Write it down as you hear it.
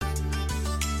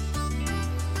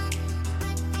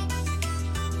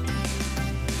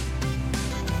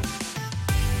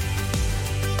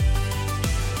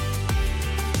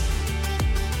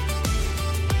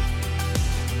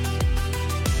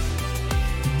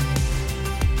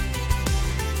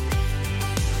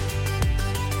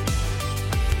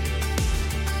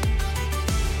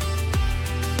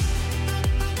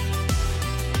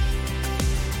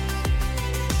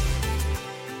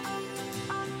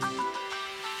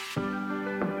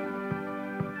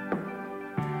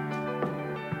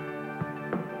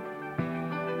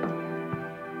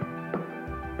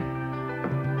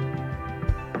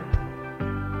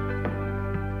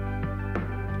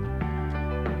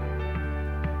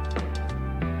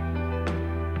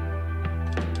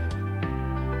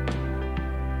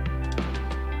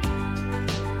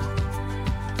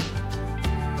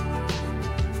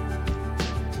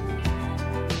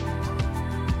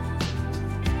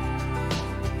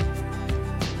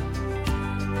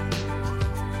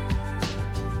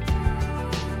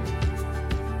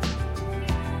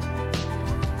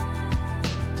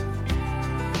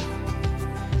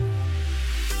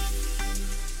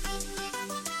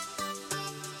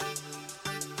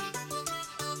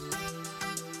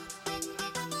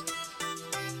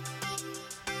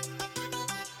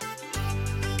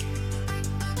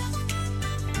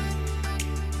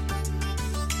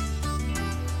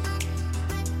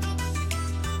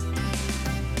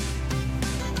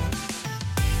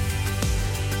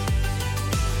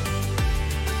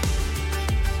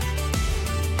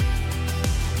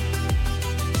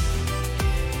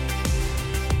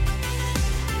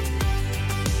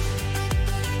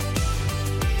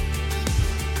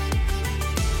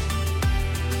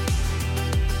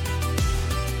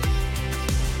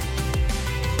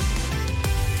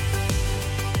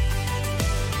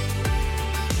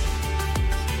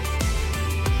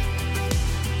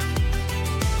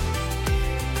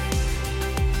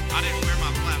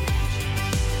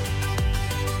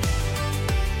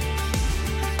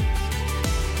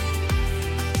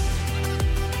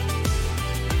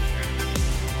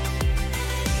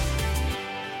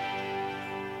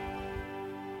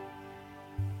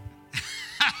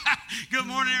Good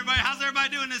morning, everybody. How's everybody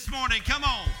doing this morning? Come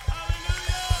on.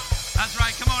 That's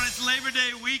right. Come on. It's Labor Day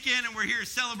weekend, and we're here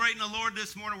celebrating the Lord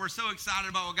this morning. We're so excited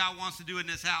about what God wants to do in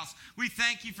this house. We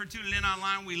thank you for tuning in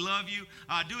online. We love you.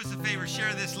 Do us a favor.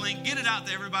 Share this link. Get it out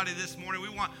to everybody this morning. We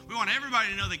want everybody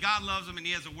to know that God loves them, and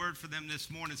He has a word for them this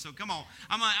morning. So come on.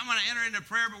 I'm going to enter into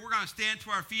prayer, but we're going to stand to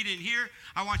our feet in here.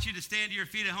 I want you to stand to your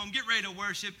feet at home. Get ready to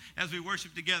worship as we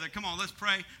worship together. Come on. Let's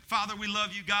pray. Father, we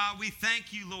love you, God. We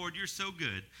thank you, Lord. You're so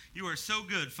good. You are so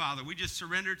good, Father. We just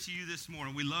surrender to you this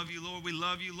morning. We love you, Lord. We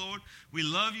love you, Lord. We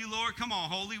love you, Lord. Come on,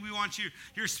 Holy. We want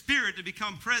your spirit to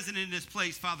become present in this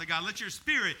place, Father God. Let your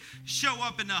spirit show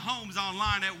up in the homes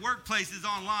online, at workplaces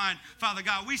online, Father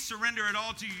God. We surrender it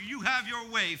all to you. You have your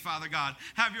way, Father God.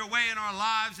 Have your way in our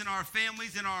lives, in our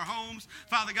families, in our homes.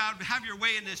 Father God, have your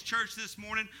way in this church this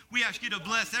morning. We ask you to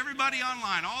bless everybody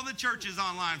online, all the churches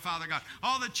online, Father God,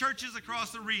 all the churches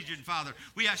across the region, Father.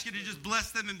 We ask you to just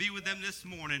bless them and be with them this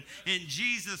morning. In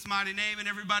Jesus' mighty name. And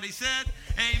everybody said,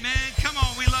 amen. Come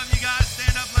on, we love you guys.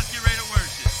 Stand up. Let's get ready to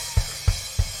worship.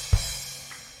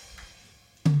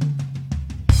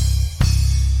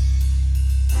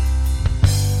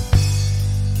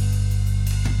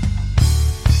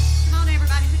 Come on,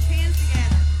 everybody, put your hands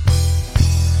together.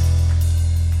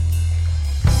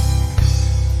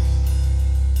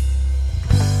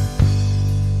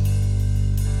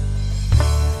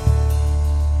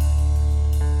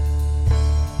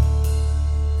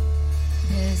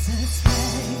 There's a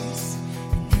space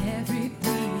in every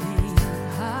beating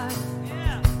heart.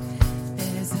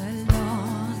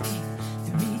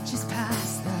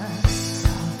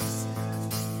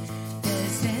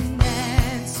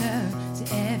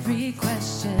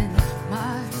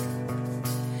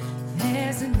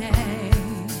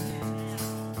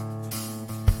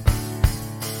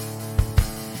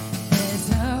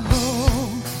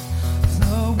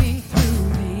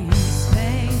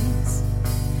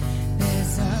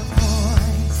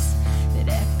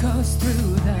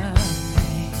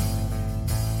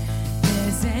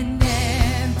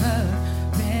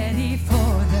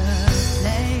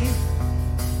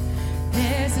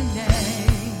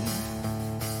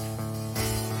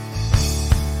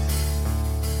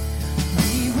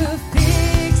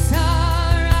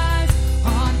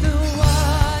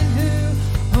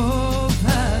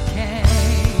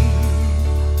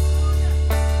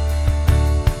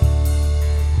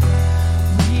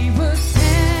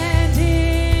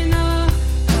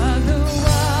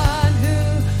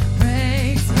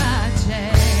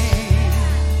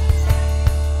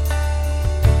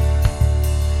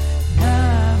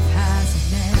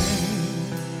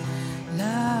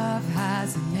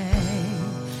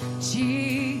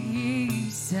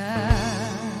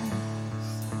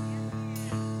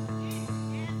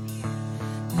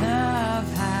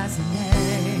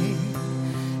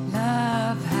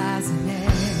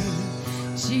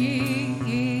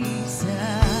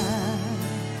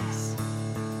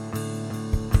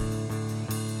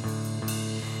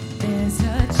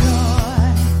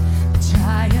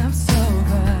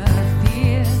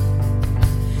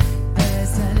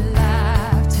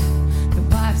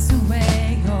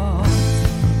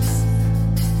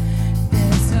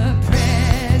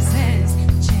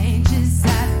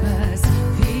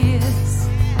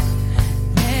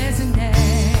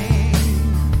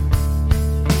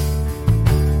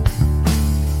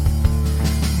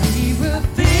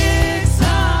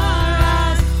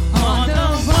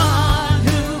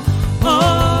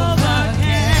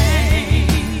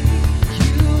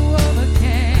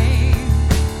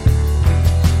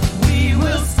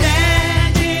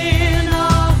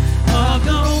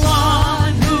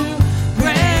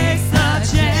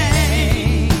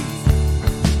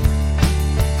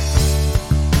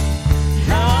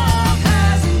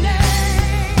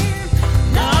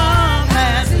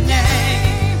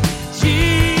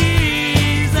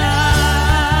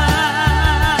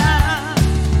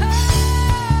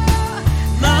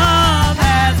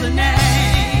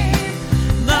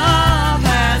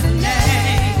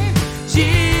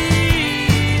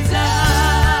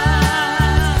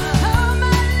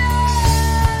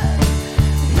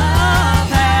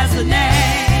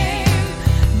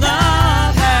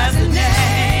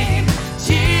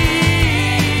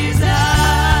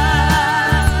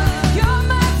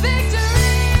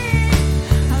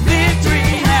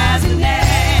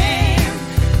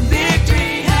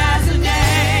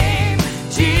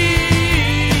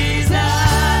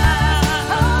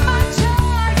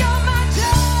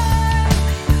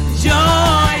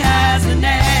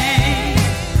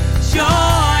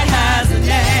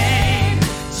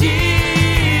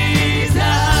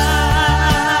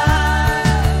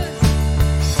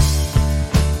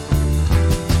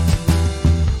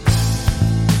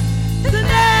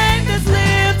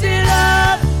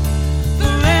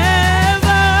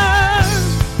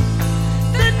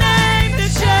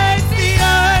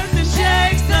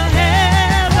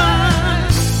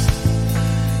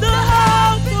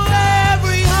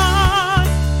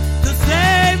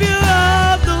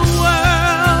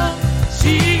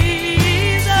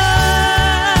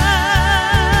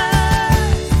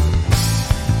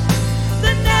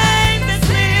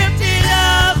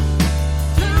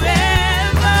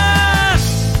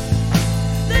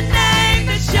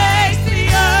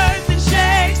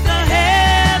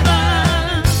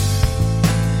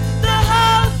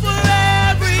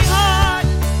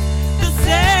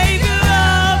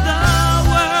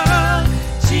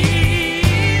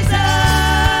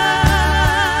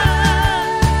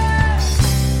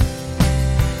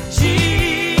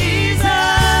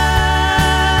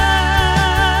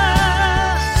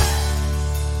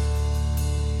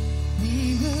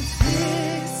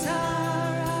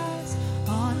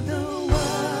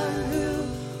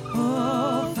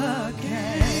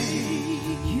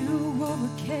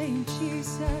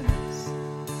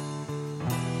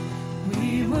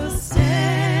 will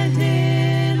stand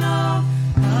in awe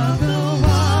of the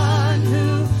one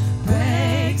who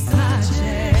breaks our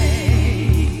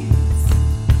chains.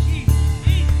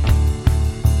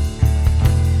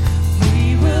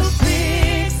 We will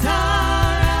fix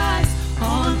our eyes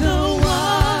on the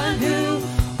one who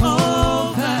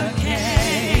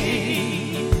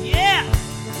overcame. Yeah.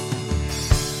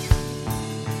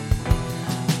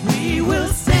 We will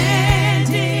stand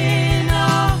in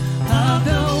awe of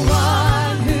the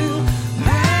one who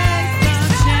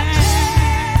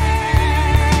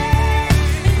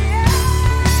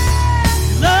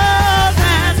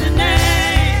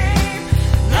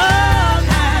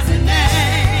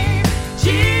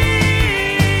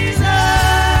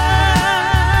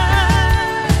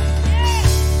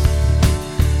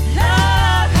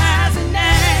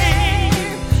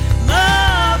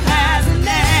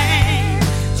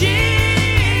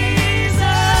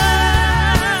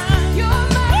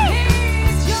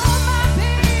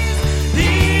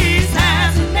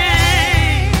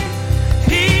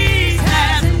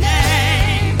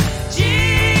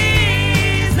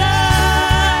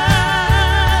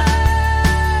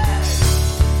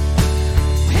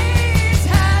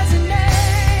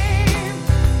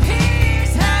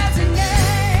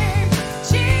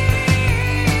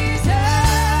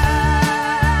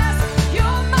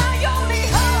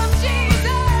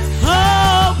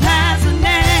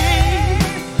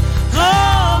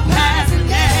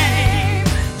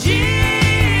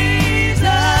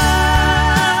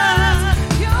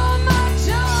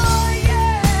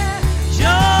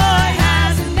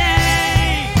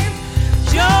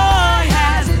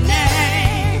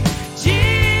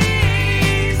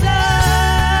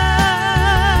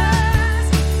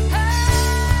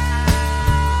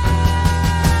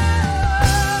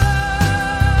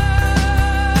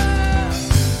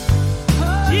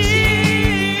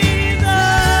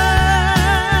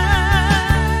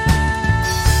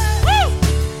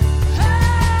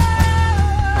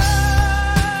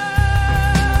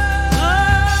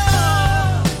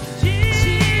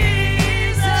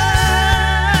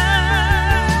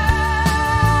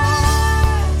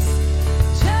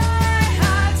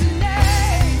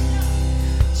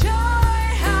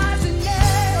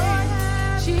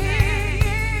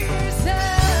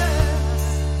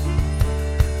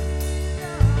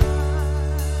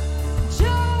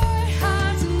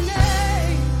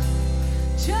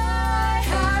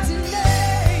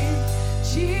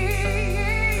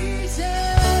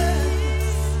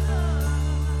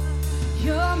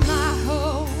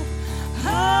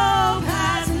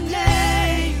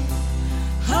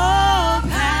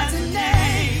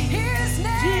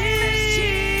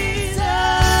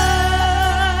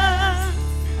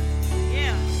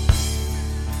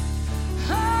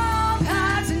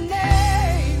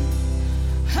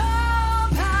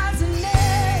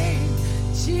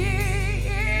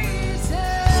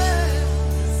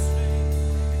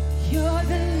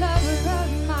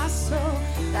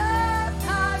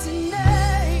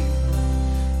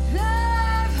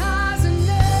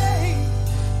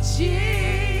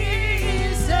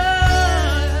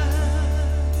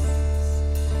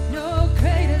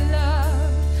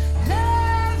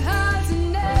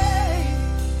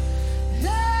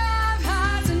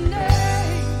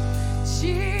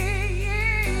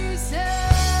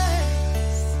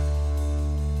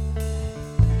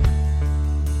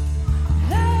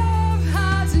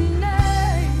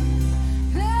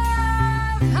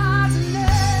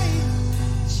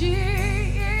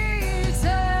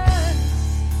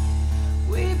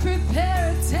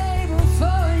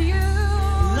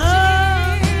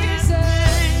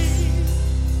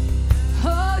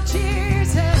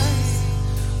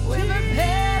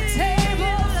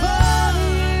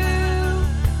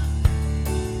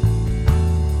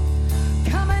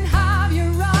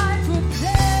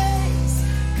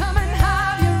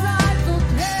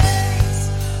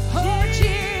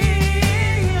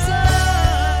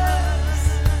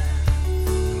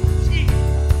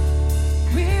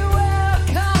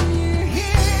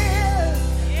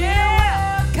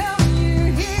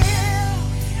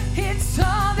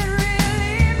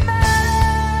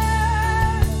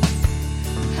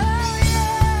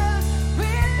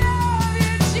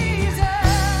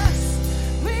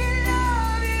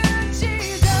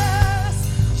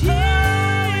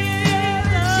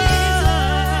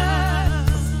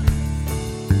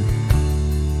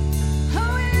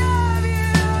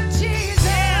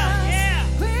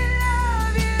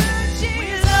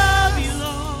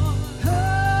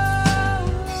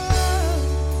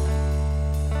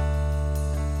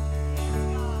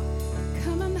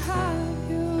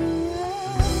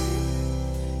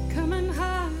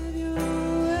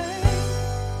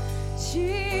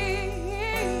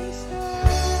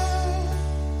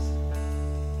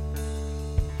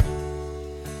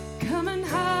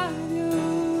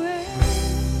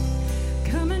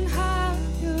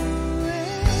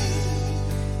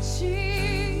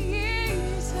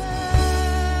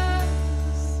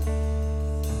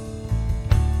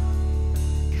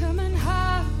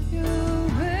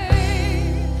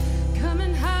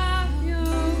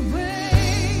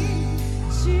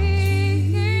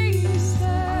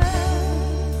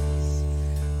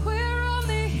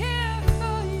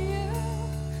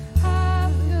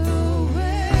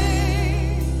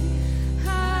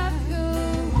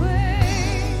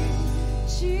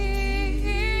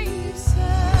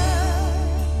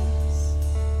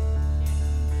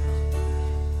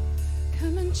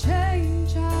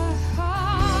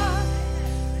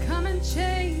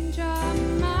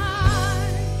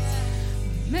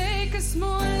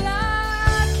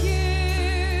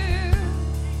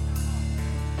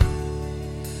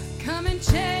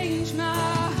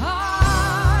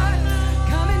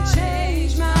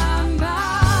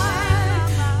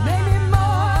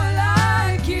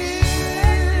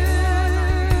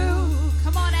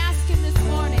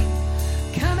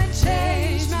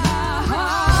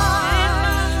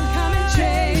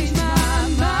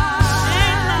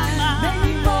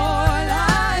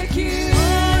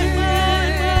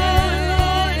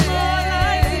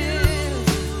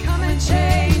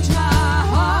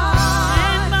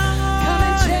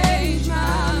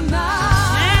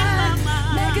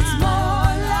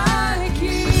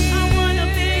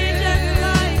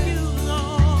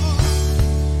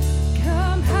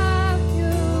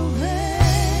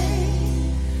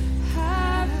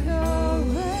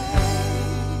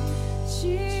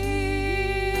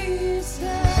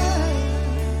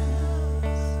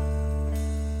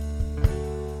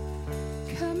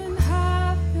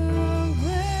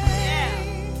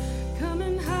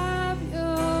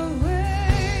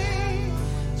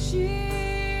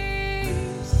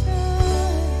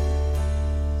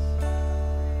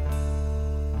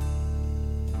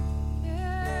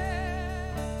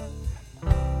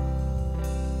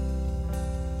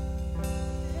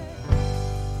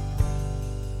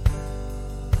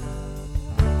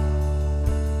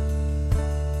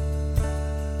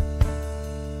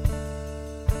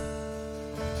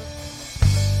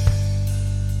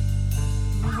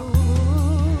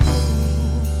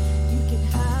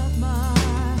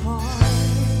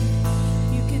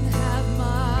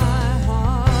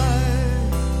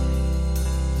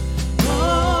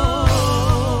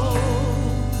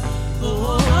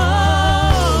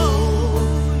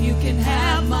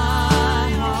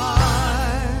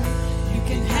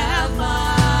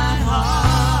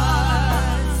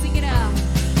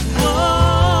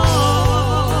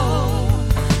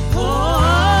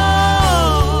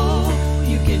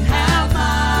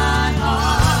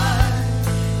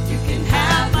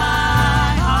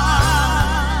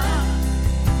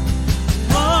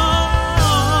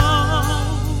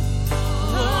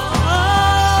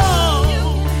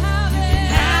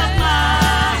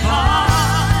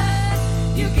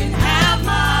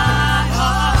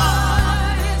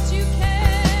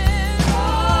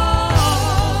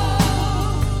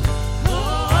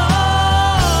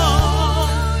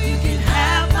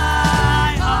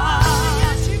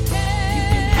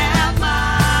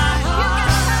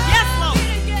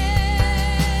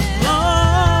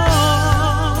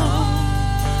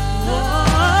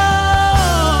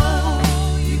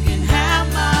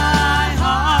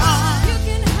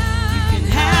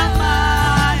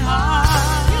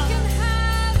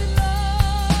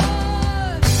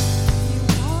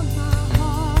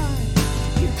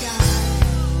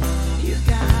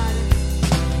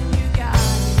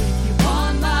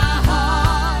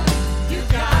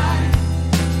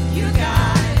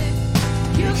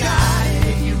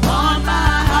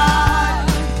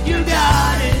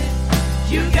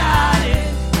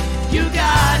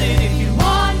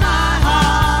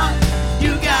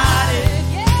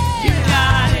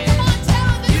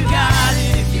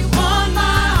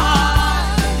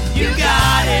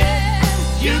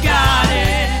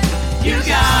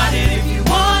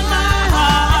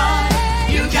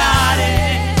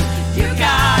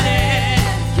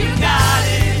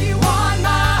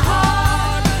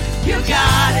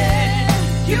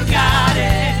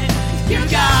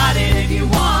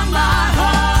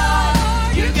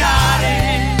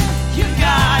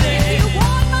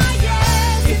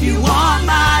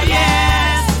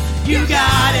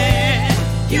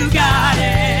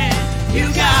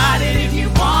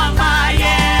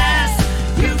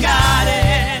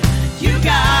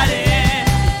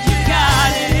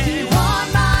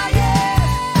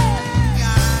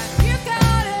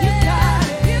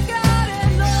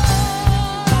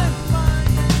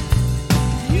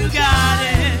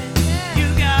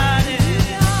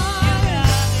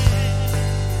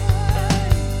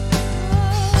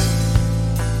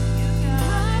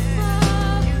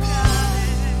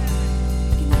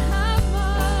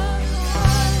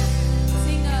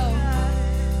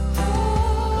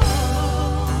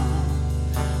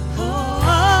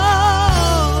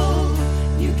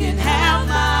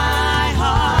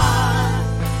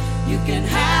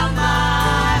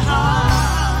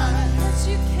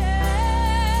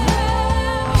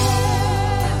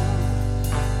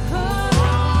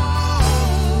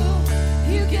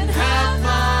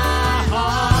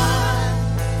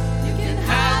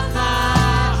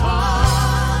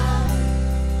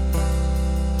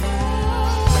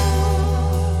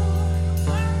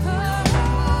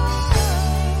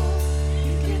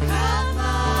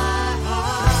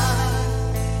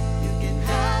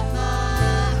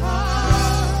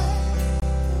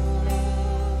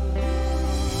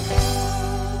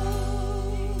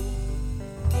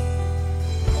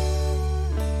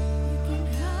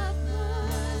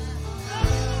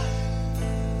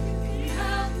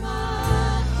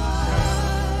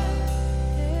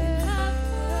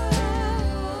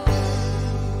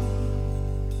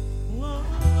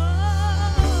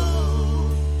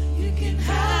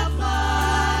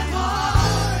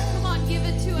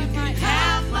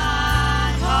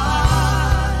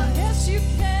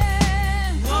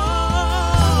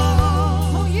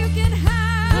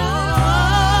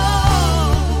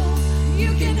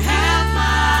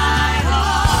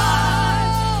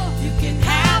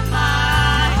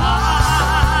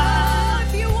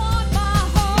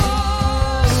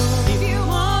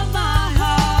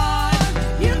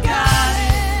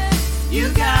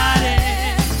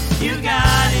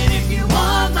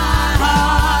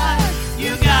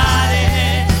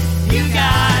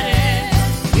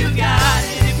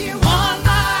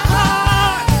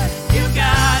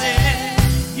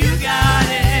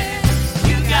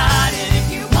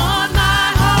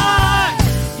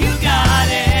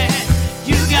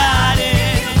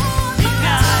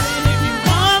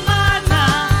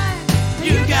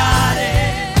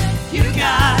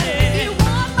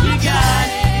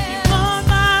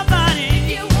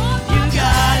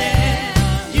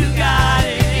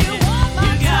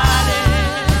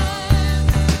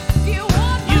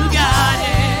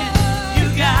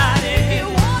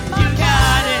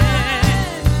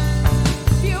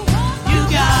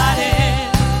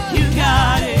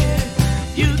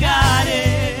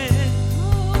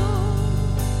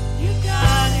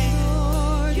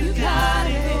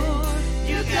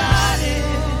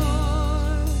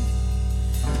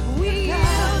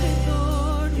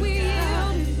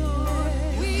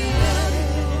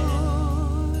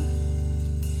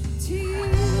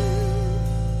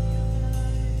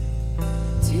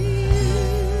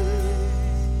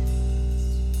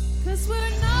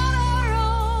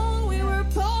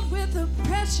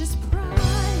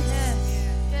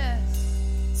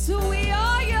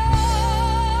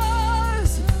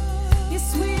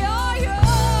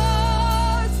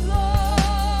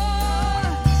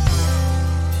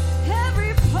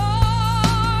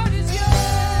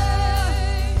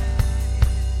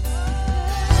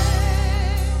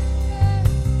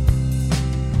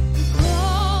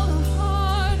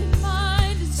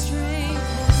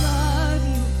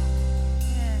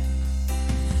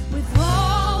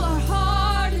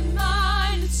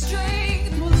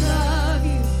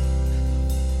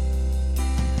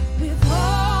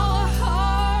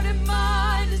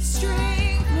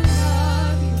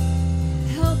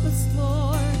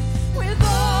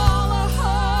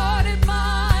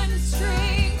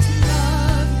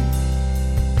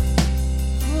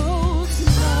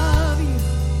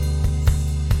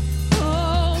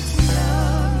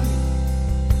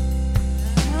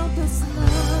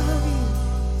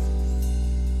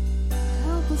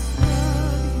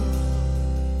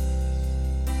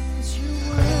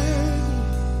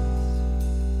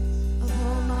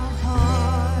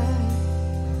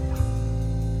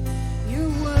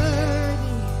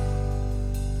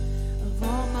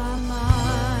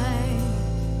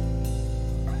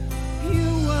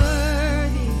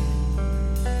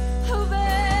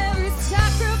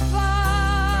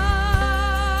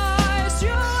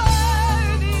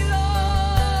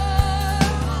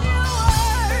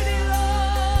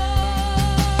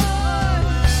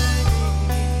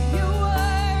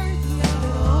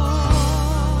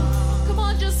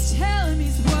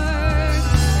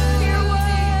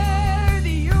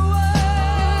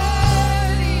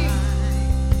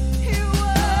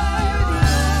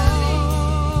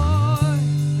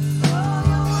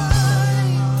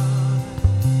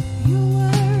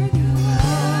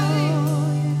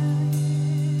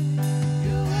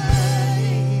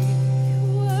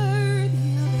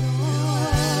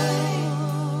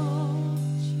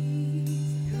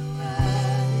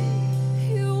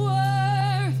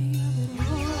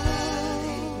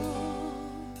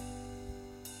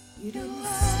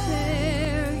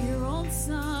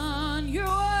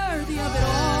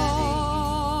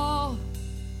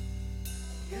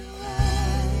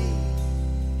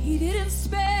didn't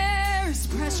spare his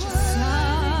precious Come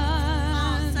son.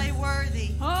 on, say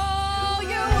worthy. Oh,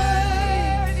 you're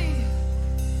worthy.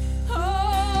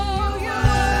 Oh, you're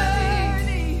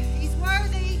worthy. He's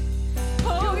worthy.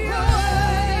 Oh, you're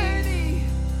worthy.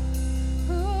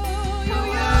 Oh, you're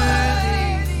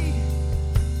worthy.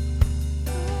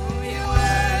 Oh, you're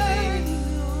worthy.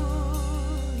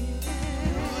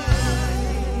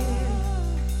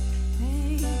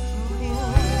 Thank you.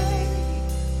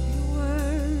 You're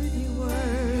worthy,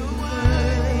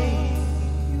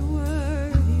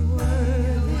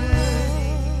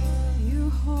 worthy. You're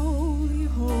holy,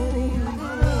 holy.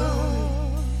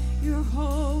 You're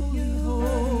holy,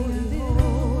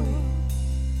 holy.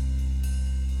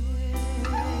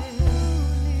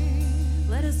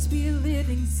 Let us be a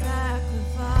living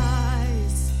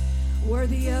sacrifice,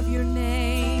 worthy of your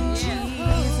name,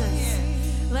 Jesus.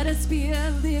 Let us be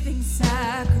a living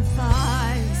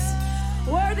sacrifice,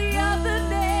 worthy of the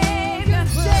name that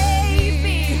saved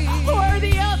me,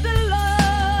 worthy of the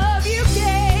love you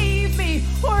gave me,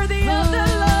 worthy of the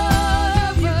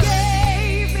love you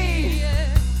gave me.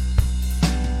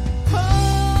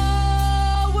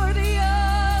 Oh, worthy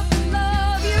of the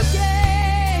love you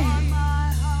gave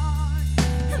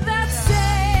that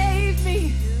saved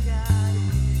me.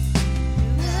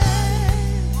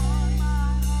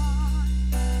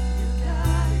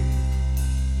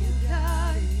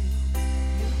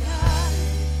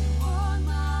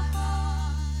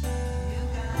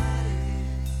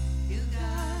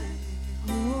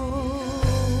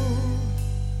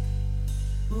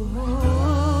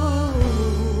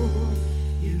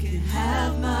 You can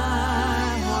have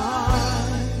my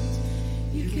heart.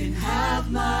 You can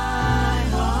have my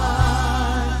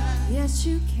heart. Yes,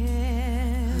 you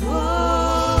can. Oh,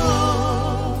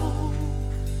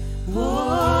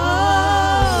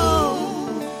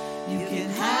 you can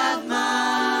have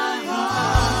my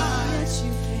heart. Yes,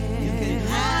 you can. You can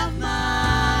have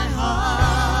my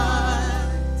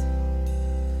heart.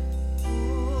 Oh,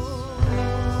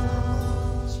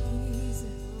 Jesus.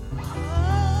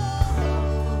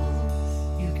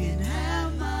 You can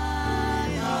have my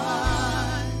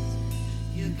heart.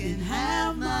 You can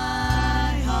have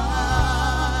my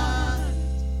heart.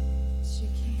 Yes, you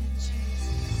can,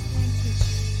 Jesus.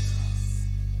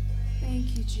 Thank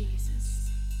you, Jesus. Thank you, Jesus.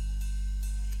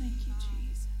 Thank you,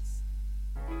 Jesus.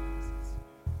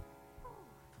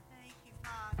 Thank you,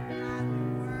 Father. God, we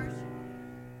worship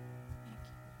you.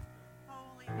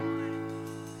 Holy One.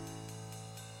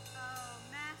 Oh,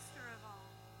 Master of all.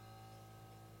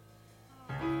 Oh,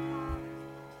 Father.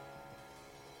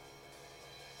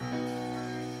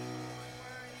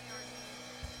 Worthy are you.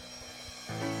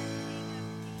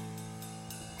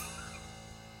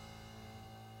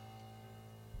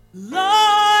 Lord,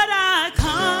 I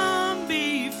come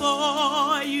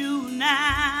before you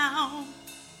now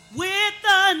with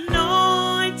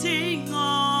anointing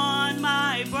on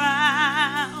my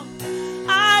brow.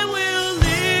 I will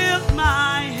lift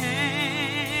my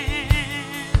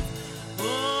hands.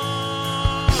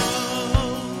 Oh,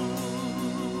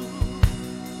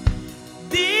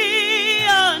 the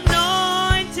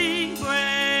anointing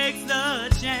breaks the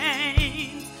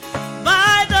chains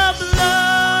by the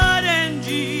blood and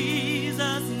Jesus.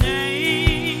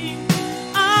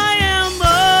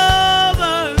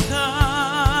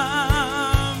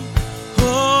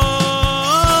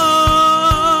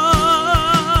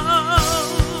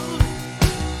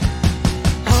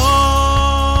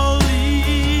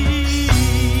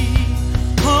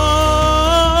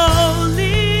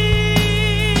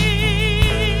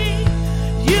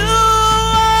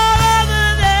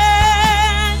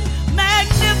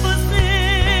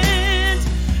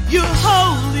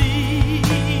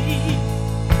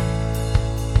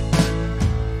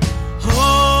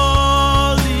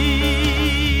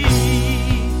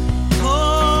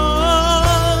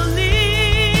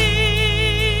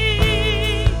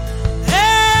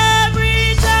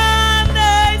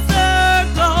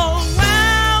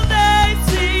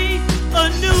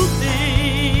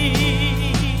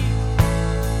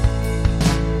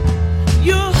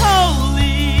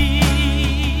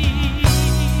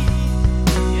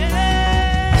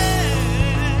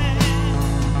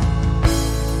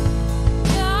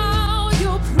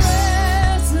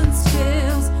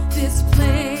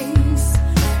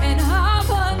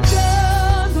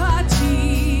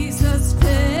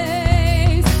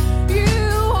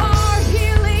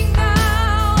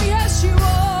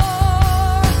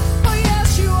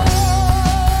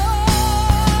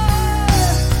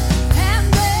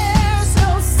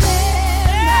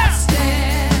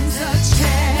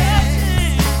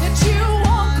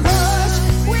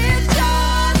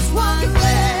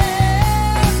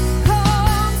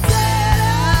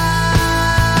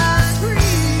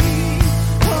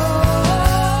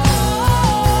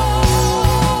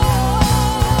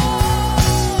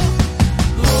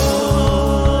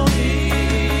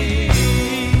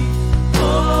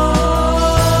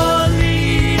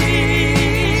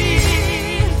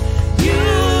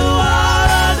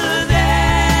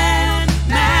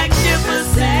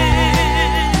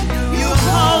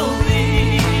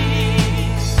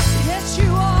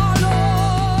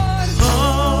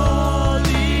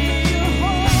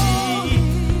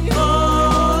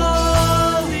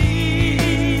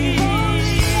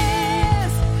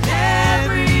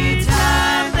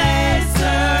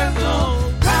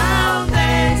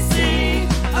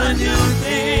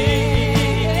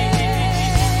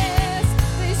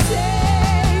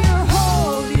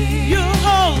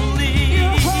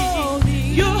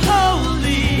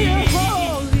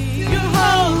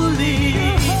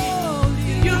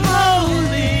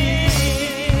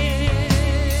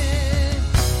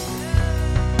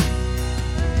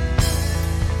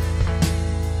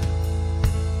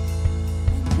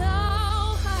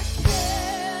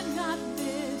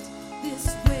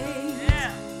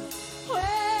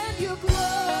 Your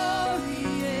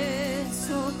glory is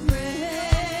so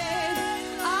great.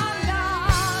 I'm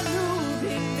not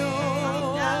moving, no.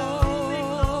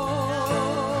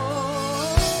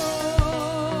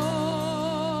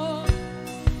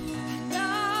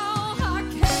 Now I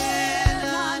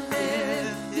cannot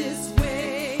live this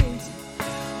weight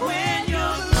when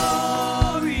your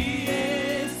glory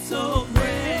is so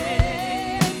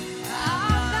great.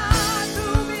 I'm not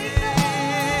moving, no.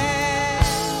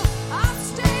 I'll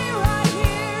stay right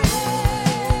here,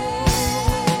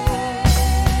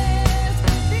 yes,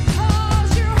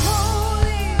 because you're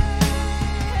holy.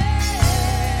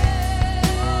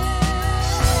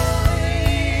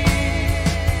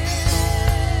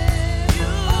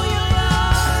 Oh, your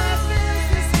love fills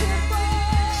this temple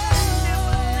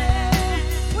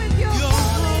with your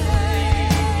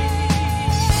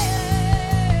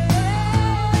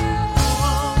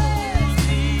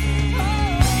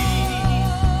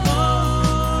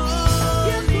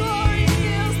Your glory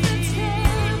fills the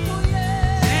temple,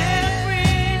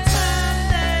 Every time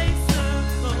they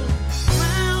circle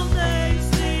round, they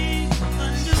sing a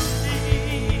new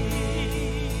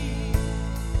thing.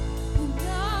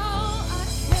 Now I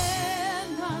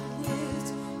cannot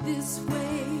lift this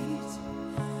weight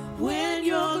when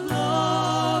your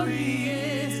glory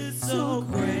is so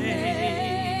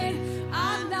great.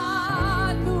 I'm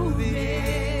not moving.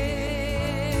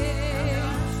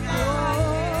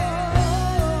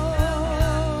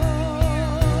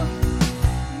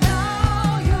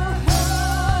 Now your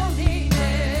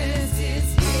holiness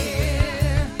is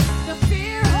here. The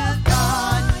fear of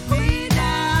God we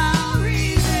now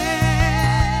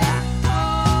revere.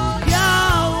 Oh,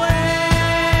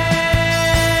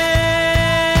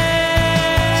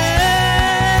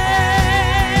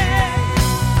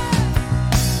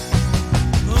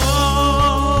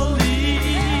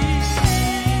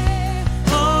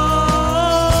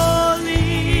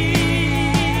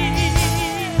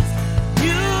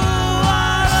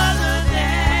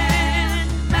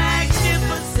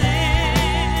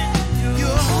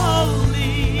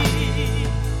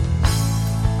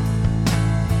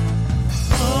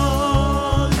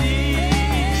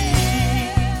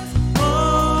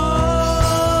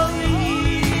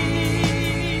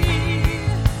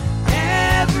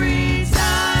 Every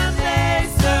time they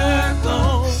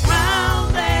circle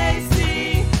round, they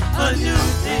sing a new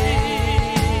thing.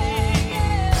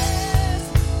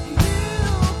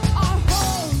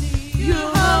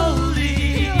 You're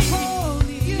holy. You're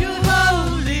holy. You're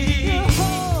holy.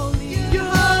 You're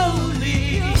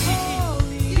holy.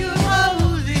 You're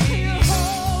holy.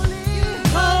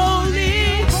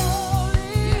 Holy.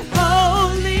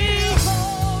 Holy.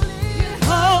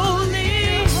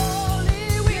 Holy.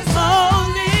 We're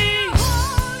holy.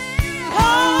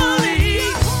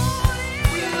 Holy.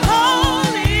 We're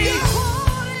holy.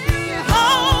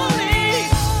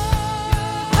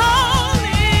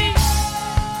 We're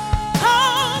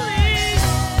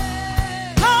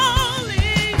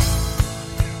holy.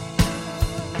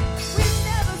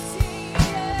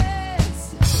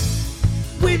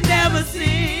 We've never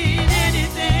seen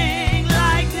anything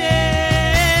like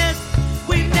this.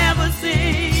 We've never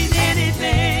seen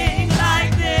anything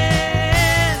like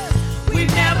this.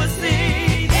 We've never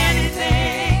seen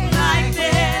anything like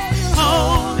this.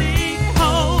 Holy,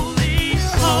 holy,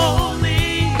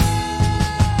 holy.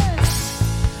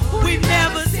 We've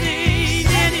never seen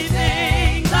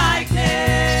anything like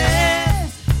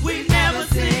this. We've never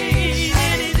seen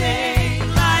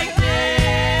anything like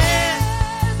this.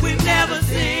 We've never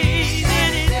seen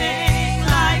anything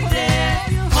like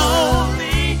this.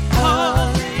 Holy,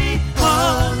 holy,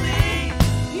 holy.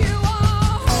 You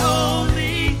are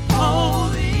Holy,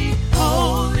 holy,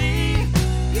 holy.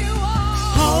 You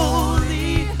are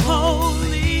Holy,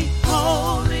 holy,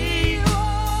 holy.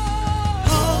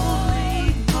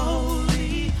 Holy,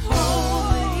 holy,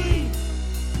 holy.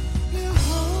 You're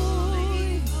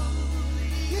holy.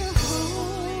 You're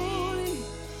holy.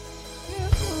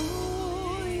 You're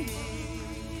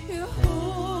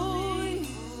holy.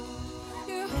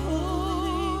 You're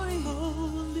holy.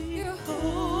 You're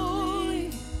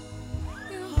holy.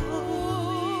 You're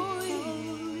holy.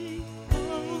 You're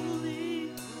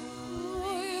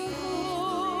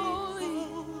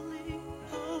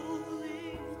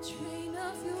holy. The train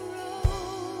of your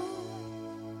robe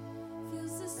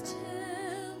fills this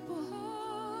temple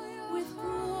with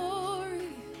glory.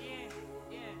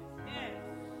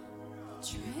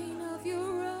 Train of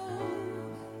your robe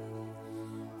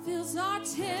fills our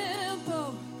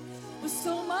temple with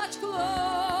so much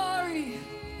glory,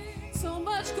 so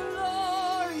much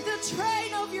glory. The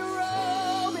train of your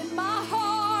robe in my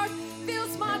heart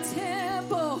fills my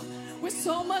temple with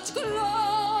so much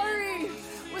glory,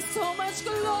 with so much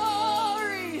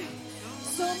glory,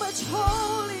 so much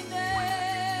holiness,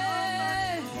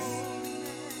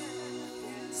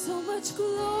 so much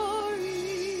glory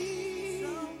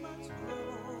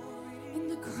in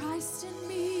the Christ in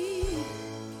me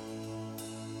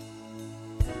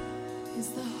is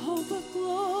the hope of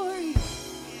glory.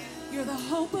 You're the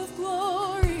hope of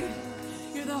glory.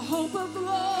 You're the hope of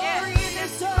glory in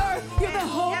this earth. You're the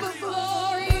hope of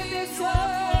glory in this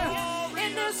earth,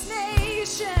 in this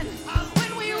nation.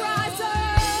 When we rise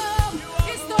up,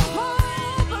 it's the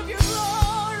hope of your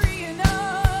glory in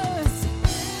us.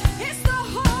 It's the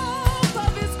hope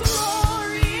of His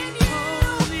glory in you,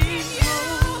 in you.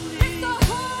 It's the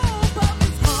hope of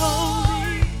His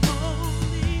glory.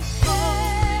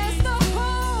 Yes, the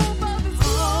hope of His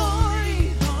glory.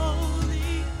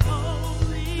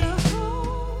 The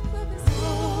hope of His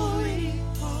glory.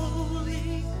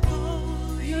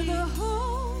 You're the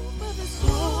hope of His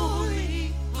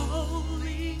glory.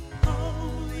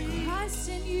 Christ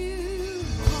in you.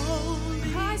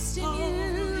 Christ in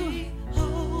you.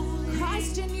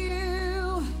 Christ in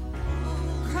you.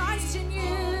 Christ in you.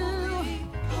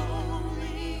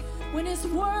 When His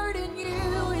word in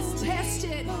you is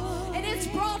tested and it's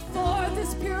brought forth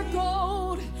as pure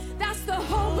gold, that's the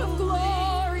hope of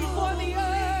glory for the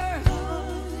earth.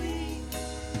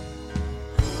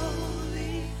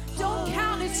 Don't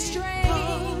count it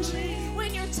strange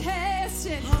when you're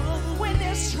tested, when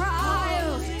there's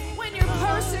trials, when you're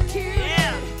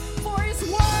persecuted. For His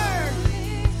word,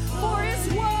 for His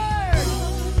word,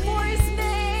 for His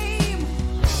name.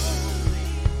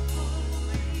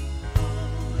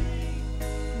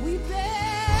 We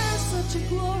bear such a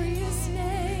glorious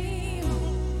name.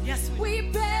 Yes, We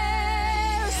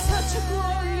bear such a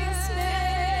glorious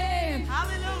name.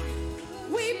 Hallelujah.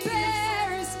 We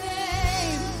bear His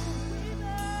name.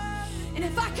 And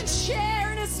if I can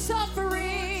share in His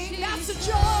suffering, that's a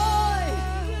joy.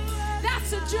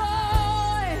 That's a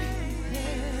joy.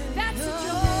 That's a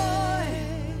joy.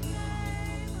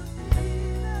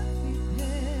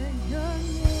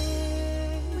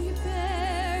 We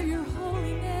bear your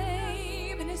holy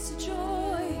name, and it's a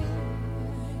joy.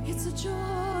 It's a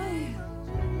joy.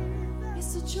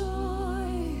 It's a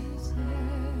joy.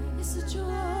 It's a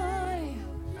joy.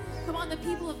 Come on, the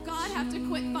people of God have to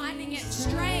quit finding it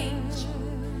strange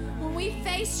when we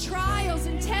face trials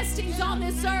and testings on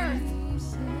this earth.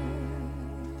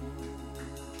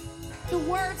 The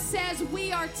word says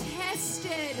we are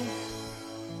tested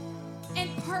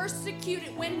and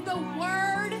persecuted. When the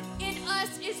word in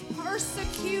us is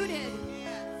persecuted,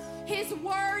 His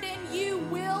word in you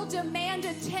will demand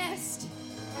a test.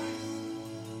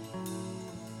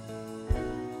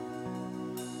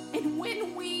 And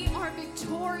when we are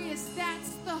victorious,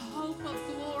 that's the hope of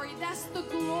glory. That's the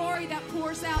glory that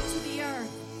pours out to the earth.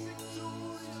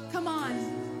 Come on.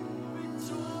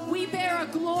 We bear a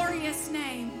glorious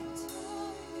name.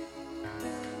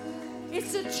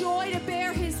 It's a joy to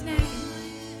bear His name.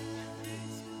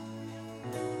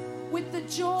 With the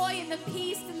joy and the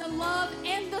peace and the love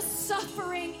and the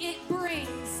suffering it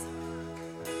brings.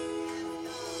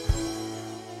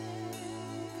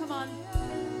 Come on.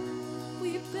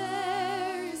 We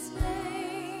bear His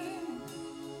name.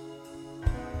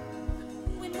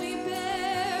 When we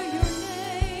bear your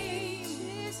name,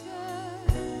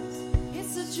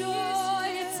 it's a joy,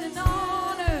 it's an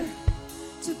honor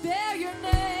to bear your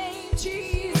name,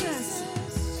 Jesus.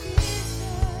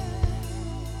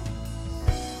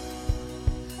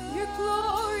 Your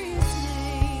glorious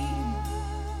name.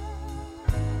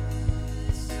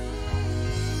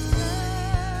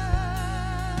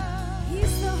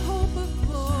 He's the hope of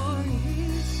glory.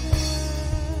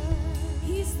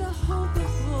 He's the hope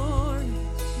of glory.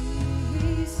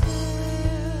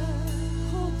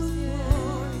 Hope of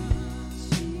glory.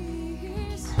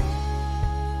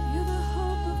 You're the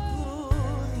hope of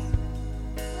glory.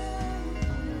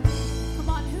 Come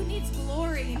on, who needs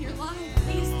glory in your life?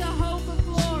 He's the hope of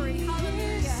glory.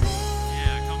 Hallelujah.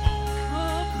 Yeah, come on.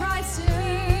 Oh, Christ in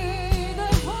me,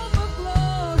 the hope of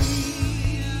glory.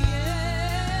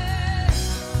 Yes.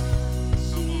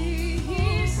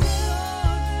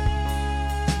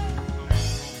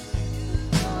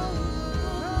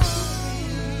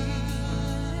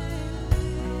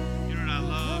 You know what I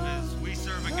love is we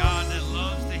serve a God that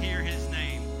loves to hear His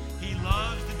name. He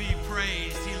loves to be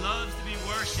praised. He loves to be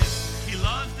worshiped. He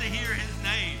loves to hear His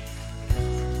name.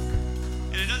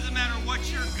 And it doesn't matter what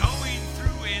you're going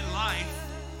through in life.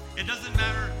 It doesn't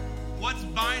matter what's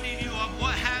binding you up,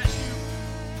 what has you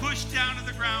pushed down to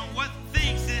the ground, what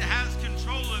thinks it has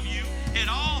control of you. It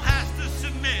all has to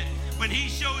submit when He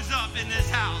shows up in this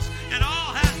house. It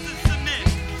all has to submit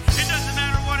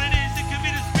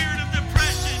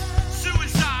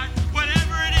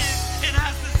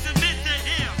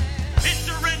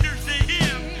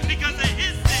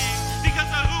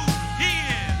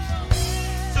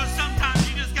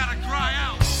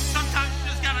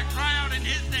out in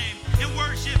his name and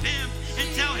worship him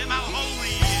and tell him how holy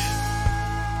he is.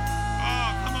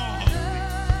 Oh, come on, holy.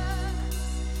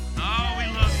 Oh, we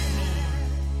love you,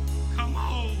 Lord. Come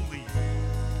holy.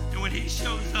 And when he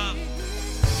shows up,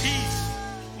 peace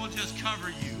will just cover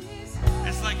you.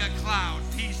 It's like a cloud.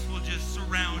 Peace will just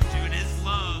surround you, and his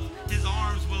love, his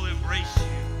arms will embrace you.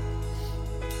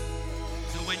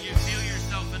 So when you feel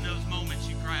yourself in those moments,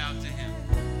 you cry out to him.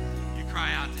 You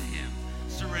cry out to him.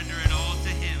 Surrender it all to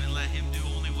him and let him do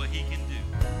only what he can do.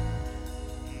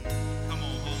 Come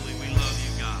on, holy. We love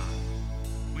you, God.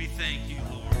 We thank you,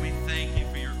 Lord. We thank you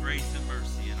for your grace and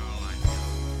mercy in our life,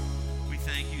 God. We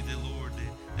thank you, Lord,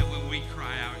 that when we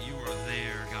cry out, you are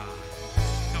there, God.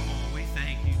 Come on, we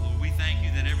thank you, Lord. We thank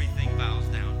you that everything bows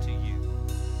down to you.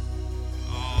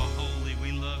 Oh, holy,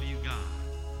 we love you, God.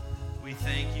 We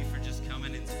thank you for just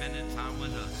coming and spending time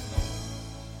with us, Lord.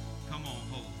 Come on,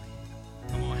 holy.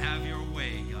 Come on, have your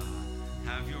way, God.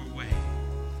 Have your way.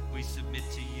 We submit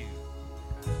to you.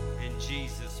 In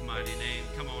Jesus' mighty name.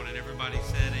 Come on, and everybody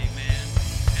said amen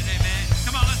and amen.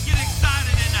 Come on, let's get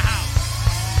excited in the house.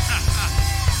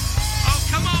 Oh,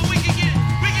 come on, we can do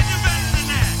better than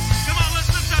that. Come on, let's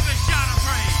lift up a shout of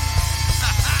praise.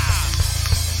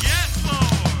 Yes,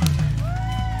 Lord.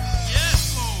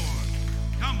 Yes, Lord.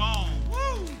 Come on.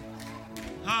 Woo.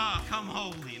 Come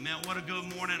holy. Man, what a good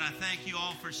morning. I thank you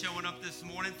all for showing up this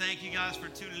morning. Thank you guys for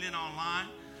tuning in online.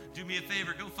 Do me a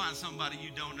favor, go find somebody you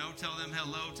don't know. Tell them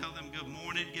hello, tell them good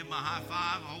morning, give them a high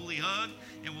five, a holy hug,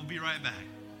 and we'll be right back.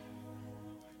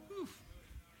 Whew.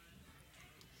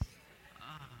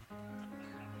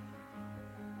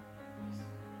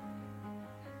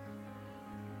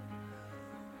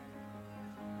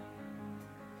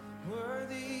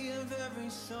 Worthy of every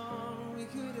song we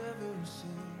could ever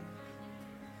sing,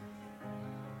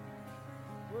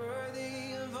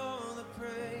 worthy of all the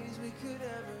praise we could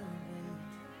ever bring,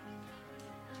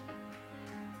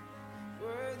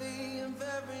 worthy of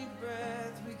every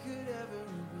breath we could ever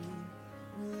breathe.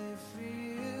 We live for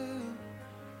you,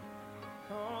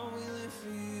 oh, we live for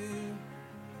you.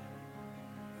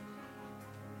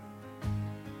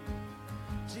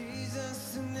 Jesus,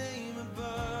 the name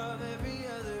above every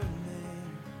other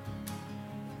name.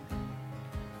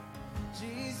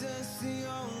 Jesus, the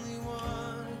only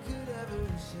one who could ever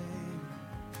save.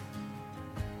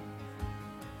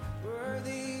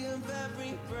 Worthy of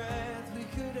every breath we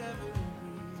could ever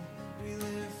breathe. We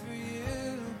live for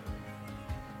you.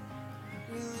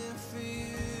 We live for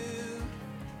you.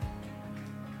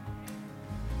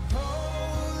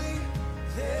 Holy,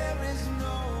 there is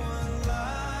no one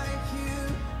like you.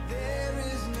 There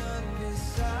is none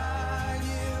beside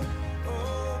you.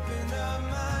 Open up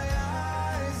my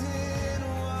eyes in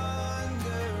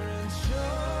wonder and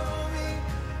show me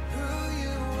who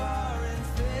you are and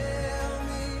fill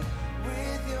me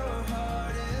with your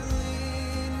heart and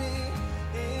lead me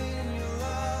in your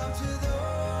love to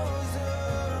those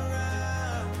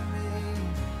around me.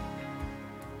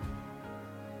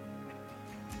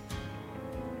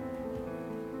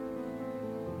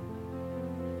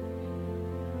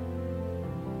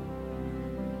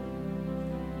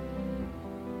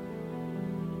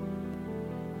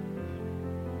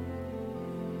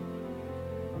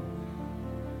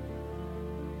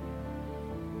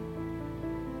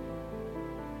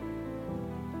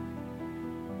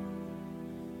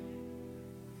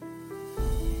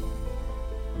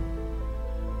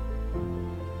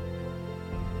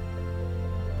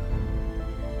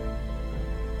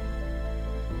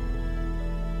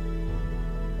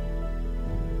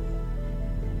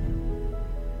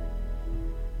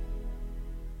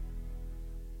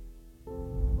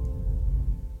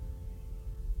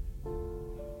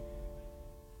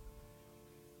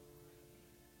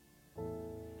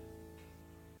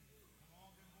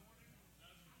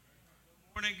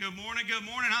 Good morning, good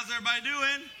morning. How's everybody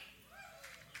doing?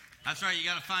 That's right, you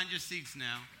got to find your seats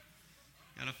now.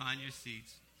 Got to find your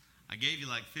seats. I gave you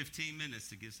like 15 minutes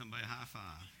to give somebody a high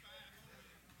five.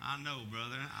 I know,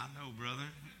 brother.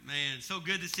 Man, so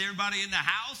good to see everybody in the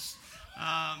house.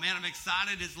 Man, I'm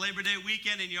excited. It's Labor Day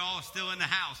weekend and you all are still in the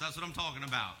house. That's what I'm talking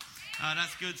about.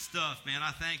 That's good stuff, man.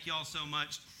 I thank you all so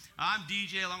much. I'm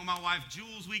DJ along with my wife,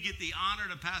 Jules. We get the honor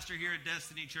to pastor here at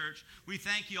Destiny Church. We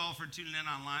thank you all for tuning in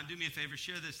online. Do me a favor,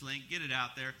 share this link, get it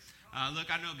out there. Look,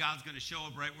 I know God's going to show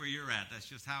up right where you're at. That's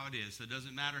just how it is. So it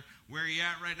doesn't matter where you're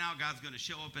at right now. God's going to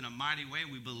show up in a mighty way.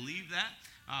 We believe that.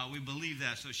 We believe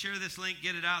that. So share this link,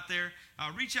 get it out there.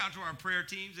 Reach out to our prayer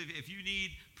teams. If you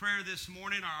need prayer this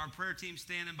morning, our prayer team's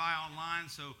standing by online.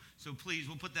 So please,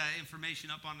 we'll put that information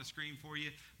up on the screen for you.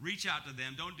 Reach out to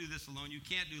them. Don't do this alone. You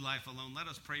can't do life alone. Let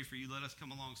us pray for you. Let us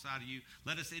come alongside of you.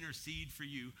 Let us intercede for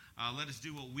you. Let us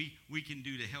do what we can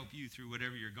do to help you through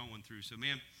whatever you're going through. So,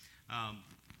 man,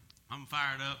 I'm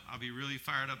fired up. I'll be really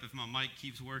fired up if my mic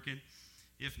keeps working.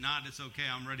 If not, it's okay.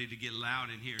 I'm ready to get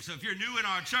loud in here. So if you're new in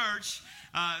our church,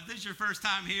 if this is your first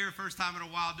time here, first time in a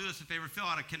while, do us a favor. Fill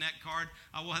out a Connect card.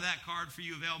 We'll have that card for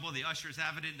you available. The ushers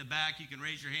have it in the back. You can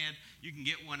raise your hand. You can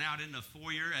get one out in the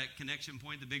foyer at Connection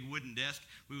Point, the big wooden desk.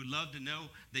 We would love to know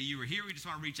that you were here. We just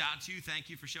want to reach out to you. Thank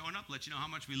you for showing up. Let you know how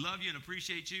much we love you and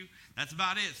appreciate you. That's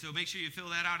about it. So make sure you fill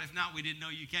that out. If not, we didn't know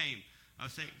you came.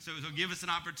 So give us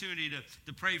an opportunity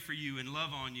to pray for you and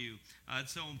love on you.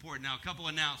 It's so important. Now, a couple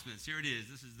announcements. Here it is.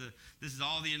 This is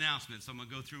all the announcements. So I'm going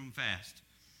to go through them fast.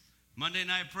 Monday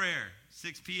night prayer,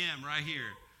 6 p.m. right here.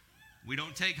 We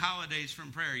don't take holidays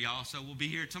from prayer, y'all. So we'll be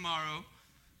here tomorrow,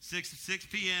 6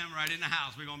 p.m. right in the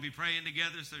house. We're going to be praying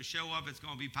together. So show up. It's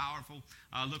going to be powerful.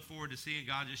 Look forward to seeing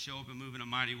God just show up and move in a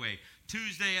mighty way.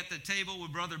 Tuesday at the table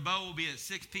with Brother Bo will be at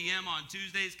 6 p.m. on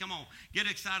Tuesdays. Come on, get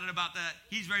excited about that.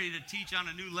 He's ready to teach on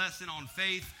a new lesson on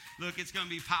faith. Look, it's going to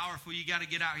be powerful. You got to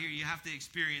get out here. You have to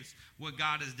experience what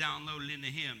God has downloaded into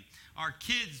him. Our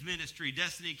kids ministry,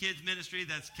 Destiny Kids Ministry,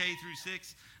 that's K through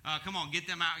 6. Come on, get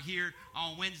them out here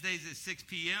on Wednesdays at 6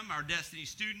 p.m. Our Destiny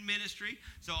Student Ministry.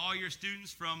 So all your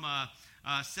students from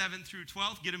 7 through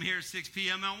 12, get them here at 6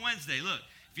 p.m. on Wednesday. Look,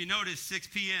 if you notice, 6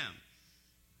 p.m.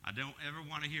 I don't ever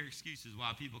want to hear excuses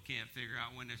why people can't figure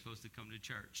out when they're supposed to come to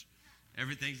church.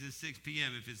 Everything's at 6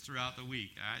 p.m. if it's throughout the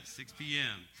week. All right, 6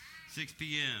 p.m. 6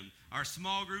 p.m. Our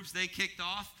small groups, they kicked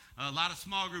off. A lot of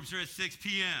small groups are at 6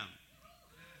 p.m.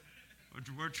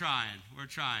 We're trying,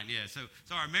 yeah. So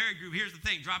our married group, here's the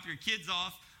thing. Drop your kids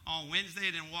off on Wednesday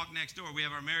and then walk next door. We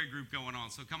have our married group going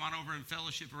on. So come on over and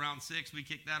fellowship around 6. We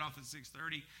kick that off at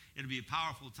 6:30. It'll be a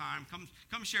powerful time.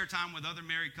 Come share time with other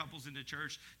married couples in the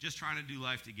church, just trying to do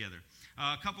life together.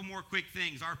 A couple more quick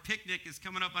things. Our picnic is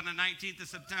coming up on the 19th of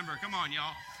September. Come on,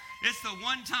 y'all. It's the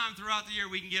one time throughout the year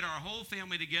we can get our whole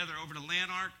family together over to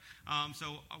Lanark.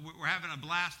 So we're having a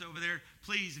blast over there.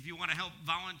 Please, if you want to help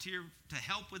volunteer to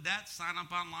help with that, sign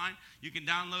up online. You can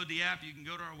download the app. You can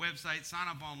go to our website, sign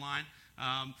up online.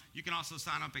 You can also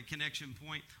sign up at Connection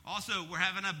Point. Also, we're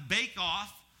having a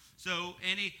bake-off. So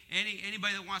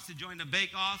anybody that wants to join the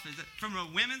bake-off is from a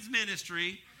women's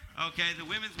ministry. Okay, the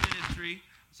women's ministry.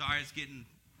 Sorry, it's getting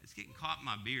caught in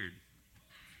my beard.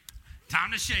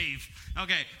 Time to shave.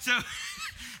 Okay,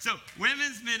 so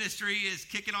women's ministry is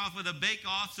kicking off with a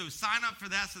bake-off. So sign up for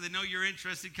that so they know you're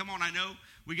interested. Come on, I know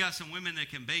we got some women that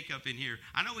can bake up in here.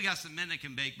 I know we got some men that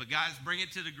can bake, but guys, bring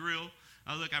it to the grill.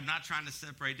 Look, I'm not trying to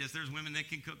separate this. There's women that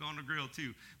can cook on the grill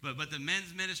too. But the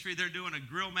men's ministry, they're doing a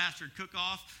Grill Master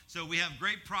cook-off. So we have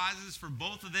great prizes for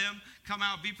both of them. Come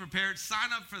out, be prepared.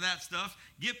 Sign up for that stuff.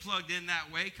 Get plugged in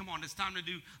that way. Come on, it's time to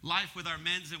do life with our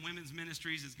men's and women's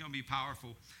ministries. It's going to be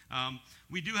powerful.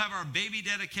 We do have our baby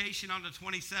dedication on the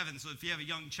 27th. So if you have a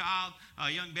young child,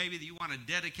 a young baby that you want to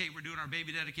dedicate, we're doing our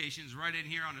baby dedications right in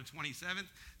here on the 27th.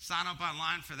 Sign up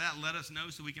online for that. Let us know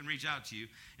so we can reach out to you.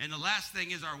 And the last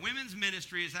thing is our women's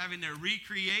ministry is having their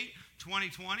Recreate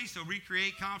 2020. So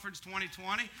Recreate Conference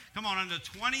 2020. Come on the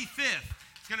 25th.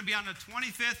 It's going to be on the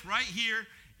 25th right here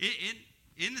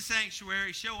in the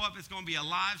sanctuary. Show up. It's going to be a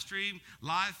live stream,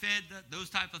 live fed, those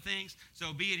type of things.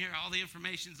 So be in here. All the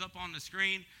information's up on the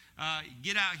screen.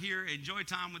 Get out here. Enjoy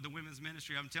time with the women's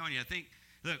ministry. I'm telling you,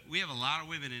 look, we have a lot of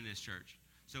women in this church.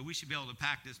 So we should be able to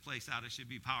pack this place out. It should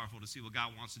be powerful to see what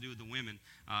God wants to do with the women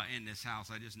in this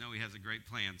house. I just know he has a great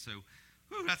plan. So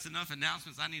that's enough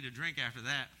announcements. I need a drink after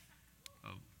that.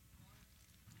 Oh.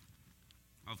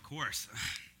 Of course.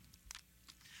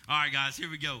 All right, guys, here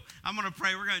we go. I'm going to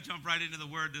pray. We're going to jump right into the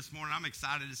word this morning. I'm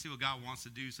excited to see what God wants to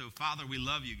do. So, Father, we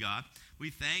love you, God. We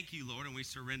thank you, Lord, and we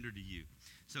surrender to you.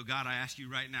 So, God, I ask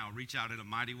you right now, reach out in a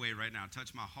mighty way right now.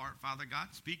 Touch my heart, Father God.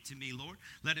 Speak to me, Lord.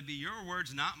 Let it be your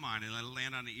words, not mine, and let it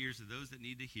land on the ears of those that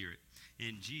need to hear it.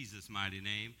 In Jesus' mighty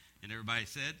name. And everybody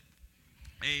said,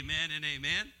 amen and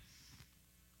amen.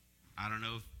 I don't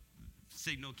know if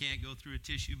signal can't go through a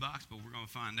tissue box, but we're going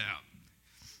to find out.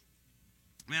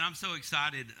 Man, I'm so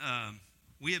excited.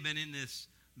 We have been in this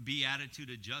Beatitude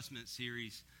Adjustment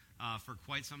series for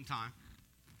quite some time.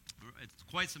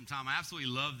 I absolutely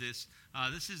love this.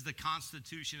 This is the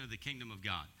constitution of the kingdom of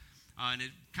God. And it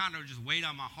kind of just weighed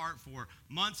on my heart for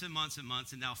months and months and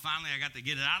months. And now finally I got to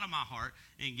get it out of my heart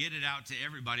and get it out to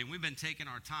everybody. And we've been taking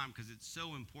our time because it's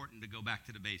so important to go back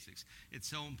to the basics. It's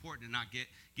so important to not get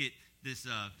this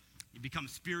You become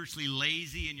spiritually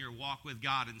lazy in your walk with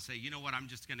God and say, you know what, I'm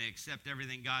just going to accept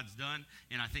everything God's done,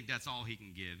 and I think that's all he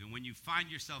can give. And when you find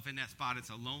yourself in that spot, it's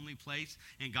a lonely place,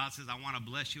 and God says, I want to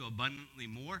bless you abundantly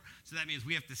more. So that means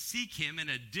we have to seek him in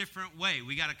a different way.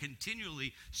 We got to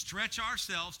continually stretch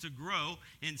ourselves to grow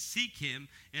and seek him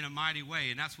in a mighty way.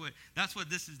 And that's what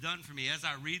this has done for me. As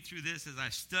I read through this, as I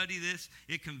study this,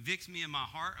 it convicts me in my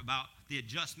heart about the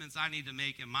adjustments I need to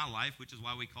make in my life, which is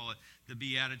why we call it the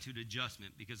Beatitude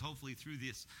Adjustment, because hopefully through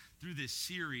this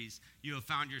series, you have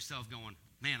found yourself going,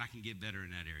 man, I can get better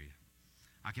in that area.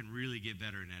 I can really get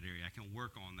better in that area. I can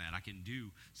work on that. I can do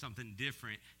something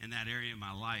different in that area of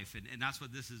my life. And that's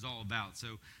what this is all about.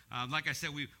 So like I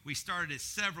said, we started it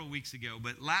several weeks ago,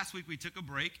 but last week we took a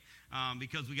break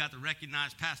because we got to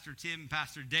recognize Pastor Tim and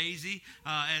Pastor Daisy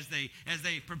as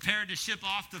they prepared to ship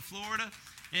off to Florida.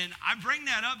 And I bring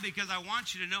that up because I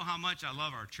want you to know how much I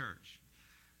love our church.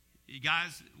 You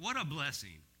guys, what a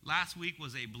blessing. Last week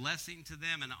was a blessing to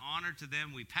them, an honor to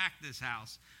them. We packed this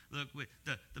house. Look, with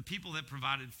the people that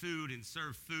provided food and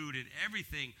served food and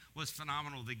everything was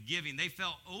phenomenal. The giving, they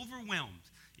felt overwhelmed.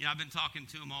 You know, I've been talking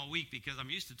to them all week because I'm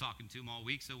used to talking to them all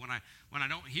week. So when I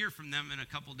don't hear from them in a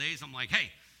couple days, I'm like,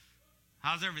 hey,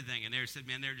 how's everything? And they said,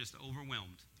 man, they're just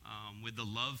overwhelmed with the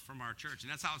love from our church.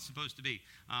 And that's how it's supposed to be.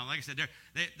 Like I said,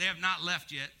 they have not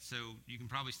left yet, so you can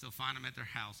probably still find them at their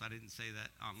house. I didn't say that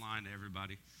online to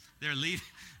everybody. They're leaving.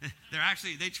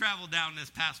 They traveled down this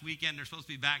past weekend. They're supposed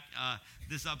to be back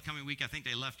this upcoming week. I think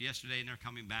they left yesterday, and they're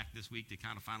coming back this week to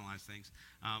kind of finalize things.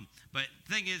 But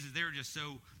the thing is they were just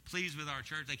so pleased with our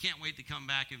church. They can't wait to come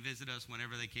back and visit us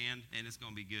whenever they can, and it's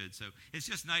going to be good. So it's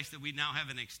just nice that we now have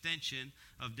an extension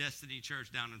of Destiny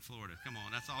Church down in Florida. Come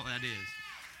on, that's all that is.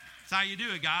 That's how you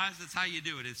do it, guys. That's how you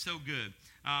do it. It's so good.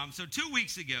 So 2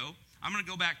 weeks ago, I'm going to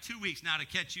go back 2 weeks now to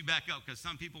catch you back up because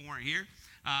some people weren't here.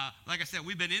 Like I said,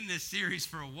 we've been in this series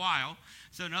for a while.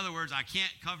 So in other words, I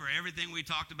can't cover everything we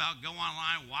talked about. Go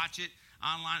online, watch it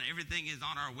online. Everything is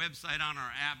on our website, on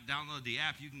our app. Download the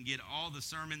app. You can get all the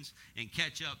sermons and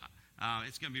catch up.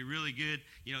 It's going to be really good.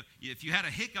 You know, if you had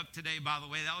a hiccup today, by the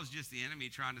way, that was just the enemy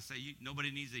trying to say nobody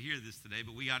needs to hear this today,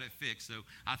 but we got it fixed. So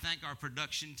I thank our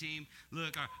production team.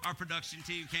 Look, our production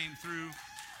team came through.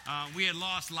 We had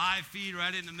lost live feed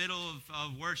right in the middle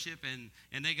of worship,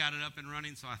 and they got it up and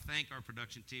running, so I thank our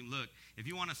production team. Look, if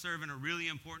you want to serve in a really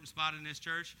important spot in this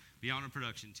church, be on a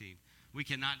production team. We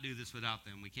cannot do this without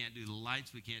them. We can't do the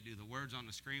lights. We can't do the words on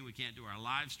the screen. We can't do our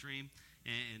live stream.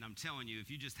 And I'm telling you,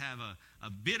 if you just have a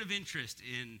bit of interest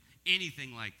in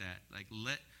anything like that, like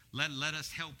let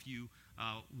us help you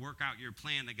work out your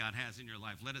plan that God has in your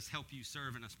life. Let us help you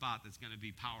serve in a spot that's going to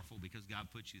be powerful because God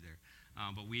put you there.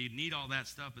 But we need all that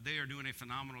stuff, but they are doing a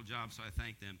phenomenal job, so I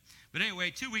thank them. But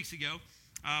anyway, 2 weeks ago,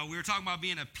 we were talking about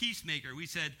being a peacemaker. We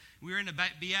said, we were in the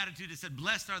Beatitude that said,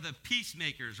 blessed are the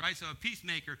peacemakers, right? So a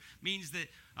peacemaker means that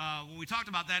when we talked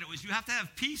about that, it was you have to have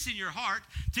peace in your heart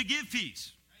to give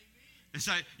peace. It's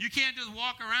like you can't just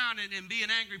walk around and be an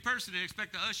angry person and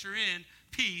expect to usher in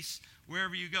peace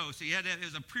wherever you go. So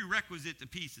there's a prerequisite to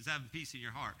peace, is having peace in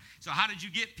your heart. So how did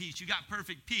you get peace? You got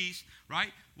perfect peace, right?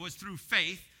 Was through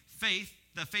faith.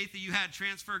 The faith that you had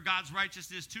transferred God's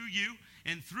righteousness to you.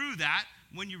 And through that,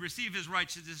 when you receive his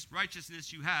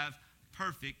righteousness, you have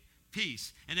perfect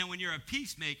peace. And then when you're a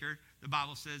peacemaker, the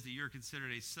Bible says that you're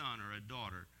considered a son or a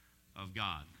daughter of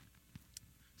God.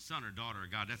 Son or daughter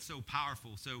of God. That's so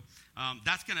powerful. So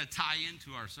that's going to tie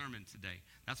into our sermon today.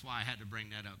 That's why I had to bring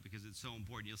that up, because it's so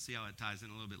important. You'll see how it ties in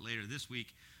a little bit later. This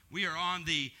week, we are on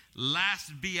the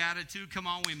last Beatitude. Come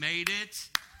on, we made it.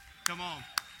 Come on.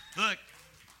 Look,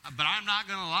 but I'm not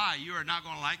going to lie. You are not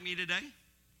going to like me today.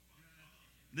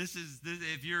 This,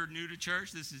 if you're new to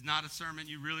church, this is not a sermon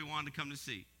you really wanted to come to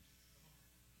see.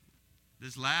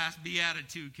 This last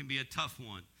Beatitude can be a tough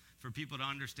one for people to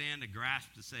understand, to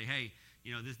grasp, to say, hey,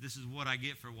 you know, this is what I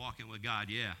get for walking with God.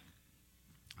 Yeah.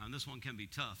 This one can be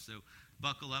tough. So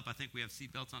buckle up. I think we have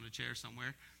seatbelts on the chair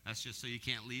somewhere. That's just so you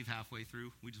can't leave halfway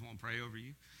through. We just want to pray over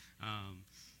you.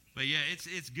 But yeah,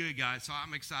 it's good, guys. So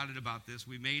I'm excited about this.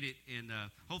 We made it, and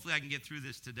hopefully I can get through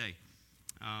this today.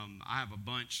 I have a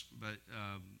bunch, but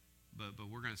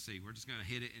we're going to see. We're just going to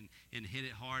hit it and hit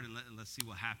it hard, and let's see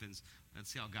what happens. Let's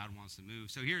see how God wants to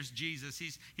move. So here's Jesus.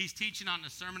 He's teaching on the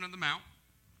Sermon on the Mount,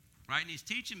 right? And he's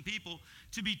teaching people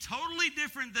to be totally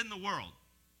different than the world.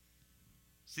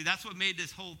 See, that's what made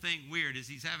this whole thing weird, is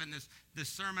he's having this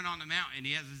Sermon on the Mount, and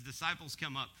he has his disciples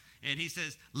come up, and he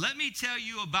says, let me tell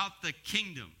you about the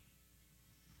kingdom.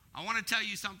 I want to tell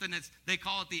you something they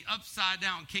call it the upside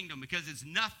down kingdom, because it's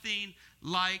nothing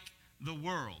like the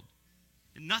world.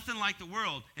 Nothing like the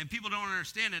world. And people don't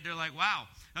understand it. They're like, wow,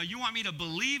 you want me to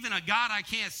believe in a God I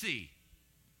can't see?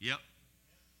 Yep.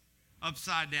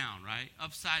 Upside down, right?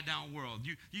 Upside down world.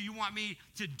 You want me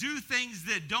to do things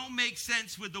that don't make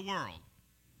sense with the world?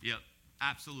 Yep,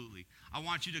 absolutely. I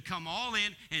want you to come all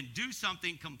in and do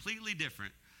something completely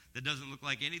different that doesn't look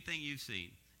like anything you've seen.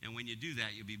 And when you do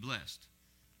that, you'll be blessed.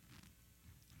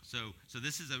 So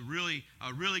this is a really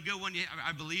good one.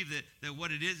 I believe that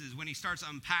what it is when he starts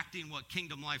unpacking what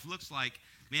kingdom life looks like,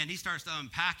 man, he starts to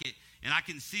unpack it. And I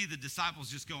can see the disciples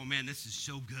just going, man, this is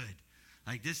so good.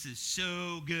 Like, this is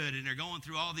so good. And they're going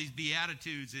through all these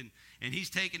Beatitudes, and he's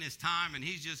taking his time, and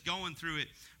he's just going through it,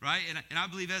 right? And I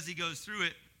believe as he goes through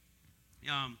it,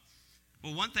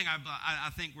 well, one thing I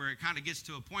think where it kind of gets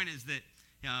to a point is that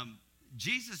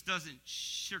Jesus doesn't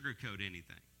sugarcoat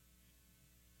anything.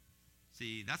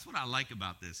 See, that's what I like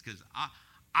about this, because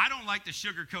I don't like to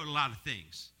sugarcoat a lot of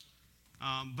things.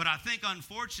 But I think,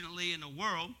 unfortunately, in the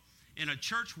world, in a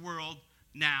church world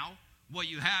now, what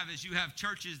you have is you have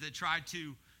churches that try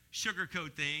to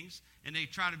sugarcoat things, and they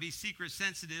try to be secret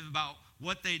sensitive about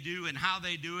what they do and how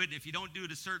they do it. If you don't do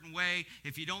it a certain way,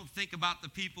 if you don't think about the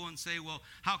people and say, well,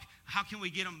 how can we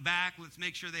get them back? Let's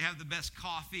make sure they have the best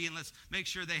coffee, and let's make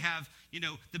sure they have,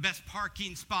 the best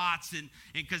parking spots, and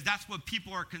because that's what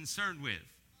people are concerned with.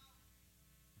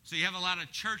 So you have a lot of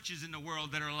churches in the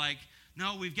world that are like,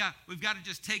 no, we've got to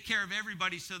just take care of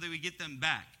everybody so that we get them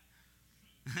back.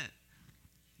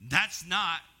 That's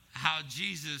not how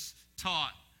Jesus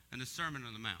taught in the Sermon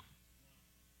on the Mount.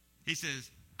 He says,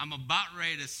 I'm about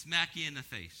ready to smack you in the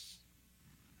face.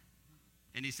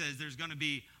 And he says there's going to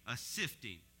be a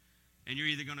sifting, and you're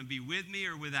either going to be with me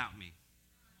or without me.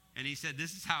 And he said,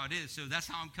 this is how it is. So that's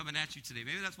how I'm coming at you today.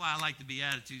 Maybe that's why I like the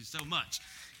Beatitudes so much.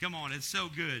 Come on, it's so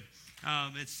good.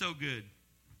 It's so good.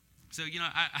 So,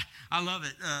 I love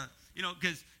it.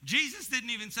 Because Jesus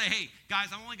didn't even say, hey, guys,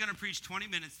 I'm only going to preach 20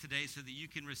 minutes today so that you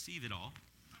can receive it all.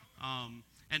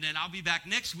 And then I'll be back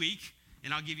next week,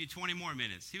 and I'll give you 20 more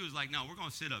minutes. He was like, no, we're going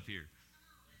to sit up here.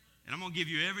 And I'm going to give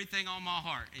you everything on my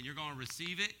heart, and you're going to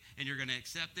receive it, and you're going to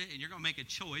accept it, and you're going to make a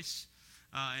choice.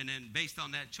 And then based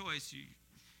on that choice,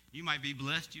 you might be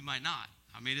blessed, you might not.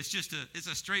 I mean, it's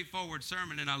a straightforward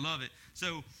sermon, and I love it.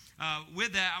 So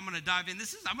with that, I'm going to dive in.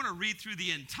 I'm going to read through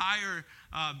the entire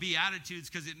Beatitudes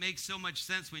because it makes so much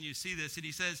sense when you see this. And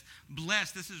he says,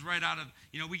 blessed, this is right out of,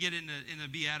 we get in the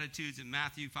Beatitudes in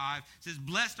Matthew 5. It says,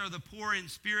 blessed are the poor in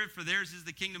spirit, for theirs is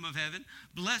the kingdom of heaven.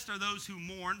 Blessed are those who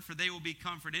mourn, for they will be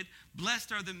comforted.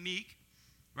 Blessed are the meek,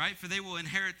 right? For they will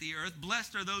inherit the earth.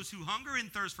 Blessed are those who hunger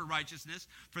and thirst for righteousness,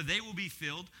 for they will be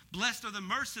filled. Blessed are the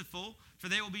merciful, for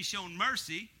they will be shown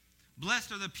mercy.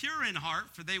 Blessed are the pure in heart,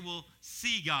 for they will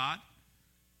see God.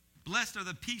 Blessed are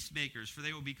the peacemakers, for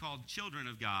they will be called children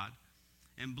of God.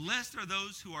 And blessed are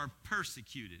those who are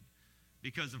persecuted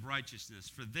because of righteousness,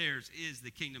 for theirs is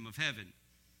the kingdom of heaven.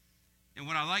 And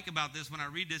what I like about this, when I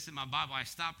read this in my Bible, I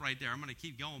stop right there. I'm going to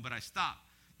keep going, but I stop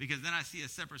because then I see a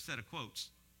separate set of quotes.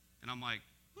 And I'm like,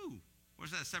 ooh, what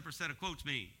does that separate set of quotes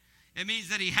mean? It means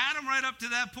that he had them right up to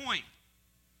that point.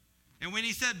 And when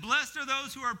he said, blessed are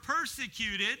those who are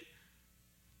persecuted,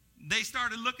 they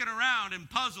started looking around and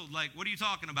puzzled, like, what are you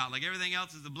talking about? Like, everything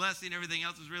else is a blessing, everything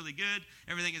else is really good,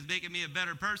 everything is making me a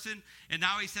better person. And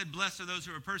now he said, blessed are those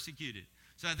who are persecuted.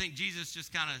 So I think Jesus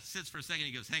just kind of sits for a second.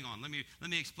 He goes, hang on, let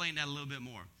me explain that a little bit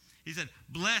more. He said,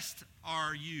 blessed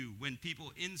are you when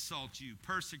people insult you,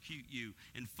 persecute you,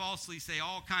 and falsely say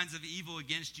all kinds of evil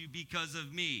against you because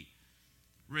of me.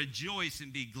 Rejoice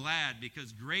and be glad,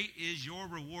 because great is your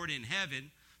reward in heaven,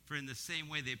 for in the same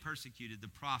way they persecuted the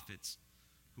prophets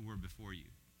who were before you.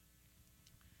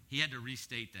 He had to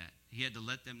restate that. He had to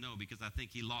let them know, because I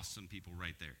think he lost some people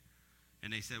right there.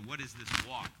 And they said, what is this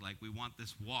walk? Like, we want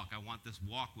this walk. I want this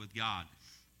walk with God.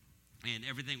 And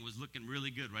everything was looking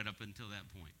really good right up until that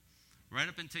point. Right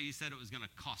up until you said it was going to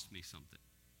cost me something.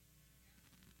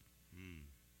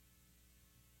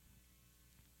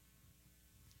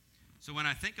 So when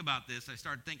I think about this, I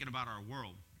start thinking about our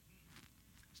world.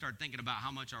 Start thinking about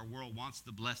how much our world wants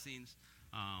the blessings.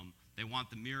 They want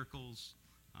the miracles.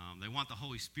 They want the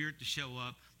Holy Spirit to show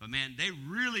up. But man, they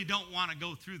really don't want to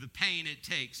go through the pain it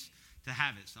takes to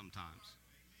have it sometimes.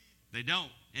 They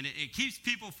don't. And it keeps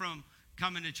people from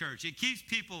coming to church. It keeps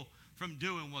people from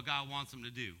doing what God wants them to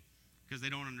do, because they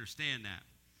don't understand that.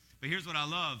 But here's what I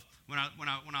love. When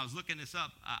I was looking this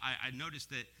up, I noticed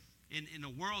that in the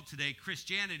world today,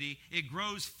 Christianity, it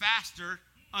grows faster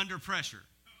under pressure.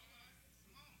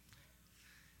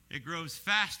 It grows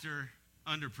faster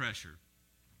under pressure.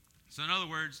 So in other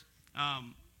words,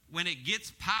 when it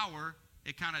gets power,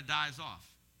 it kind of dies off.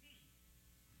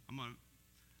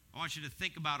 I want you to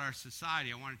think about our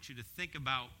society. I want you to think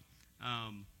about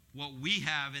what we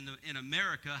have in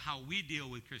America, how we deal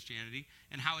with Christianity,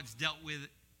 and how it's dealt with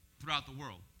throughout the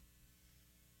world.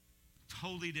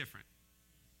 Totally different.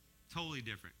 Totally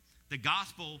different. The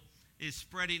gospel is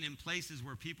spreading in places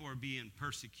where people are being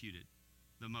persecuted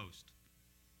the most.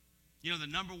 You know, the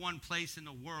number one place in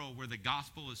the world where the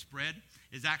gospel is spread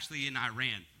is actually in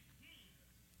Iran.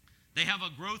 They have a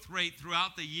growth rate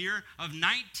throughout the year of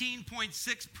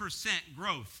 19.6%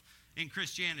 growth in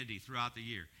Christianity throughout the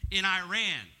year. In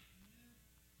Iran.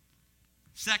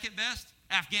 Second best,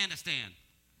 Afghanistan.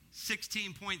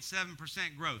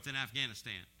 16.7% growth in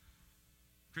Afghanistan.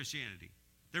 Christianity.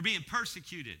 They're being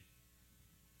persecuted.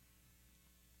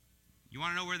 You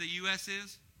want to know where the U.S.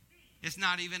 is? It's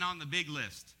not even on the big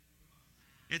list.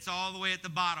 It's all the way at the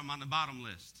bottom, on the bottom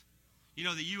list. You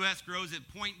know, the U.S. grows at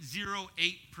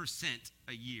 0.08%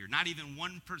 a year. Not even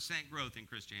 1% growth in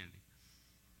Christianity.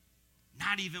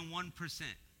 Not even 1%.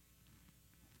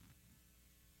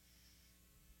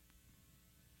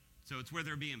 So it's where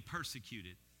they're being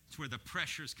persecuted. It's where the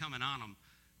pressure's coming on them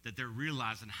that they're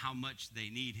realizing how much they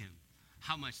need him,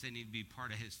 how much they need to be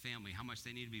part of his family, how much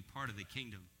they need to be part of the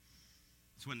kingdom.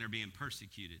 It's when they're being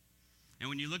persecuted. And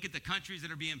when you look at the countries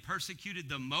that are being persecuted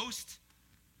the most,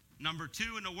 number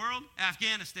 2 in the world,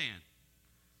 Afghanistan.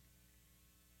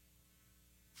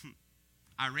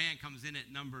 Iran comes in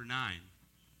at number 9.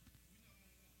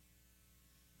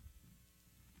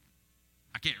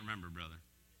 I can't remember, brother.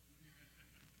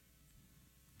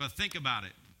 But think about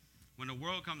it. When the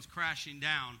world comes crashing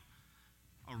down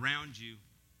around you,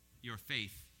 your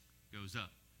faith goes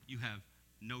up. You have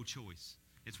no choice.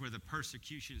 It's where the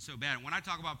persecution is so bad. And when I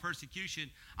talk about persecution,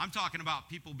 I'm talking about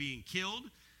people being killed,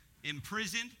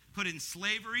 imprisoned, put in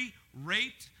slavery,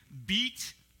 raped,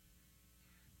 beat.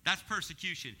 That's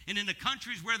persecution. And in the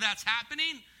countries where that's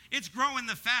happening, it's growing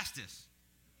the fastest.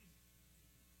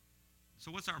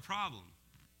 So what's our problem?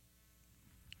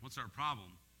 What's our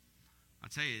problem? I'll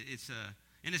tell you,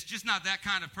 and it's just not that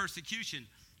kind of persecution.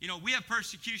 You know, we have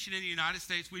persecution in the United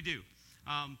States. We do.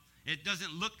 It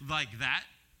doesn't look like that,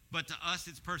 but to us,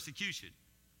 it's persecution.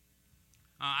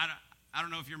 I don't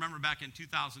know if you remember back in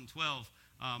 2012,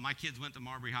 my kids went to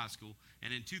Marbury High School,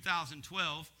 and in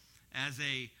 2012,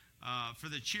 for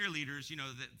the cheerleaders, you know,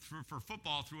 for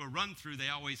football, through a run-through, they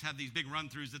always have these big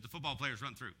run-throughs that the football players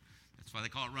run through. That's why they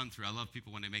call it run-through. I love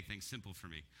people when they make things simple for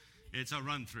me. It's a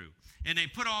run-through. And they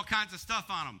put all kinds of stuff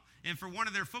on them. And for one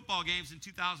of their football games in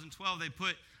 2012, they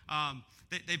put on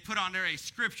there a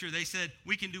scripture. They said,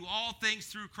 we can do all things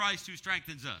through Christ who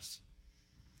strengthens us.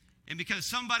 And because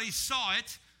somebody saw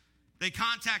it, they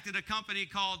contacted a company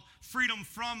called Freedom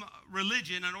From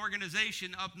Religion, an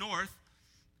organization up north.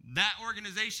 That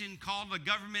organization called the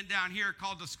government down here,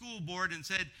 called the school board, and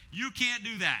said, you can't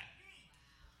do that.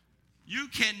 You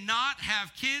cannot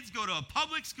have kids go to a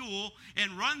public school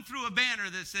and run through a banner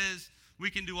that says, we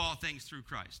can do all things through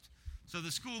Christ. So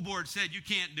the school board said, you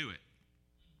can't do it.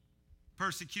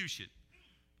 Persecution.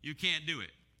 You can't do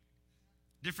it.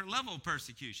 Different level of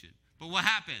persecution. But what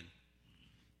happened?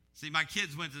 See, my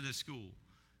kids went to this school.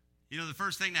 You know, the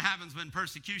first thing that happens when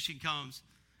persecution comes,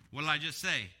 what did I just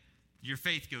say? Your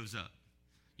faith goes up.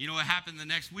 You know what happened the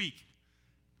next week?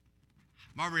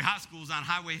 Marbury High School is on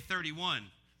Highway 31.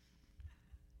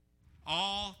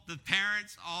 All the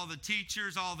parents, all the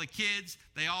teachers, all the kids,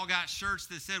 they all got shirts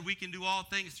that said, we can do all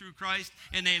things through Christ.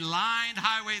 And they lined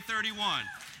Highway 31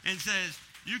 and says,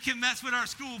 you can mess with our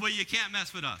school, but you can't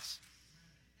mess with us.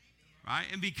 Right?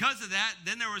 And because of that,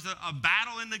 then there was a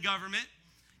battle in the government,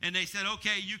 and they said,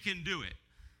 okay, you can do it.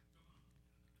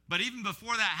 But even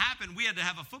before that happened, we had to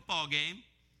have a football game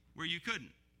where you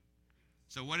couldn't.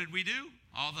 So what did we do?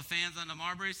 All the fans on the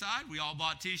Marbury side, we all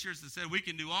bought T-shirts that said, we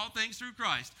can do all things through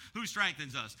Christ who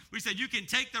strengthens us. We said, you can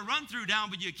take the run-through down,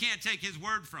 but you can't take his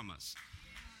word from us.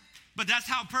 But that's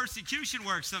how persecution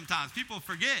works sometimes. People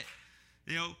forget,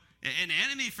 you know, and the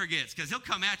enemy forgets because he'll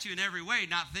come at you in every way.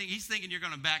 He's thinking you're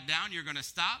going to back down, you're going to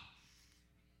stop.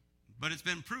 But it's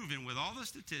been proven with all the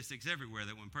statistics everywhere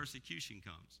that when persecution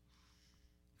comes,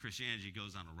 Christianity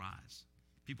goes on a rise.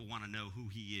 People want to know who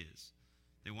he is.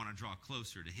 They want to draw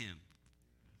closer to him.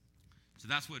 So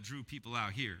that's what drew people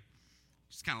out here.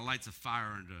 Just kind of lights a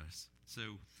fire under us. So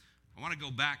I want to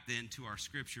go back then to our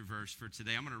scripture verse for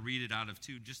today. I'm going to read it out of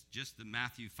just the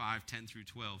Matthew 5:10 through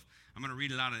 12. I'm going to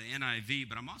read it out of the NIV,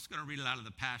 but I'm also going to read it out of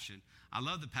the Passion. I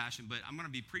love the Passion, but I'm going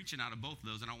to be preaching out of both of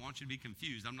those, and I don't want you to be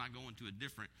confused. I'm not going to a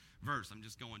different verse. I'm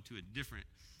just going to a different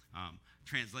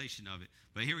translation of it.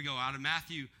 But here we go. Out of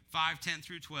Matthew 5:10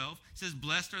 through 12, it says,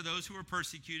 blessed are those who are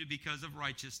persecuted because of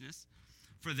righteousness,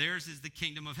 for theirs is the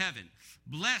kingdom of heaven.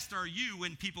 Blessed are you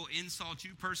when people insult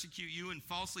you, persecute you, and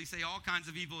falsely say all kinds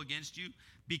of evil against you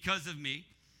because of me.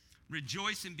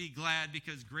 Rejoice and be glad,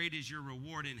 because great is your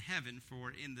reward in heaven, for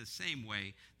in the same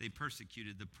way they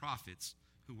persecuted the prophets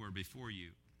who were before you.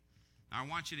 Now, I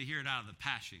want you to hear it out of the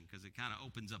Passion, because it kind of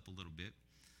opens up a little bit.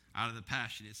 Out of the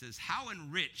Passion, it says, how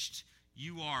enriched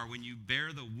you are when you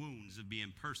bear the wounds of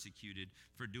being persecuted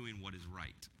for doing what is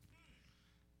right.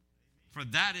 For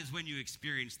that is when you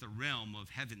experience the realm of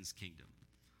heaven's kingdom.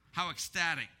 How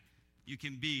ecstatic you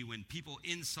can be when people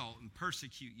insult and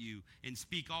persecute you and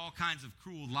speak all kinds of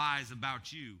cruel lies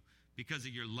about you because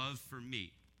of your love for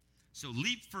me. So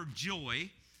leap for joy,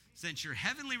 since your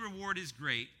heavenly reward is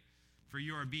great, for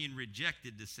you are being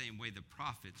rejected the same way the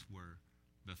prophets were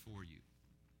before you.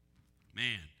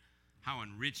 Man, how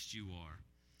enriched you are.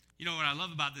 You know what I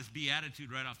love about this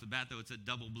beatitude right off the bat, though? It's a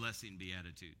double blessing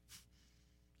beatitude.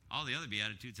 All the other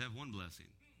beatitudes have one blessing.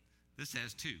 This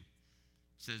has two.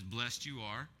 It says, blessed you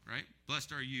are, right?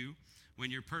 Blessed are you when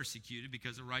you're persecuted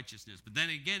because of righteousness. But then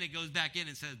again, it goes back in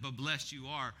and says, but blessed you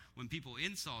are when people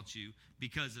insult you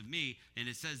because of me. And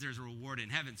it says there's a reward in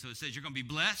heaven. So it says you're going to be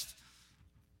blessed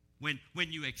when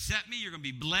you accept me. You're going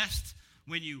to be blessed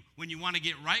when you want to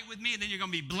get right with me. And then you're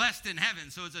going to be blessed in heaven.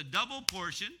 So it's a double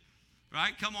portion,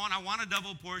 right? Come on, I want a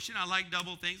double portion. I like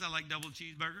double things. I like double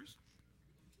cheeseburgers.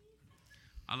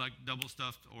 I like double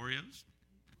stuffed Oreos.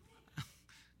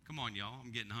 Come on, y'all.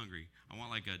 I'm getting hungry. I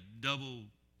want like a double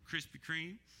Krispy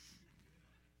Kreme.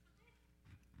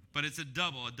 But it's a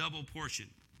double portion.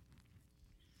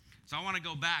 So I want to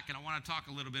go back and I want to talk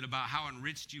a little bit about how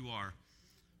enriched you are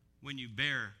when you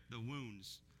bear the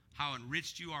wounds. How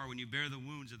enriched you are when you bear the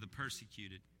wounds of the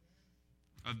persecuted,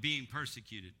 of being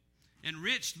persecuted.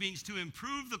 Enriched means to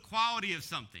improve the quality of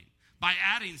something by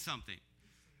adding something.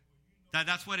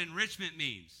 That's what enrichment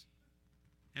means.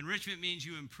 Enrichment means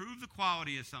you improve the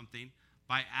quality of something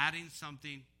by adding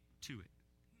something to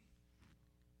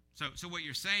it. So what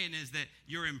you're saying is that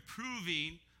you're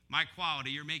improving my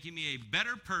quality. You're making me a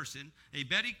better person, a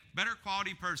better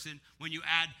quality person when you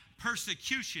add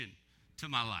persecution to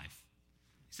my life.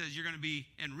 He says you're going to be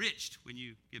enriched when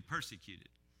you get persecuted.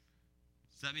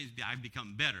 So that means I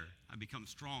become better. I become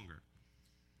stronger.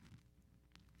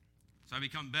 So I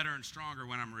become better and stronger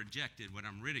when I'm rejected, when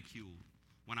I'm ridiculed,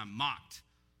 when I'm mocked.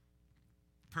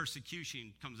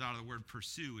 Persecution comes out of the word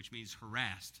pursue, which means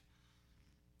harassed.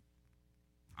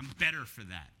 I'm better for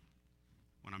that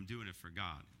when I'm doing it for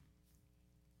God.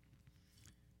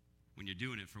 When you're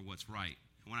doing it for what's right.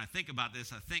 And when I think about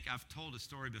this, I think I've told a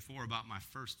story before about my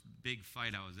first big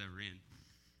fight I was ever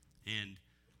in. And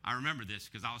I remember this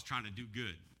because I was trying to do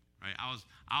good, right?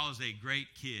 I was a great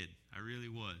kid. I really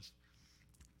was.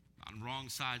 On the wrong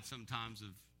side sometimes of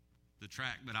the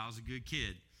track, but I was a good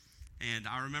kid. And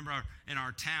I remember in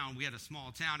our town, we had a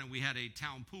small town, and we had a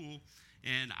town pool,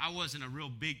 and I wasn't a real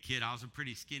big kid. I was a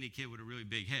pretty skinny kid with a really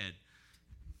big head.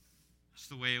 That's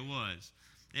the way it was.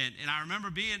 And I remember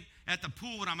being at the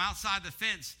pool, and I'm outside the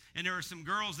fence, and there were some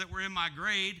girls that were in my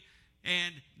grade,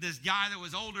 and this guy that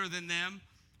was older than them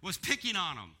was picking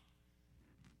on them,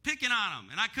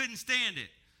 and I couldn't stand it.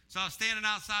 So I was standing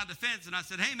outside the fence, and I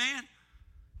said, hey, man,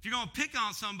 if you're going to pick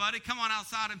on somebody, come on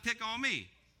outside and pick on me.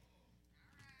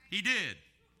 He did.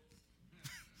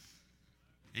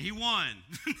 And he won.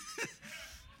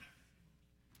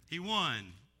 He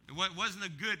won. It wasn't a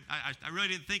good, I really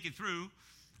didn't think it through.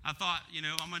 I thought,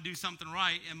 I'm going to do something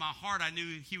right. In my heart, I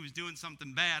knew he was doing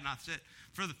something bad. And I said,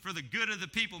 for the good of the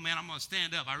people, man, I'm going to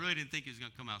stand up. I really didn't think he was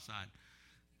going to come outside.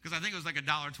 Because I think it was like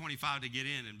 $1.25 to get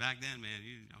in. And back then, man,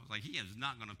 I was like, he is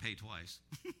not going to pay twice.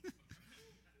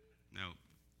 No.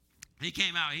 He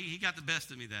came out. He got the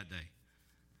best of me that day.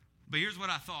 But here's what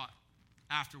I thought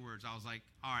afterwards. I was like,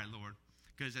 all right, Lord.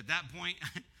 Because at that point,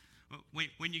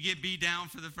 when you get beat down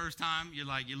for the first time, you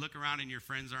look around and your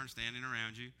friends aren't standing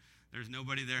around you. There's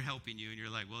nobody there helping you. And you're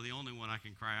like, well, the only one I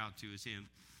can cry out to is him.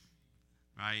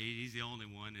 Right? He's the only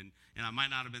one. And I might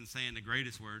not have been saying the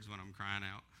greatest words when I'm crying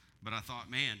out. But I thought,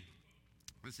 man,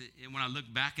 and when I look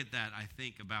back at that, I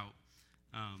think about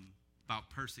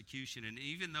persecution. And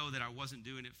even though that I wasn't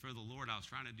doing it for the Lord, I was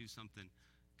trying to do something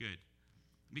good.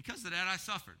 Because of that, I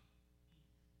suffered.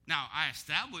 Now, I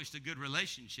established a good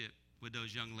relationship with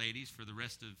those young ladies for the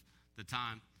rest of the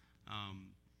time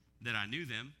that I knew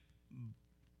them.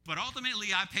 But ultimately,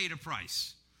 I paid a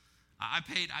price. I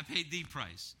paid the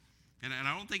price. And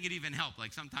I don't think it even helped.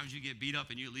 Like sometimes you get beat up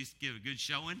and you at least give a good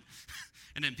showing,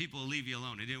 and then people will leave you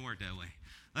alone. It didn't work that way.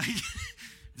 Like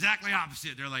exactly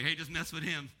opposite. They're like, hey, just mess with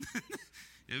him.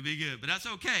 It'll be good. But that's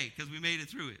okay because we made it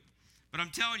through it. But I'm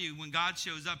telling you, when God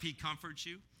shows up, he comforts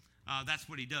you. That's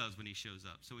what he does when he shows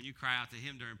up. So when you cry out to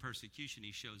him during persecution,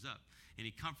 he shows up. And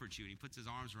he comforts you, and he puts his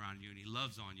arms around you, and he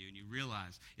loves on you, and you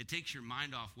realize it takes your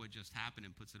mind off what just happened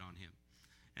and puts it on him.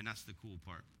 And that's the cool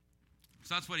part.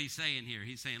 So that's what he's saying here.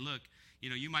 He's saying, look,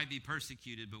 you might be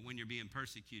persecuted, but when you're being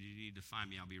persecuted, you need to find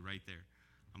me. I'll be right there.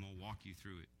 I'm going to walk you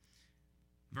through it.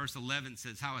 Verse 11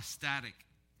 says, how ecstatic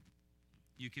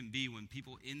you can be when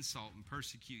people insult and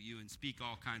persecute you and speak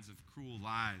all kinds of cruel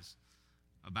lies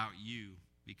about you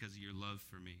because of your love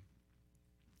for me.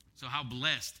 So how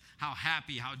blessed, how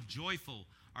happy, how joyful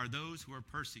are those who are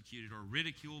persecuted or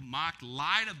ridiculed, mocked,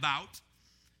 lied about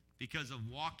because of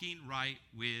walking right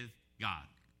with God,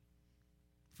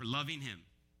 for loving him.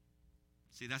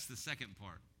 See, that's the second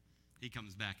part. He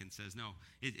comes back and says, no,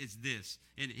 it's this.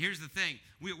 And here's the thing.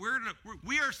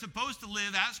 We are supposed to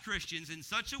live as Christians in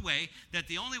such a way that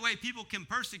the only way people can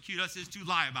persecute us is to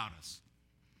lie about us.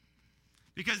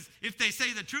 Because if they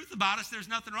say the truth about us, there's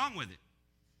nothing wrong with it.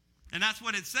 And that's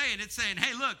what it's saying. It's saying,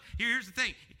 hey, look, here's the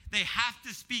thing. They have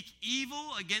to speak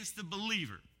evil against the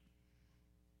believer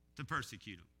to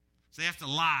persecute him. So they have to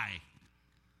lie.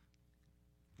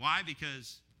 Why?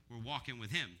 Because we're walking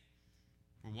with him.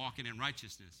 We're walking in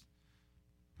righteousness.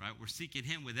 Right? We're seeking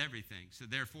him with everything. So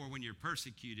therefore, when you're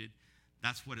persecuted,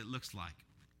 that's what it looks like.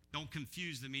 Don't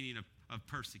confuse the meaning of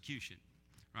persecution.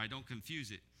 Right? Don't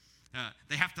confuse it.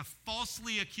 They have to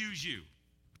falsely accuse you.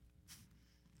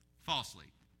 Falsely.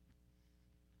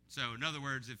 So in other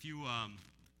words, if you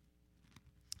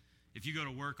go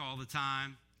to work all the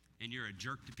time and you're a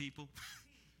jerk to people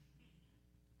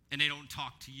and they don't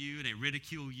talk to you and they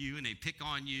ridicule you and they pick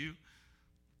on you,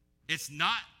 it's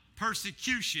not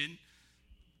persecution.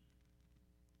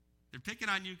 They're picking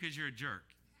on you because you're a jerk.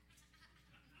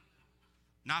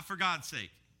 Not for God's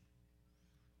sake.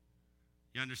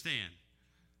 You understand?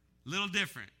 Little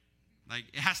different. Like,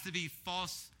 it has to be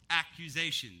false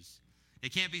accusations.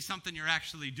 It can't be something you're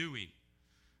actually doing,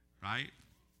 right?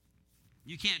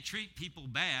 You can't treat people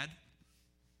bad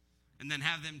and then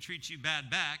have them treat you bad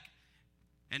back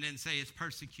and then say it's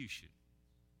persecution.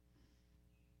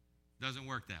 Doesn't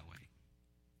work that way.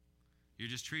 You're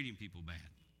just treating people bad.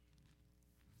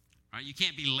 Right? You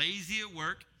can't be lazy at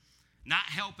work, not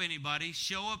help anybody,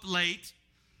 show up late,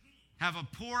 have a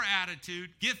poor attitude,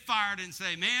 get fired and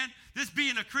say, man, this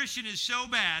being a Christian is so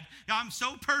bad. I'm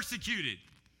so persecuted.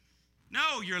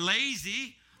 No, you're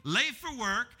lazy, late for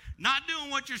work, not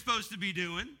doing what you're supposed to be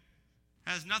doing.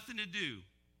 Has nothing to do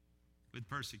with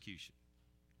persecution.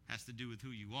 Has to do with who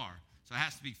you are. So it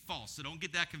has to be false. So don't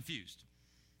get that confused.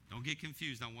 Don't get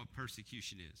confused on what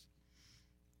persecution is.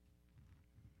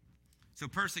 So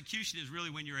persecution is really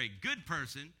when you're a good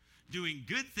person doing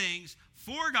good things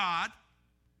for God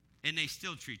and they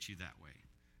still treat you that way.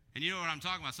 And you know what I'm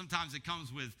talking about. Sometimes it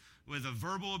comes with a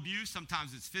verbal abuse.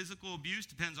 Sometimes it's physical abuse.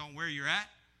 Depends on where you're at.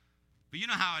 But you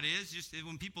know how it is. Just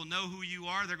when people know who you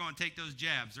are, they're going to take those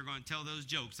jabs. They're going to tell those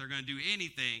jokes. They're going to do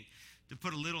anything to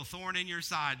put a little thorn in your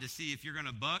side to see if you're going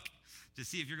to buck, to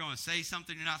see if you're going to say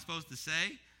something you're not supposed to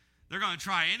say. They're going to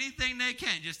try anything they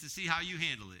can just to see how you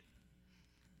handle it.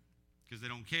 Because they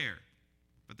don't care.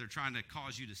 But they're trying to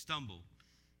cause you to stumble.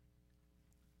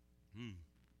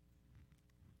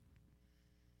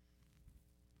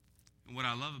 And what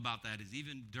I love about that is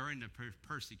even during the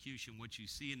persecution, what you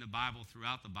see in the Bible,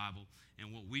 throughout the Bible,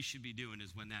 and what we should be doing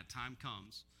is when that time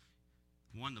comes,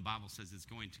 one, the Bible says it's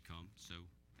going to come, so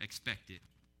expect it.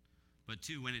 But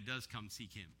two, when it does come,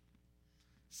 seek him.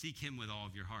 Seek him with all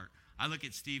of your heart. I look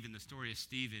at Stephen, the story of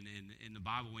Stephen in the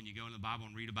Bible. When you go in the Bible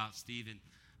and read about Stephen,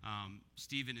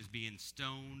 Stephen is being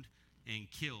stoned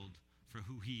and killed for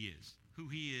who he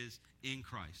is in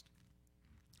Christ.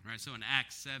 All right, so in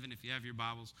Acts 7, if you have your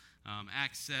Bibles,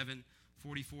 Acts 7,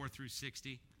 44 through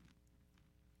 60,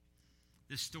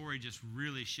 this story just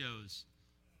really shows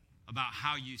about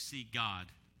how you seek God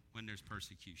when there's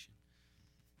persecution.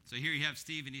 So here you have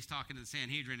Stephen, he's talking to the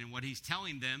Sanhedrin, and what he's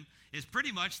telling them is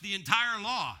pretty much the entire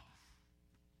law.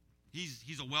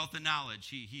 He's a wealth of knowledge.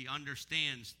 He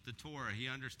understands the Torah. He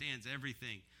understands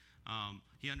everything.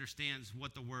 He understands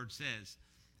what the word says.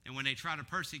 And when they try to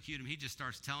persecute him, he just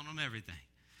starts telling them everything.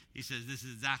 He says, this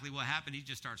is exactly what happened. He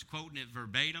just starts quoting it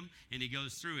verbatim, and he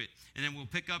goes through it. And then we'll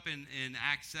pick up in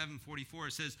Acts 7:44.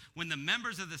 It says, when the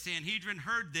members of the Sanhedrin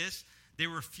heard this, they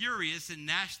were furious and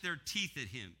gnashed their teeth at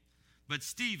him. But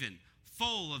Stephen,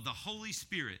 full of the Holy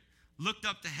Spirit, looked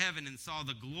up to heaven and saw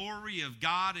the glory of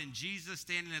God and Jesus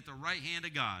standing at the right hand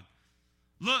of God.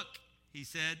 Look, he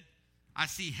said, I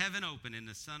see heaven open and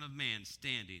the Son of Man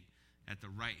standing at the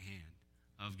right hand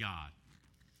of God.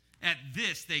 At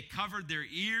this, they covered their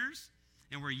ears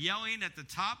and were yelling at the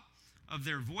top of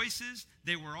their voices.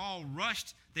 They all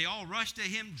rushed to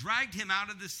him, dragged him out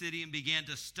of the city, and began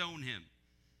to stone him.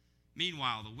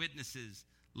 Meanwhile, the witnesses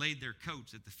laid their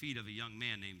coats at the feet of a young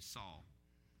man named Saul.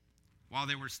 While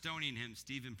they were stoning him,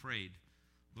 Stephen prayed,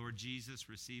 Lord Jesus,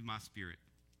 receive my spirit.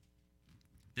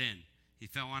 Then he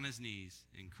fell on his knees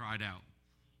and cried out,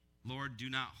 Lord, do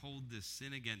not hold this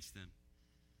sin against them.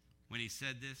 When he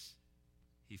said this,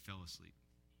 he fell asleep.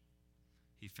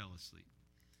 He fell asleep.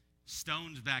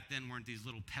 Stones back then weren't these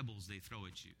little pebbles they throw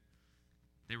at you.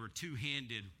 They were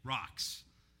two-handed rocks.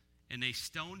 And they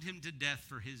stoned him to death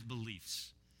for his beliefs.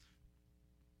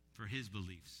 For his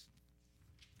beliefs.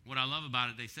 What I love about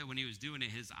it, they said when he was doing it,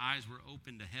 his eyes were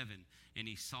open to heaven, and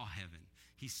he saw heaven.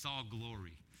 He saw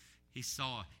glory. He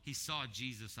saw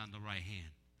Jesus on the right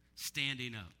hand,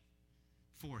 standing up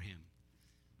for him.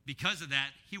 Because of that,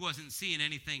 he wasn't seeing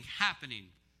anything happening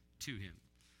to him.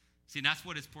 See, that's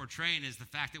what it's portraying, is the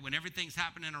fact that when everything's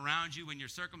happening around you, when your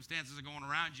circumstances are going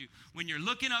around you, when you're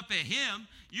looking up at him,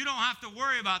 you don't have to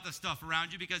worry about the stuff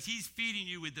around you because he's feeding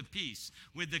you with the peace,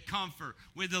 with the comfort,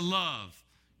 with the love.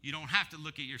 You don't have to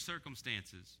look at your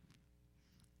circumstances.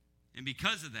 And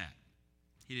because of that,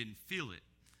 he didn't feel it.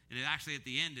 And it actually at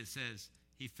the end it says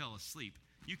he fell asleep.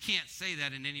 You can't say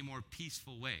that in any more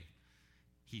peaceful way.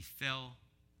 He fell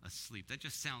asleep. That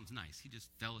just sounds nice. He just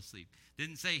fell asleep.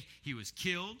 Didn't say he was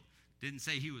killed. Didn't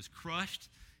say he was crushed.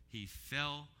 He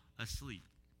fell asleep.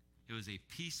 It was a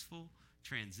peaceful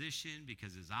transition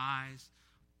because his eyes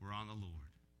were on the Lord.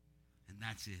 And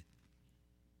that's it.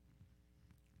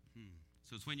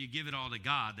 So it's when you give it all to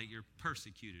God that you're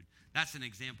persecuted. That's an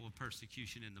example of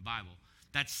persecution in the Bible.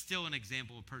 That's still an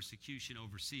example of persecution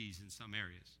overseas in some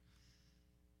areas.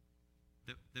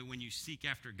 That when you seek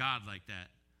after God like that,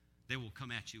 they will come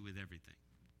at you with everything.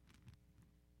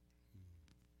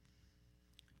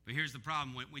 But here's the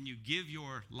problem. When you give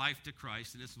your life to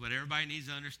Christ, and this is what everybody needs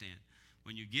to understand,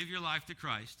 when you give your life to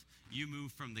Christ, you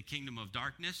move from the kingdom of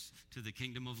darkness to the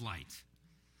kingdom of light.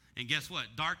 And guess what?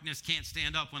 Darkness can't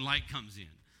stand up when light comes in.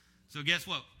 So guess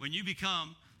what? When you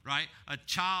become, right, a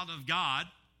child of God,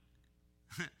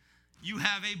 you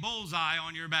have a bullseye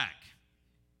on your back.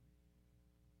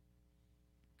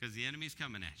 Because the enemy's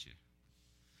coming at you.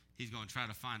 He's going to try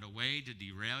to find a way to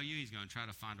derail you. He's going to try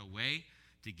to find a way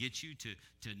to get you to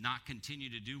not continue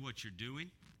to do what you're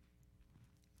doing.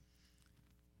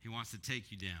 He wants to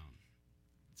take you down.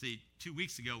 See, 2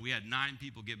 weeks ago, we had 9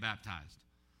 people get baptized.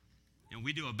 And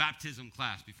we do a baptism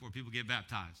class before people get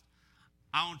baptized.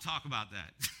 I don't talk about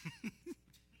that.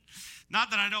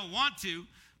 Not that I don't want to,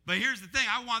 but here's the thing.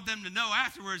 I want them to know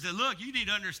afterwards that, look, you need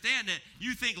to understand that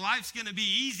you think life's going to be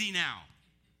easy now.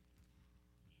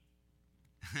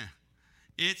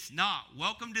 It's not.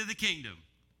 Welcome to the kingdom.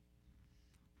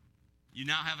 You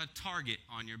now have a target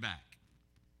on your back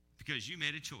because you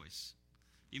made a choice.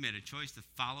 You made a choice to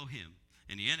follow him,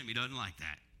 and the enemy doesn't like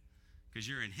that because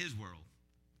you're in his world.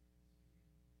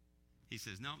 He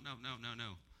says, no.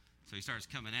 So he starts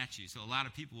coming at you. So a lot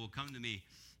of people will come to me,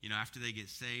 after they get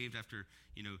saved, after,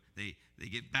 they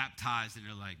get baptized, and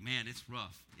they're like, man, it's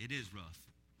rough. It is rough.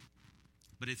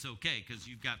 But it's okay because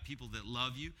you've got people that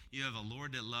love you. You have a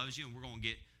Lord that loves you, and we're going to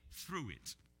get through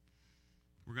it.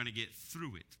 We're going to get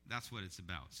through it. That's what it's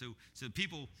about. So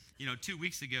people, 2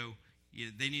 weeks ago,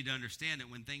 they need to understand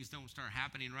that when things don't start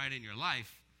happening right in your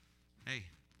life, hey,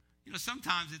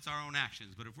 sometimes it's our own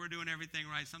actions. But if we're doing everything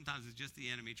right, sometimes it's just the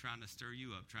enemy trying to stir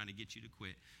you up, trying to get you to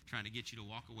quit, trying to get you to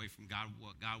walk away from God,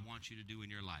 what God wants you to do in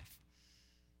your life.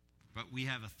 But we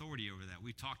have authority over that.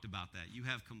 We talked about that. You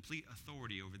have complete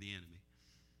authority over the enemy.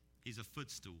 He's a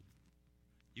footstool.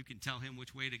 You can tell him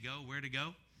which way to go, where to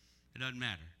go. It doesn't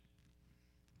matter.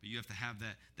 But you have to have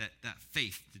that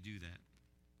faith to do that.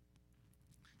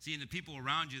 See, and the people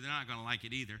around you, they're not going to like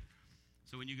it either.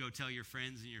 So when you go tell your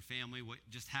friends and your family what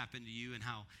just happened to you and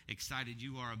how excited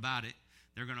you are about it,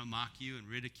 they're going to mock you and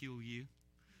ridicule you.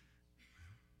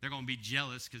 They're going to be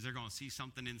jealous because they're going to see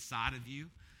something inside of you.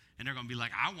 And they're going to be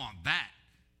like, I want that.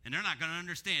 And they're not going to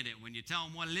understand it. When you tell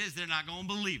them what it is, they're not going to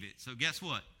believe it. So guess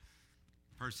what?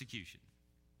 Persecution.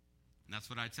 And that's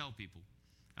what I tell people.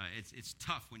 It's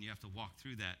tough when you have to walk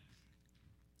through that.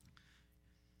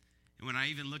 And when I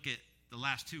even look at the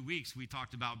last 2 weeks, we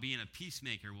talked about being a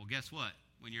peacemaker. Well, guess what?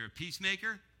 When you're a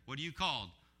peacemaker, what are you called?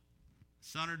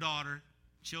 Son or daughter,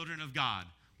 children of God.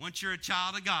 Once you're a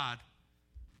child of God,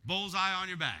 bullseye on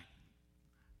your back.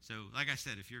 So, like I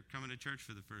said, if you're coming to church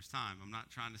for the first time, I'm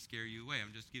not trying to scare you away.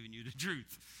 I'm just giving you the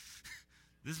truth.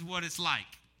 This is what it's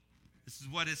like. This is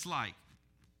what it's like.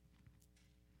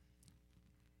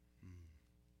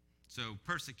 So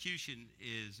persecution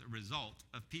is a result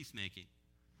of peacemaking.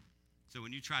 So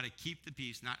when you try to keep the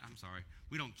peace,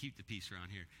 we don't keep the peace around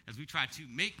here. As we try to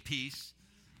make peace,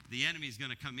 the enemy is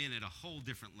going to come in at a whole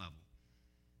different level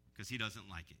because he doesn't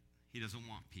like it. He doesn't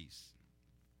want peace.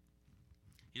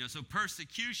 So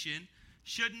persecution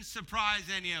shouldn't surprise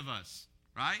any of us.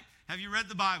 right? Have you read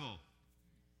the Bible?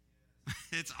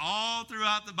 It's all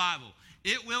throughout the Bible.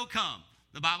 It will come.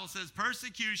 The Bible says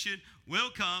persecution will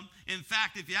come. In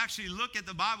fact, if you actually look at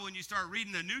the Bible and you start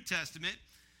reading the New Testament,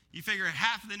 you figure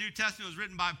half of the New Testament was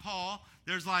written by Paul.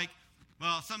 There's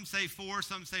some say 4,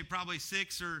 some say probably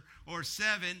 6 or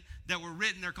 7 that were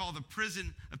written. They're called the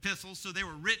prison epistles, so they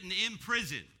were written in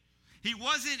prison. He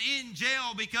wasn't in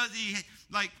jail because he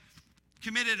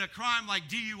committed a crime like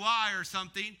DUI or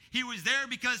something. He was there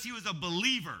because he was a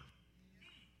believer.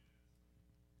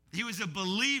 He was a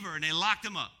believer, and they locked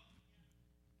him up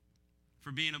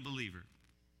for being a believer.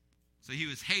 So he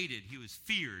was hated, he was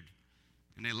feared,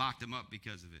 and they locked him up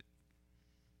because of it.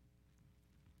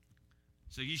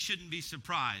 So you shouldn't be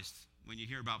surprised when you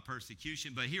hear about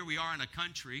persecution. But here we are in a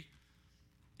country,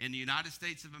 in the United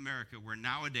States of America, where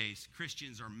nowadays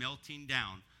Christians are melting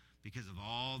down because of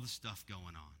all the stuff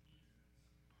going on.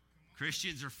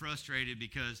 Christians are frustrated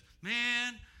because,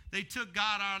 man, they took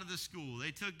God out of the school.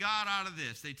 They took God out of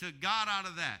this. They took God out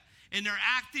of that. And they're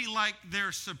acting like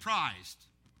they're surprised.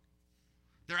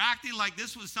 They're acting like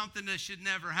this was something that should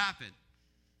never happen.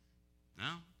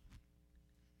 No.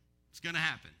 It's going to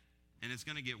happen. And it's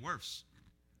going to get worse.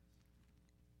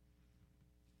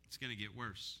 It's going to get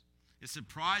worse. It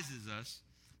surprises us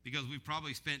because we've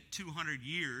probably spent 200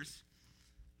 years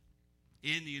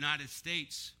in the United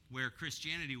States where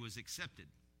Christianity was accepted.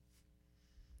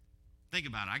 Think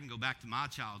about it. I can go back to my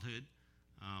childhood.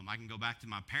 I can go back to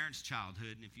my parents'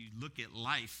 childhood. And if you look at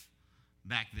life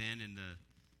back then in the,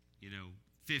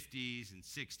 50s and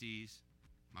 60s,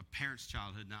 my parents'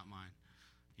 childhood, not mine.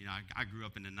 I grew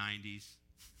up in the 90s.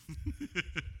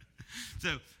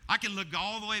 So I can look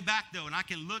all the way back, though, and I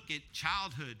can look at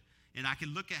childhood, and I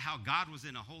can look at how God was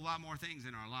in a whole lot more things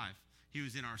in our life. He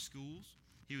was in our schools.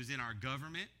 He was in our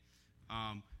government.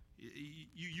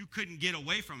 You couldn't get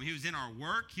away from him. He was in our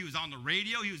work. He was on the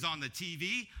radio. He was on the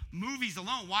TV. Movies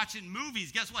alone, watching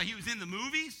movies. Guess what? He was in the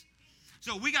movies.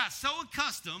 So we got so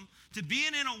accustomed to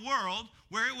being in a world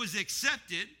where it was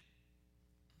accepted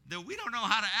that we don't know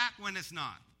how to act when it's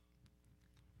not.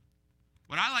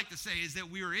 What I like to say is that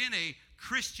we were in a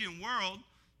Christian world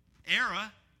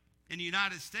era in the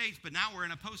United States, but now we're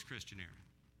in a post-Christian era.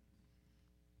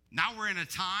 Now we're in a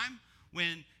time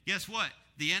when, guess what?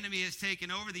 The enemy has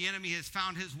taken over. The enemy has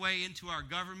found his way into our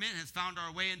government, has found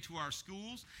our way into our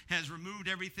schools, has removed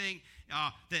everything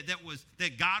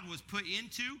that God was put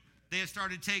into. They have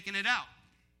started taking it out.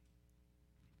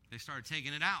 They started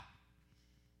taking it out.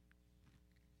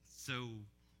 So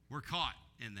we're caught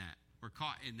in that. We're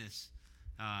caught in this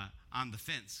on the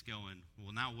fence going,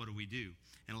 well, now what do we do?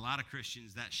 And a lot of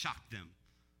Christians, that shocked them.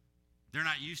 They're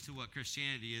not used to what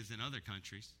Christianity is in other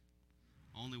countries,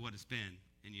 only what it's been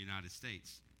in the United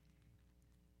States.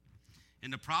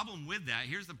 And the problem with that,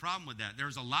 here's the problem with that.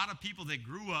 There's a lot of people that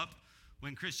grew up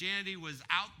when Christianity was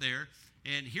out there,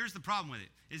 and here's the problem with it,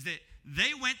 is that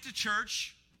they went to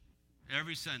church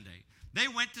every Sunday. They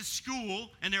went to school,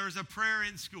 and there was a prayer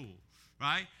in school,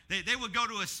 right? They would go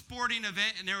to a sporting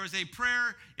event, and there was a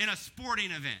prayer in a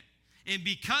sporting event. And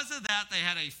because of that, they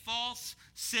had a false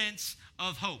sense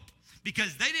of hope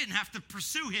because they didn't have to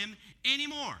pursue him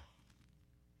anymore.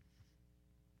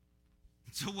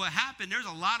 So what happened, there's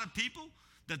a lot of people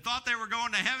that thought they were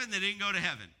going to heaven that didn't go to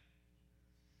heaven.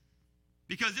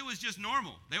 Because it was just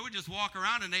normal. They would just walk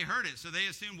around and they heard it. So they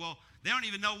assumed, well, they don't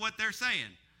even know what they're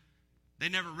saying. They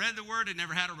never read the word. They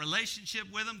never had a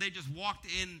relationship with him. They just walked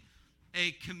in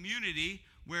a community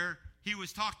where he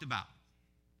was talked about.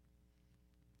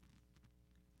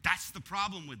 That's the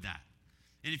problem with that.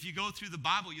 And if you go through the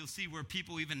Bible, you'll see where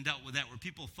people even dealt with that, where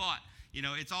people thought,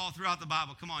 it's all throughout the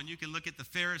Bible. Come on, you can look at the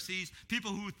Pharisees,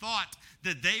 people who thought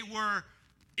that they were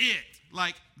it.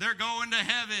 Like, they're going to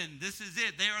heaven. This is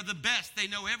it. They are the best. They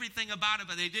know everything about it,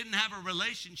 but they didn't have a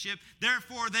relationship.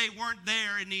 Therefore, they weren't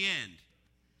there in the end.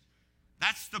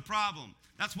 That's the problem.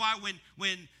 That's why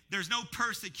when there's no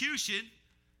persecution,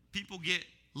 people get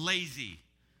lazy.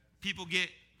 People get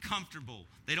comfortable.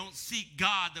 They don't seek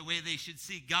God the way they should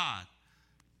seek God.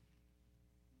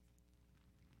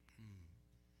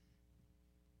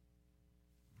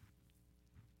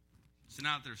 So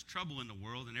now that there's trouble in the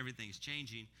world and everything's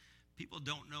changing, people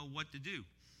don't know what to do.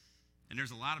 And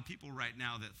there's a lot of people right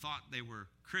now that thought they were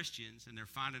Christians and they're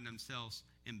finding themselves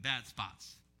in bad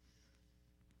spots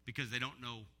because they don't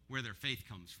know where their faith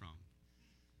comes from.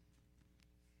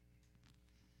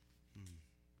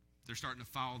 They're starting to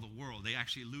follow the world. They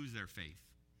actually lose their faith.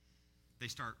 They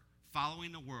start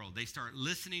following the world. They start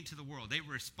listening to the world. They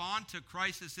respond to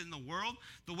crisis in the world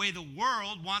the way the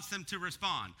world wants them to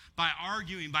respond, by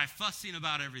arguing, by fussing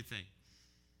about everything.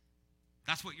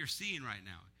 That's what you're seeing right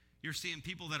now. You're seeing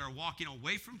people that are walking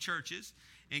away from churches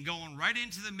and going right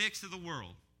into the mix of the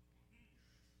world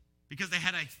because they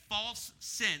had a false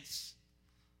sense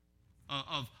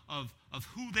of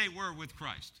who they were with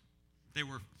Christ. They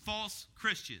were false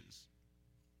Christians.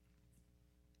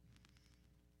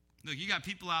 Look, you got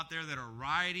people out there that are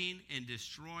rioting and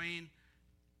destroying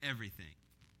everything.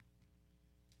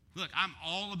 Look, I'm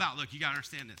all about, you got to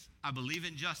understand this. I believe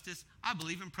in justice. I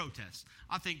believe in protests.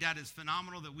 I think that is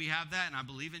phenomenal that we have that, and I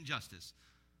believe in justice.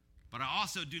 But I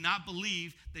also do not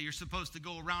believe that you're supposed to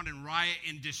go around and riot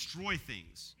and destroy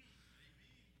things.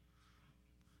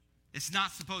 It's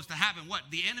not supposed to happen. What?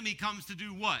 The enemy comes to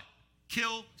do what?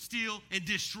 Kill, steal, and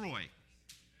destroy.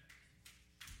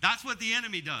 That's what the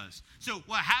enemy does. So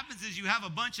what happens is you have a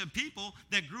bunch of people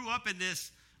that grew up in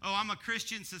this, I'm a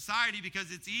Christian society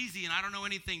because it's easy and I don't know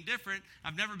anything different.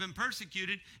 I've never been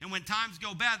persecuted. And when times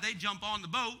go bad, they jump on the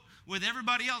boat with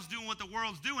everybody else doing what the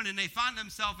world's doing, and they find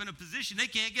themselves in a position they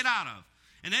can't get out of.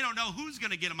 And they don't know who's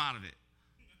going to get them out of it.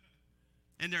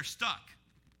 And they're stuck.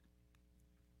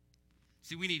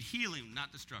 See, we need healing,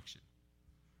 not destruction.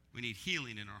 We need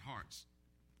healing in our hearts.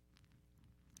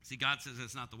 See, God says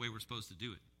that's not the way we're supposed to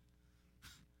do it.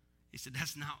 He said,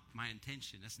 that's not my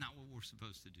intention. That's not what we're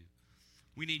supposed to do.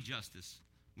 We need justice.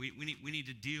 We need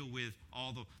to deal with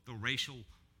all the racial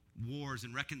wars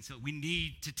and reconciliation. We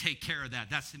need to take care of that.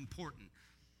 That's important.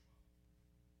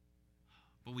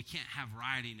 But we can't have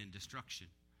rioting and destruction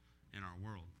in our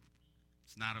world.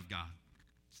 It's not of God.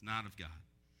 It's not of God.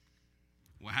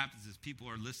 What happens is people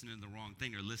are listening to the wrong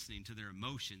thing. They're listening to their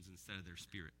emotions instead of their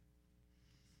spirit.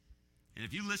 And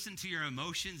if you listen to your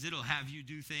emotions, it'll have you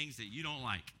do things that you don't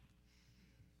like.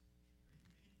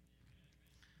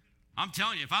 I'm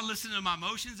telling you, if I listen to my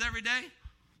emotions every day,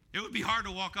 it would be hard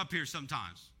to walk up here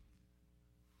sometimes.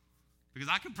 Because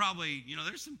I could probably,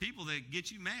 there's some people that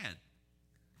get you mad.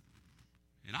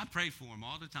 And I pray for them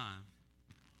all the time.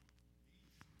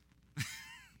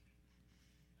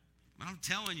 But I'm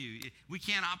telling you, we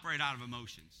can't operate out of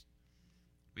emotions.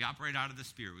 We operate out of the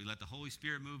Spirit. We let the Holy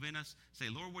Spirit move in us. Say,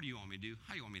 Lord, what do you want me to do?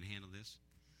 How do you want me to handle this?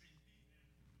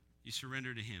 You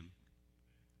surrender to Him.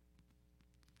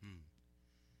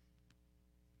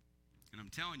 And I'm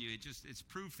telling you, it's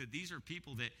proof that these are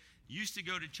people that used to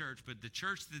go to church, but the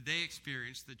church that they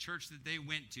experienced, the church that they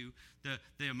went to,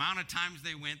 the amount of times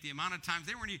they went, the amount of times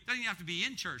they didn't even have to be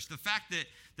in church. The fact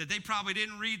that they probably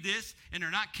didn't read this and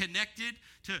they're not connected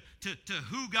to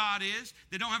who God is,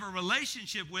 they don't have a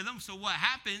relationship with Him. So what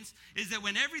happens is that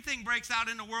when everything breaks out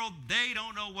in the world, they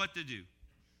don't know what to do.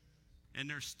 And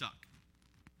they're stuck.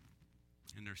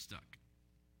 And they're stuck.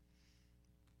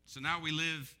 So now we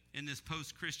live in this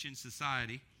post-Christian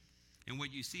society, and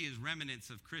what you see is remnants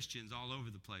of Christians all over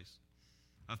the place,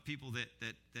 of people that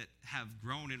have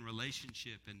grown in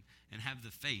relationship and have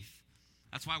the faith.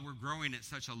 That's why we're growing at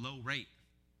such a low rate.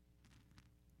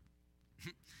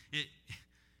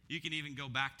 You can even go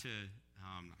back to,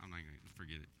 I'm not going to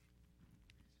forget it.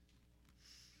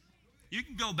 You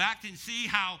can go back and see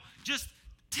how just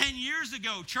 10 years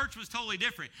ago, church was totally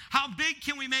different. How big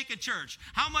can we make a church?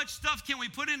 How much stuff can we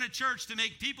put in a church to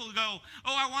make people go,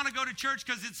 I want to go to church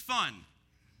because it's fun.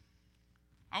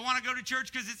 I want to go to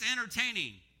church because it's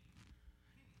entertaining.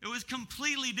 It was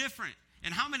completely different.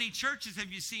 And how many churches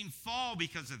have you seen fall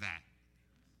because of that?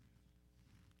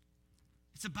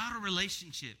 It's about a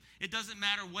relationship. It doesn't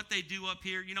matter what they do up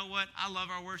here. You know what? I love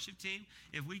our worship team.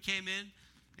 If we came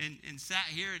in and sat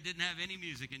here and didn't have any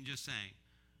music and just sang,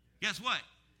 guess what?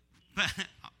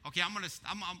 Okay, I'm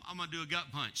gonna do a gut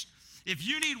punch. If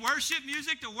you need worship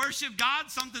music to worship God,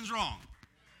 something's wrong.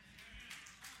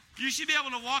 You should be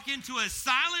able to walk into a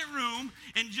silent room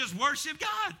and just worship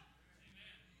God.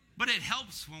 But it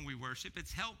helps when we worship.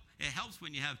 It helps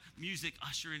when you have music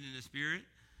ushering in the Spirit.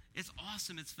 It's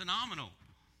awesome. It's phenomenal.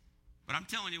 But I'm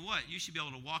telling you what, you should be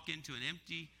able to walk into an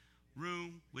empty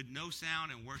room with no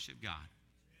sound and worship God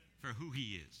for who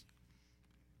He is.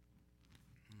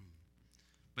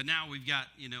 But now we've got,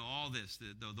 all this.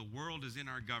 The world is in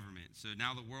our government. So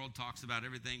now the world talks about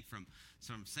everything from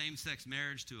same-sex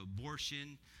marriage to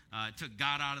abortion. It took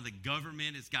God out of the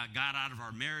government. It's got God out of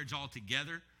our marriage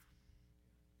altogether.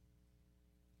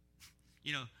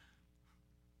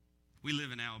 We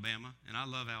live in Alabama, and I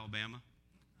love Alabama.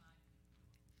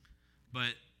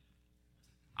 But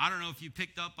I don't know if you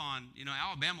picked up on,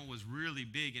 Alabama was really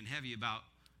big and heavy about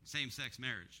same-sex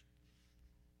marriage.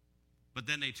 But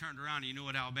then they turned around, and you know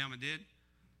what Alabama did?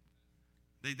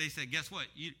 They said, guess what?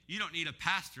 You don't need a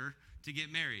pastor to get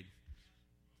married.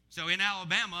 So in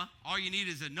Alabama, all you need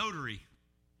is a notary.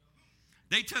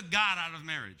 They took God out of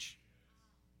marriage.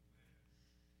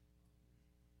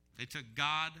 They took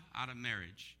God out of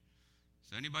marriage.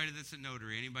 So anybody that's a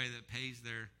notary, anybody that pays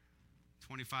their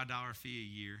 $25 fee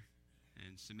a year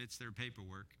and submits their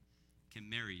paperwork can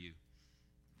marry you.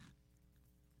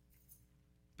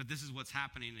 But this is what's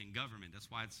happening in government.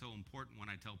 That's why it's so important when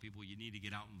I tell people you need to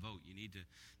get out and vote. You need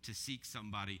to seek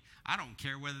somebody. I don't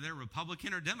care whether they're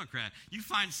Republican or Democrat. You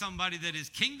find somebody that is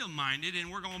kingdom-minded and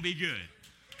we're going to be good.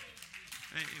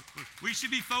 We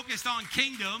should be focused on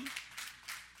kingdom,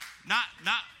 not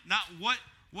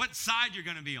what side you're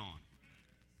going to be on.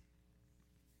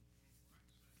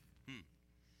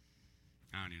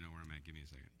 I don't even know where I'm at. Give me a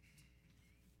second.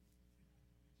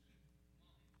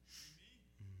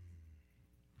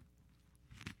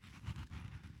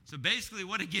 So basically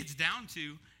what it gets down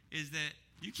to is that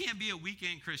you can't be a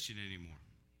weekend Christian anymore.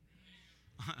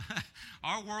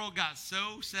 Our world got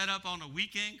so set up on a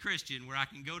weekend Christian where I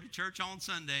can go to church on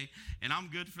Sunday and I'm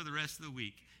good for the rest of the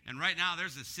week. And right now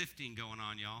there's a sifting going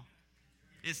on, y'all.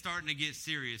 It's starting to get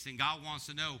serious, and God wants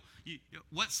to know,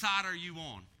 what side are you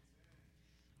on?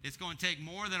 It's going to take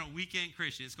more than a weekend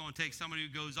Christian. It's going to take somebody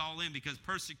who goes all in, because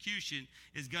persecution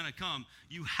is going to come.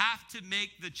 You have to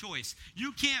make the choice.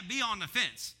 You can't be on the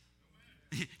fence.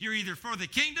 You're either for the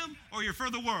kingdom or you're for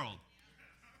the world.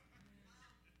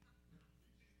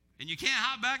 And you can't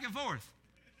hop back and forth.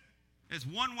 It's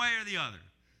one way or the other.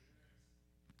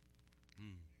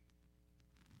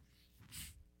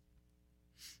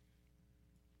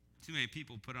 Too many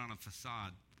people put on a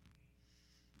facade,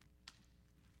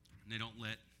 and they don't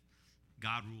let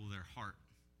God rule their heart.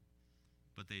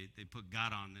 But they put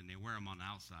God on and they wear him on the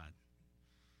outside.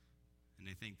 And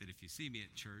they think that if you see me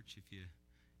at church,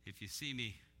 if you see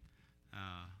me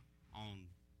on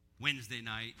Wednesday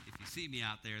night, if you see me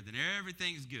out there, then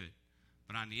everything's good.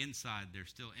 But on the inside, they're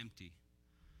still empty.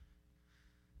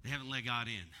 They haven't let God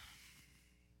in.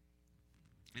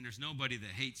 And there's nobody that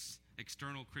hates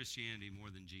external Christianity more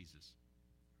than Jesus.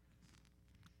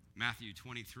 Matthew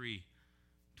 23,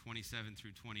 27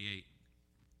 through 28.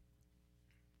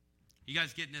 You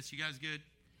guys getting this? You guys good?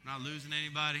 Not losing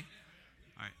anybody?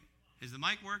 All right. Is the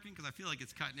mic working? Because I feel like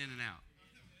it's cutting in and out.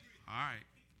 All right.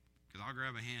 Because I'll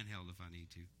grab a handheld if I need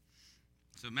to.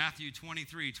 So Matthew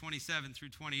 23, 27 through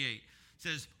 28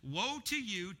 says, "Woe to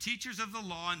you, teachers of the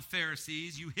law and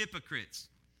Pharisees, you hypocrites!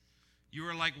 You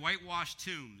are like whitewashed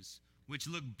tombs, which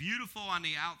look beautiful on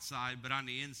the outside, but on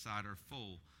the inside are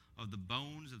full of the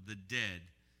bones of the dead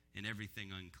and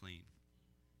everything unclean.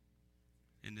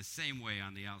 In the same way,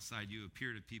 on the outside you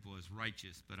appear to people as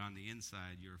righteous, but on the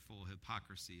inside you are full of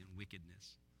hypocrisy and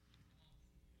wickedness."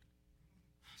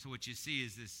 So what you see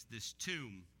is this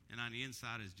tomb, and on the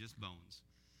inside is just bones.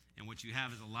 And what you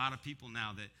have is a lot of people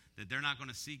now that they're not going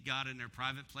to seek God in their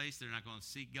private place. They're not going to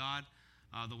seek God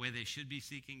the way they should be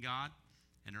seeking God.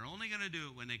 And they're only going to do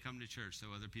it when they come to church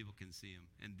so other people can see them.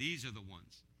 And these are the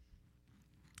ones.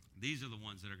 These are the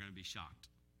ones that are going to be shocked.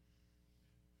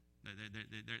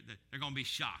 They're going to be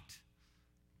shocked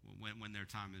when their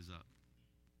time is up.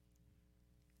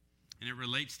 And it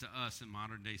relates to us in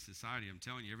modern day society. I'm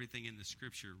telling you, everything in the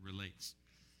scripture relates.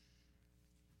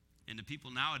 And the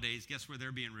people nowadays, guess where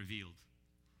they're being revealed?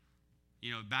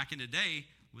 You know, back in the day,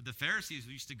 with the Pharisees,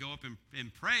 we used to go up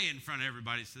and pray in front of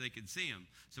everybody so they could see them.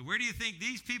 So where do you think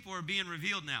these people are being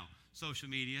revealed now? Social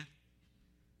media.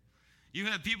 You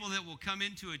have people that will come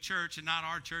into a church, and not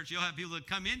our church. You'll have people that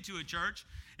come into a church,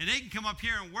 and they can come up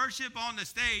here and worship on the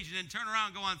stage and then turn around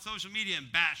and go on social media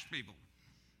and bash people.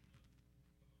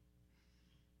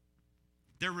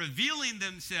 They're revealing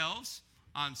themselves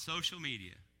on social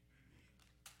media.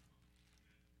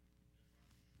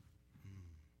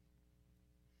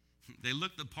 They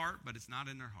look the part, but it's not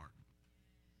in their heart.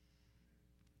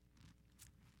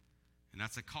 And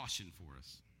that's a caution for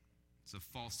us. It's a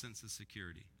false sense of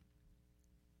security.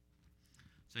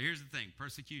 So here's the thing.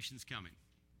 Persecution's coming.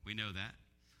 We know that.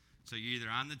 So you're either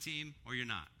on the team or you're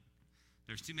not.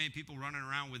 There's too many people running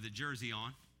around with the jersey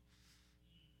on,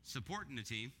 supporting the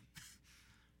team,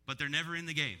 but they're never in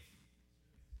the game.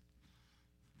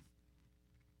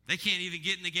 They can't even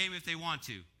get in the game if they want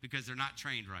to because they're not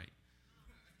trained right.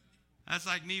 That's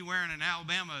like me wearing an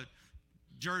Alabama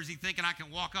jersey thinking I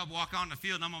can walk on the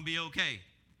field, and I'm going to be okay.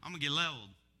 I'm going to get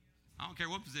leveled. I don't care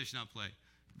what position I play.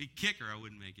 Be kicker, I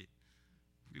wouldn't make it.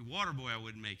 Be water boy, I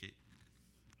wouldn't make it.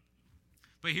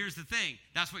 But here's the thing.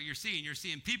 That's what you're seeing. You're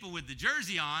seeing people with the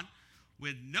jersey on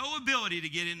with no ability to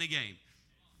get in the game.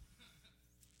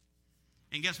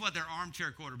 And guess what? They're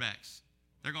armchair quarterbacks.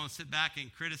 They're going to sit back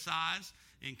and criticize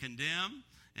and condemn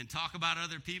and talk about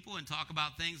other people and talk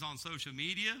about things on social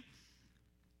media.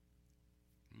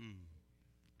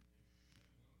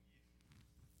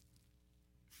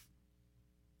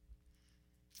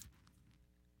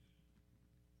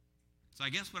 So I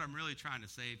guess what I'm really trying to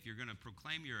say, if you're going to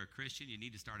proclaim you're a Christian, you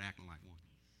need to start acting like one.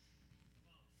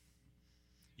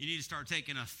 You need to start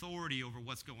taking authority over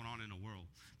what's going on in the world,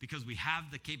 because we have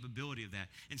the capability of that.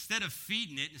 Instead of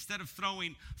feeding it, instead of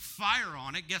throwing fire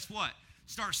on it, guess what?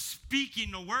 Start speaking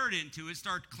the word into it.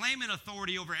 Start claiming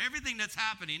authority over everything that's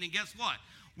happening. And guess what?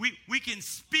 We can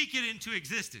speak it into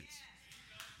existence.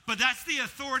 But that's the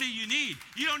authority you need.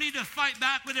 You don't need to fight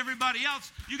back with everybody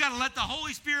else. You got to let the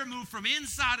Holy Spirit move from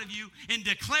inside of you and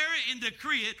declare it and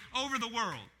decree it over the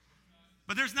world.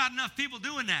 But there's not enough people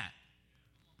doing that.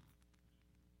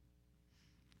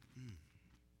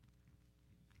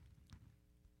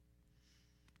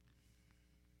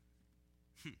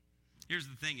 Here's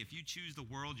the thing. If you choose the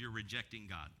world, you're rejecting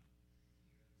God.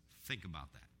 Think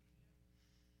about that.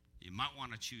 You might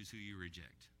want to choose who you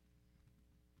reject.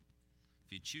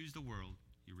 If you choose the world,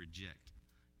 you reject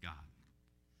God.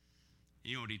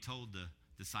 You know what he told the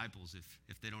disciples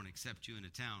if they don't accept you in a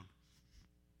town?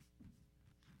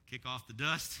 Kick off the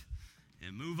dust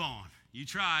and move on. You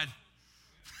tried.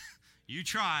 You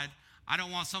tried. I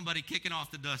don't want somebody kicking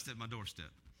off the dust at my doorstep.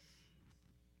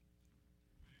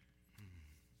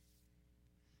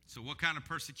 So what kind of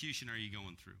persecution are you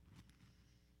going through?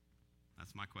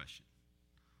 That's my question.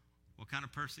 What kind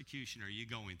of persecution are you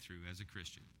going through as a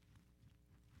Christian?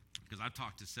 Because I've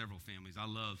talked to several families. I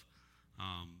love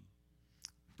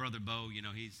Brother Bo. You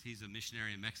know, he's a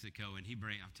missionary in Mexico, and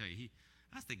I'll tell you,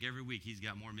 I think every week he's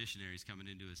got more missionaries coming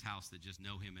into his house that just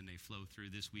know him and they flow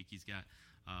through. This week he's got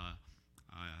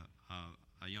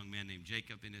a young man named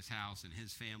Jacob in his house and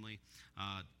his family.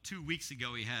 2 weeks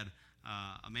ago he had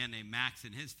a man named Max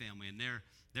and his family, and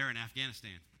they're in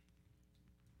Afghanistan.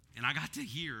 And I got to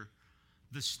hear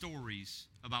the stories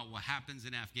about what happens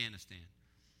in Afghanistan.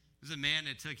 There's a man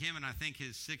that took him and I think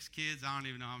his 6 kids, I don't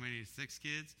even know how many, 6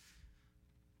 kids,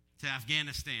 to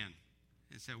Afghanistan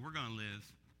and said, we're going to live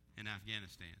in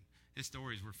Afghanistan. His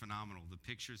stories were phenomenal, the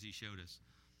pictures he showed us.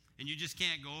 And you just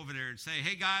can't go over there and say,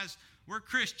 hey guys, we're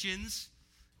Christians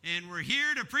and we're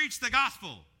here to preach the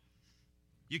gospel.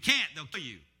 You can't, they'll kill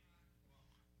you.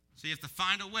 So you have to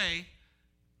find a way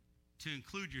to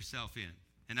include yourself in,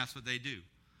 and that's what they do.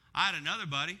 I had another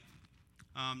buddy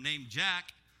named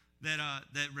Jack that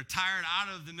retired out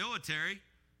of the military,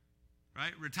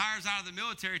 right? Retires out of the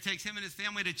military, takes him and his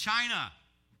family to China.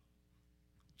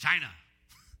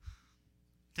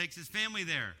 Takes his family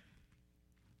there.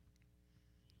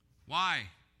 Why?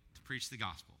 To preach the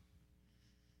gospel.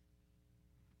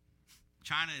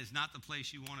 China is not the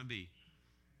place you want to be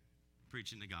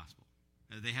preaching the gospel.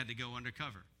 They had to go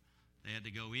undercover. They had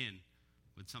to go in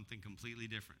with something completely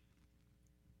different.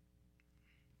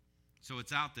 So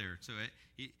it's out there. So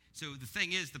the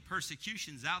thing is, the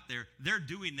persecution's out there. They're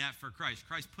doing that for Christ.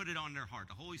 Christ put it on their heart.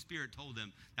 The Holy Spirit told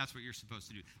them that's what you're supposed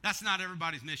to do. That's not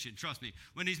everybody's mission, trust me.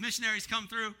 When these missionaries come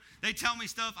through, they tell me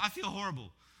stuff, I feel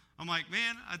horrible. I'm like,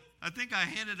 man, I think I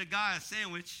handed a guy a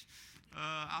sandwich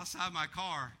outside my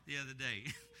car the other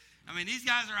day. I mean, these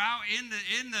guys are out in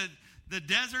the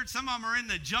desert. Some of them are in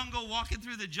the jungle, walking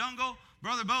through the jungle.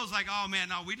 Brother Bo's like, oh, man,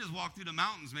 no, we just walk through the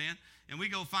mountains, man. And we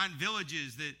go find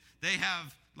villages that they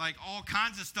have, like, all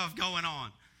kinds of stuff going on.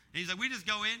 And he's like, we just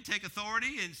go in, take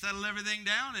authority, and settle everything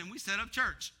down, and we set up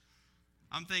church.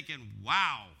 I'm thinking,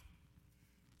 wow,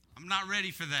 I'm not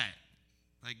ready for that.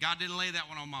 Like, God didn't lay that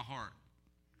one on my heart.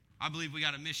 I believe we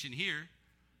got a mission here.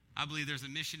 I believe there's a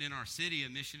mission in our city, a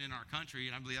mission in our country,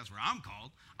 and I believe that's where I'm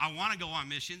called. I want to go on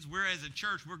missions. We're, as a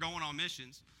church, we're going on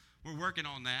missions. We're working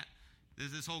on that.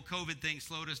 This whole COVID thing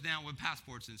slowed us down with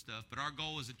passports and stuff, but our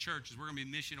goal as a church is we're going to be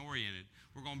mission-oriented.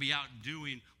 We're going to be out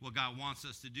doing what God wants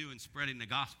us to do and spreading the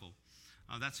gospel.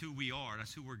 That's who we are.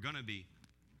 That's who we're going to be.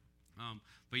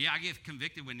 But yeah, I get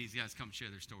convicted when these guys come share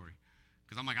their story,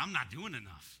 because I'm like, I'm not doing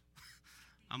enough.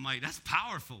 I'm like, that's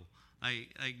powerful.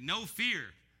 Like no fear.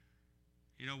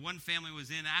 You know, one family was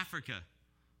in Africa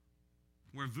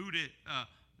where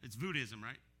it's Voodism,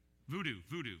 right?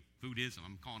 Voodooism.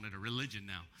 I'm calling it a religion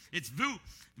now. It's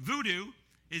voodoo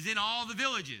is in all the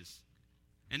villages.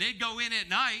 And they'd go in at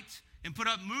night and put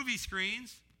up movie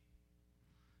screens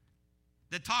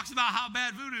that talks about how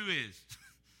bad voodoo is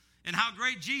and how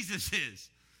great Jesus is.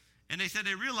 And they said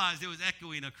they realized it was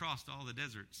echoing across all the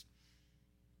deserts.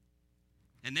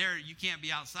 And there, you can't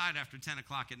be outside after 10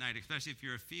 o'clock at night, especially if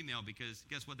you're a female, because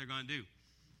guess what they're going to do?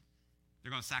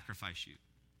 They're going to sacrifice you.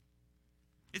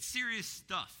 It's serious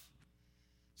stuff.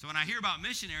 So when I hear about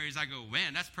missionaries, I go,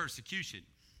 man, that's persecution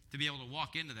to be able to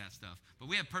walk into that stuff. But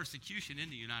we have persecution in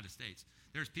the United States.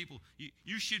 There's people,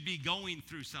 you should be going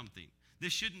through something.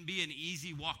 This shouldn't be an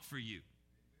easy walk for you.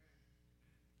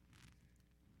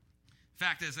 In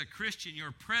fact, as a Christian,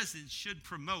 your presence should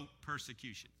promote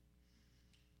persecution.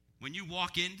 When you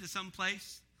walk into some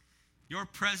place, your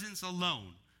presence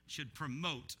alone should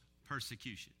promote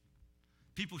persecution.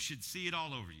 People should see it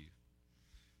all over you.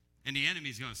 And the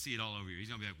enemy's going to see it all over you. He's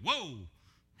going to be like, whoa,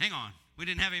 hang on. We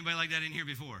didn't have anybody like that in here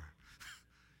before.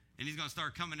 And he's going to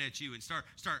start coming at you and start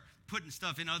putting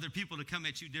stuff in other people to come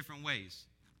at you different ways.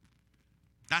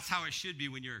 That's how it should be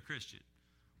when you're a Christian.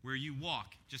 Where you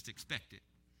walk, just expect it.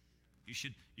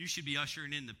 You should be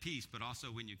ushering in the peace, but also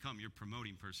when you come, you're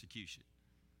promoting persecution.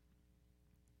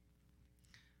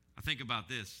 I think about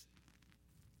this.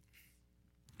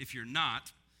 If you're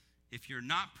not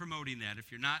promoting that,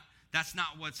 that's not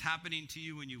what's happening to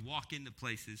you when you walk into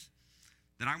places,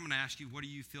 then I'm going to ask you, what are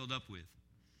you filled up with?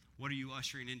 What are you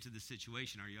ushering into the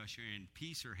situation? Are you ushering in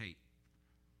peace or hate?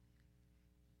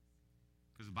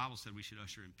 Because the Bible said we should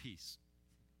usher in peace,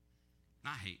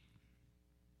 not hate.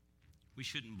 We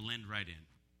shouldn't blend right in.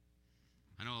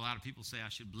 I know a lot of people say I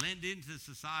should blend into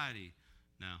society.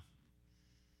 No.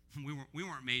 We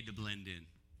weren't made to blend in.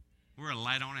 We're a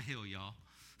light on a hill, y'all.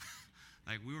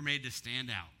 Like, we were made to stand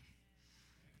out.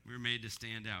 We were made to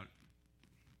stand out.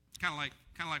 Kind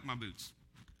of like my boots.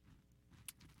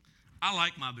 I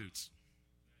like my boots.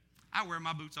 I wear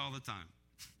my boots all the time.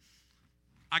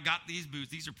 I got these boots.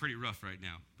 These are pretty rough right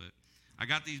now, but I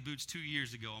got these boots 2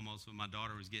 years ago almost when my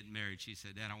daughter was getting married. She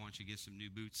said, Dad, I want you to get some new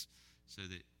boots so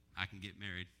that I can get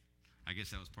married. I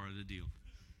guess that was part of the deal.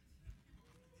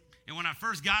 And when I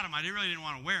first got them, I really didn't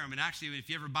want to wear them. And actually, if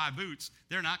you ever buy boots,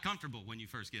 they're not comfortable when you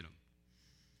first get them.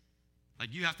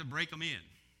 Like, you have to break them in.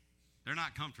 They're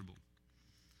not comfortable.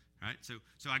 Right?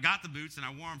 So I got the boots, and I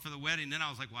wore them for the wedding. Then I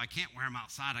was like, well, I can't wear them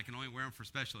outside. I can only wear them for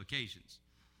special occasions.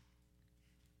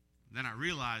 Then I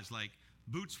realized, like,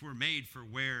 boots were made for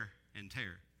wear and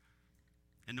tear.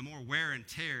 And the more wear and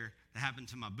tear that happened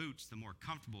to my boots, the more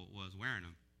comfortable it was wearing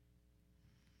them.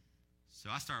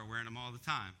 So I started wearing them all the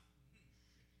time.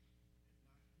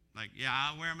 Like, yeah,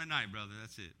 I wear them at night, brother.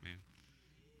 That's it, man.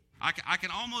 I can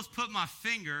almost put my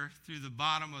finger through the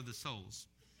bottom of the soles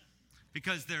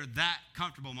because they're that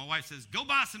comfortable. My wife says, go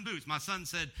buy some boots. My son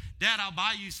said, Dad, I'll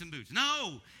buy you some boots.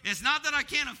 No, it's not that I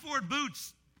can't afford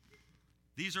boots.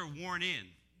 These are worn in.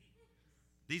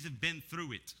 These have been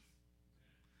through it.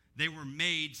 They were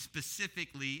made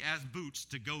specifically as boots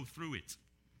to go through it.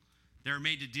 They were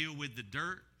made to deal with the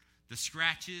dirt, the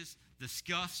scratches, the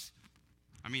scuffs.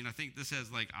 I mean, I think this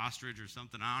has like ostrich or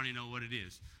something. I don't even know what it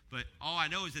is. But all I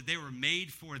know is that they were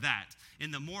made for that.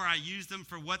 And the more I used them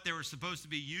for what they were supposed to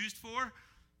be used for,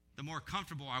 the more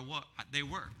comfortable they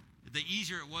were. The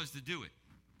easier it was to do it.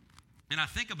 And I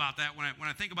think about that. When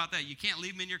I think about that, you can't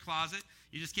leave them in your closet.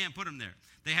 You just can't put them there.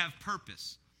 They have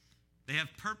purpose. They have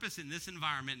purpose in this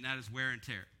environment, and that is wear and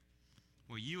tear.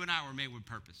 Well, you and I were made with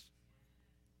purpose.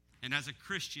 And as a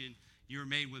Christian, you are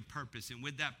made with purpose. And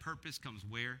with that purpose comes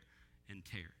wear and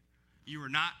tear. You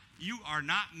are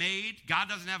not made. God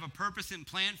doesn't have a purpose and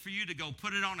plan for you to go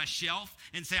put it on a shelf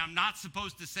and say, I'm not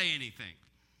supposed to say anything.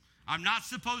 I'm not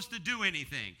supposed to do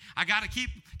anything. I got to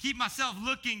keep myself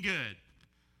looking good.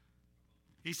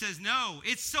 He says, no,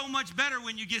 it's so much better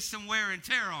when you get some wear and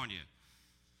tear on you.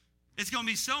 It's going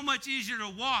to be so much easier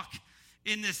to walk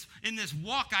in this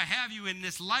walk I have you, in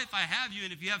this life I have you,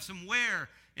 and if you have some wear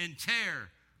and tear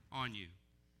on you.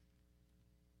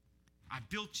 I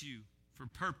built you for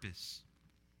purpose.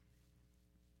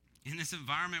 In this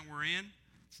environment we're in,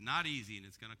 it's not easy and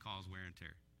it's going to cause wear and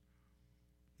tear.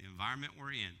 The environment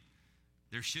we're in,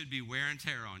 there should be wear and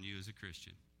tear on you as a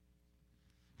Christian.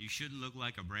 You shouldn't look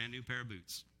like a brand new pair of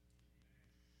boots.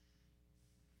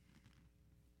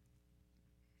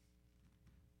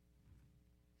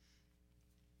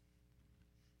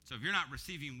 So if you're not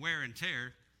receiving wear and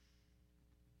tear,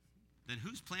 then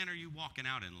whose plan are you walking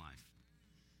out in life?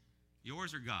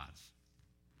 Yours or God's?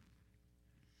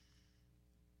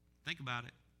 Think about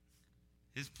it.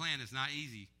 His plan is not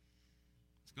easy.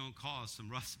 It's going to cause some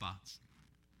rough spots.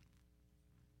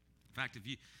 In fact,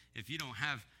 if you don't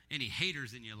have any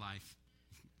haters in your life,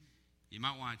 you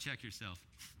might want to check yourself.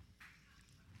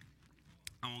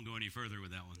 I won't go any further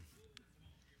with that one.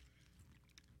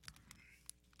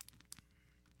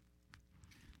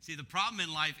 See, the problem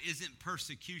in life isn't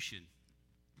persecution.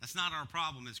 That's not our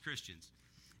problem as Christians.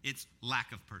 It's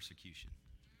lack of persecution.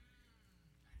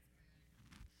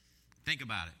 Think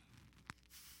about it.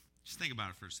 Just think about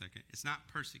it for a second. It's not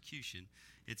persecution.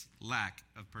 It's lack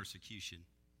of persecution.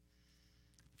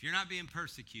 If you're not being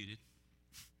persecuted,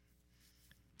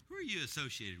 who are you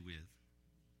associated with?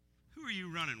 Who are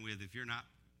you running with if you're not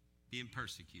being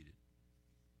persecuted?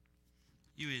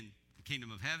 You in the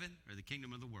kingdom of heaven or the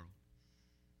kingdom of the world?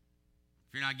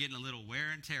 If you're not getting a little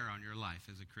wear and tear on your life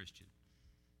as a Christian,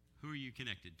 who are you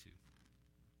connected to?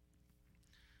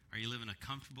 Are you living a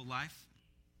comfortable life?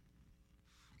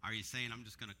 Are you saying, I'm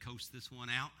just going to coast this one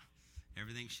out?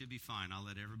 Everything should be fine. I'll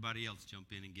let everybody else jump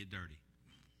in and get dirty.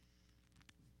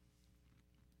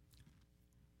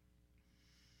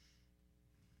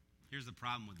 Here's the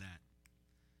problem with that.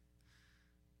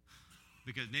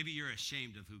 Because maybe you're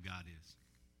ashamed of who God is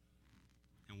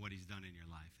and what he's done in your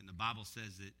life. And the Bible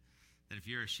says that if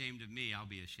you're ashamed of me, I'll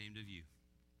be ashamed of you.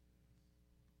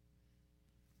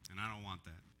 And I don't want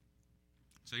that.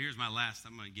 So here's my last.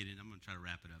 I'm going to try to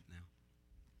wrap it up now.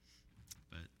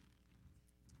 But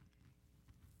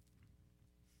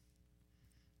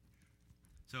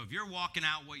so if you're walking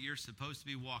out what you're supposed to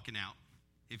be walking out,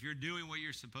 if you're doing what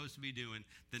you're supposed to be doing,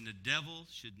 then the devil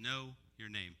should know your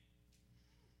name.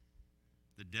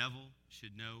 The devil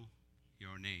should know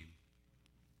your name.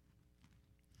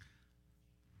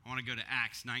 I want to go to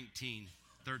Acts 19,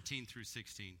 13 through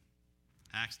 16.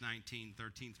 Acts 19,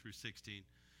 13 through 16.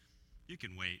 You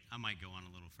can wait. I might go on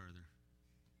a little further.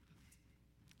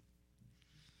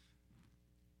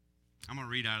 I'm going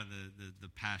to read out of the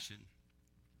Passion.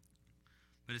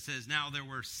 But it says, now there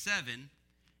were 7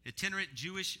 itinerant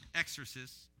Jewish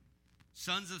exorcists,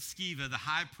 sons of Sceva, the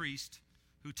high priest,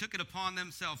 who took it upon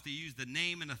themselves to use the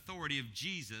name and authority of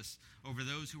Jesus over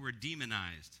those who were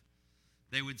demonized.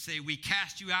 They would say, we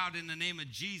cast you out in the name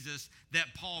of Jesus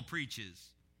that Paul preaches.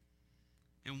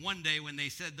 And one day when they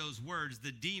said those words,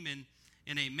 the demon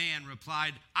in a man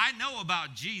replied, I know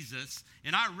about Jesus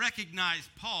and I recognize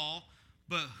Paul,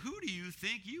 but who do you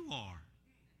think you are?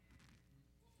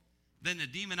 Then the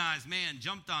demonized man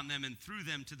jumped on them and threw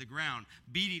them to the ground,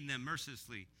 beating them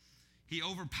mercilessly. He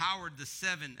overpowered the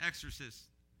 7 exorcists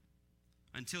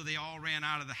until they all ran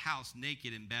out of the house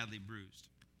naked and badly bruised.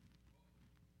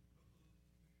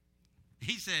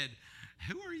 He said,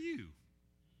 who are you?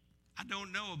 I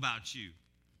don't know about you.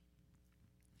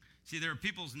 See, there are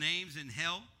people's names in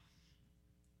hell,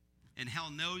 and hell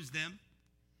knows them,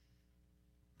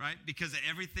 right? Because of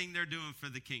everything they're doing for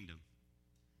the kingdom.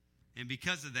 And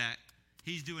because of that,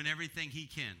 he's doing everything he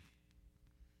can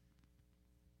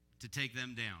to take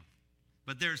them down.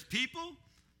 But there's people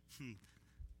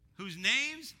whose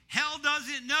names hell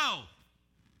doesn't know.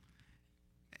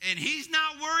 And he's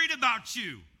not worried about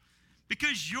you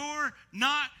because you're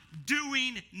not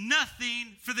doing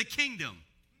nothing for the kingdom.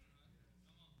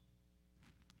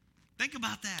 Think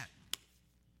about that.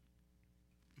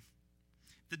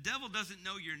 The devil doesn't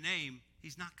know your name.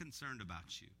 He's not concerned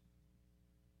about you.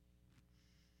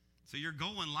 So your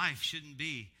goal in life shouldn't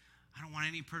be, I don't want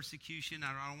any persecution.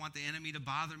 I don't want the enemy to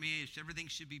bother me. Everything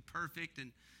should be perfect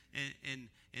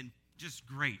and just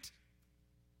great.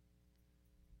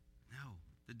 No,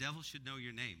 the devil should know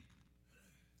your name.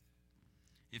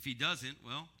 If he doesn't,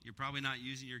 well, you're probably not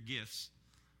using your gifts.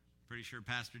 Pretty sure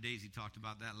Pastor Daisy talked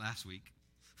about that last week.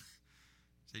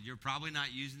 Said you're probably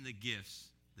not using the gifts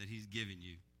that he's given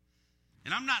you.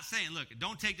 And I'm not saying, look,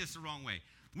 don't take this the wrong way.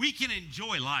 We can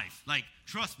enjoy life. Like,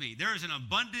 trust me, there is an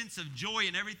abundance of joy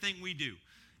in everything we do.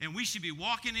 And we should be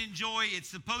walking in joy. It's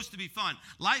supposed to be fun.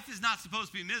 Life is not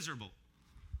supposed to be miserable.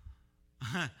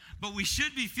 But we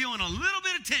should be feeling a little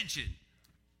bit of tension.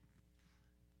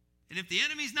 And if the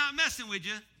enemy's not messing with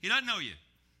you, he doesn't know you.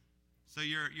 So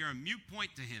you're a mute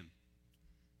point to him.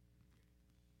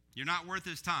 You're not worth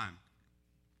his time.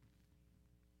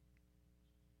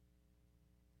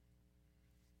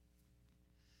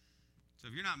 So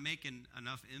if you're not making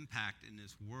enough impact in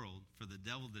this world for the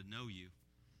devil to know you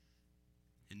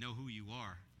and know who you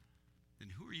are, then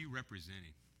who are you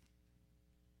representing?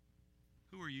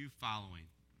 Who are you following?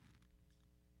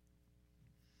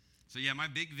 So yeah, my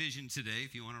big vision today,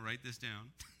 if you want to write this down,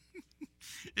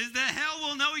 is that hell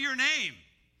will know your name.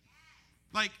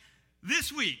 Like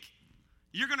this week,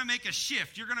 you're going to make a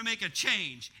shift. You're going to make a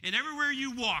change. And everywhere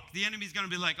you walk, the enemy's going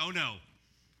to be like, oh no,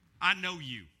 I know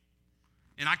you.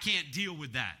 And I can't deal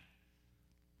with that.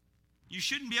 You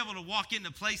shouldn't be able to walk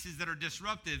into places that are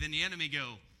disruptive and the enemy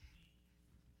go,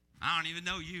 I don't even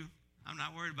know you. I'm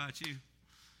not worried about you.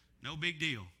 No big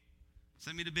deal.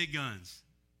 Send me the big guns.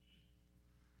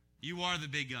 You are the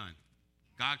big gun.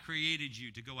 God created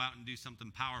you to go out and do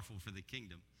something powerful for the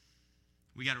kingdom.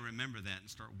 We got to remember that and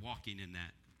start walking in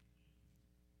that.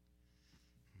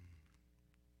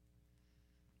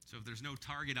 So if there's no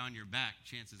target on your back,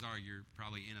 chances are you're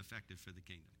probably ineffective for the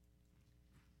kingdom.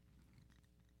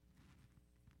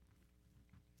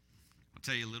 I'll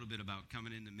tell you a little bit about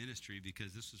coming into ministry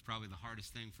because this was probably the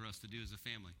hardest thing for us to do as a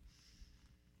family.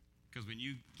 Because when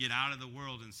you get out of the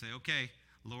world and say, okay,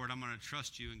 Lord, I'm going to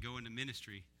trust you and go into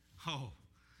ministry, oh,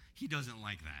 he doesn't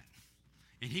like that.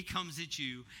 And he comes at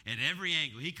you at every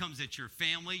angle. He comes at your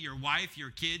family, your wife, your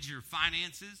kids, your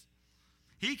finances.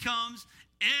 He comes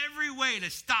every way to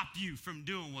stop you from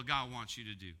doing what God wants you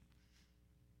to do.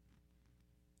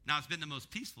 Now, it's been the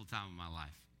most peaceful time of my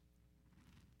life.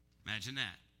 Imagine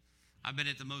that. I've been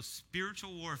at the most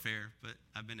spiritual warfare, but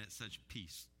I've been at such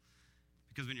peace.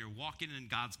 Because when you're walking in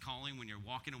God's calling, when you're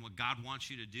walking in what God wants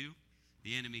you to do,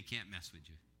 the enemy can't mess with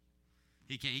you.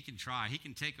 He can try. He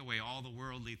can take away all the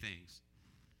worldly things.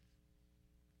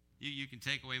 You can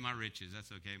take away my riches.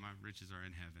 That's okay. My riches are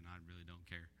in heaven. I really don't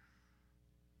care.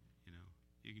 You know,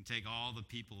 you can take all the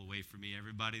people away from me,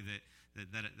 everybody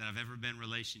that I've ever been in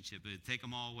relationship. But take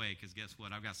them all away, because guess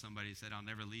what? I've got somebody who said, I'll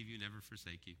never leave you, never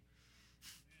forsake you.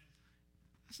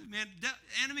 I said, man,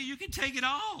 enemy, you can take it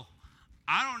all.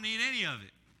 I don't need any of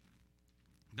it.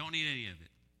 Don't need any of it.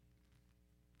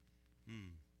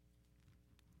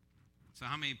 So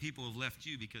how many people have left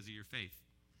you because of your faith?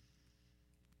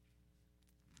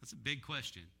 That's a big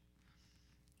question.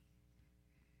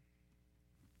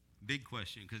 Big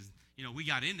question, because, you know, we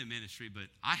got into ministry, but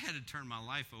I had to turn my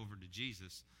life over to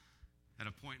Jesus at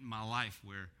a point in my life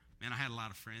where, man, I had a lot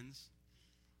of friends.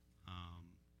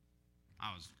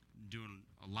 I was doing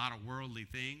a lot of worldly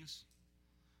things.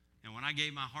 And when I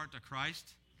gave my heart to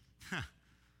Christ,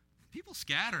 people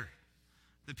scatter.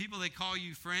 The people that call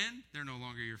you friend, they're no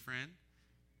longer your friend.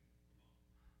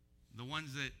 The ones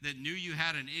that knew you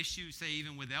had an issue, say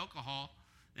even with alcohol,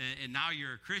 and now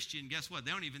you're a Christian, guess what?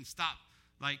 They don't even stop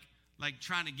like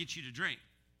trying to get you to drink.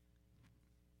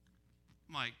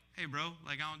 I'm like, hey, bro,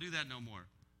 I don't do that no more.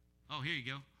 Oh, here you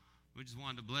go. We just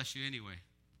wanted to bless you anyway.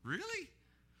 Really?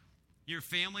 Your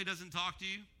family doesn't talk to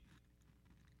you?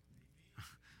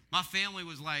 My family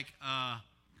was like,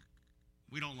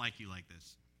 we don't like you like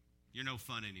this. You're no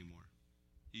fun anymore.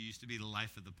 You used to be the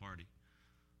life of the party.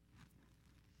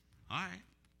 All right.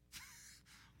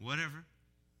 Whatever.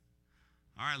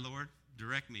 All right, Lord,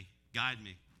 direct me, guide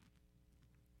me.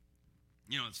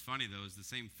 You know, it's funny, though, is the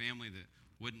same family that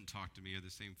wouldn't talk to me or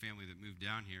the same family that moved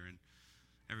down here, and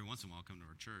every once in a while come to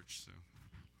our church, so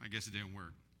I guess it didn't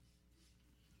work.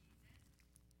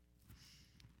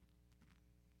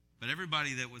 But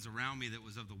everybody that was around me that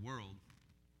was of the world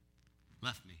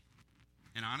left me.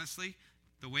 And honestly,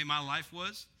 the way my life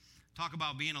was, talk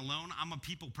about being alone, I'm a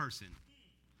people person.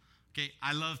 Okay,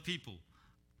 I love people.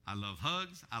 I love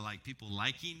hugs. I like people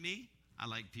liking me. I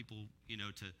like people, you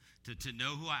know, to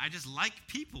know who I just like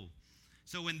people.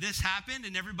 So when this happened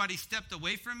and everybody stepped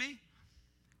away from me,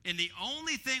 and the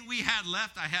only thing we had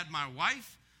left, I had my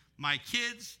wife, my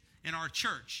kids, and our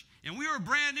church. And we were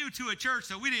brand new to a church,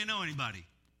 so we didn't know anybody.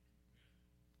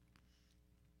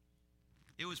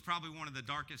 It was probably one of the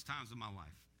darkest times of my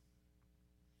life.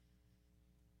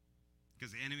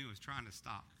 Because the enemy was trying to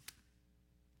stop.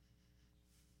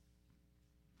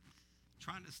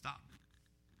 Trying to stop.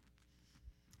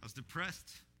 I was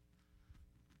depressed.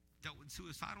 Dealt with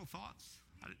suicidal thoughts.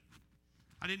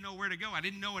 I didn't know where to go. I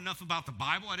didn't know enough about the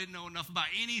Bible. I didn't know enough about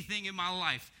anything in my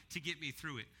life to get me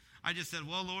through it. I just said,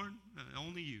 well, Lord,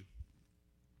 only you.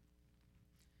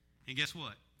 And guess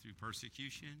what? Through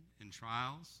persecution and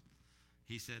trials,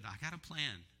 he said, I got a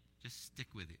plan. Just stick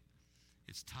with it.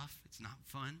 It's tough. It's not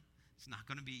fun. It's not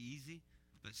going to be easy,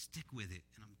 but stick with it.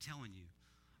 And I'm telling you,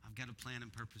 I've got a plan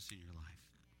and purpose in your life.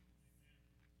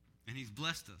 And he's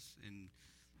blessed us. And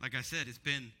like I said, it's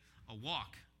been a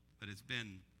walk, but it's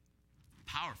been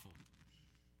powerful.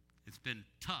 It's been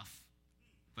tough,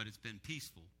 but it's been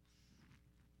peaceful.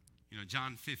 You know,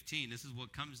 John 15, this is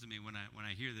what comes to me when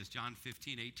I hear this. John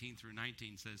 15, 18 through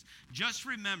 19 says, just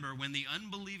remember, when the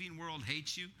unbelieving world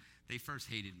hates you, they first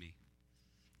hated me.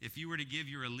 If you were to give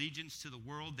your allegiance to the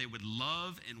world, they would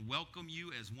love and welcome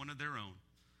you as one of their own.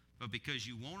 But because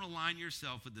you won't align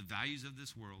yourself with the values of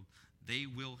this world, they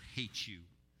will hate you.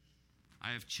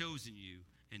 I have chosen you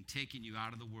and taken you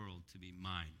out of the world to be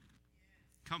mine.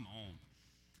 Come on.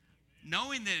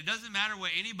 Knowing that it doesn't matter what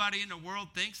anybody in the world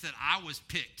thinks, that I was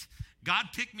picked. God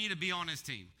picked me to be on his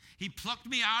team. He plucked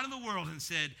me out of the world and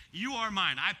said, you are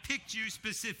mine. I picked you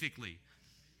specifically.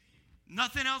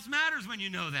 Nothing else matters when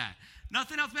you know that.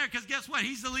 Nothing else matters, because guess what?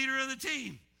 He's the leader of the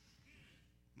team.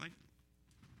 Like,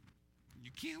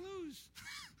 you can't lose.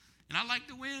 And I like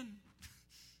to win.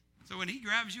 So when he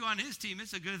grabs you on his team,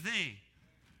 it's a good thing.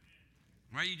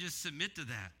 Right? You just submit to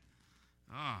that.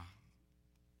 Oh.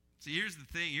 See, here's the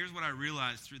thing. Here's what I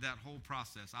realized through that whole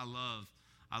process. I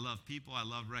love people. I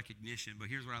love recognition. But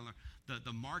here's what I learned.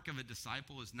 The mark of a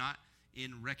disciple is not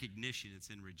in recognition. It's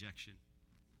in rejection.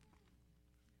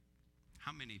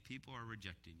 How many people are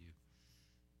rejecting you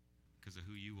because of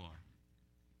who you are?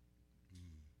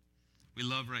 We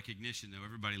love recognition, though.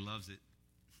 Everybody loves it.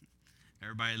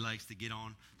 Everybody likes to get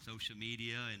on social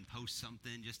media and post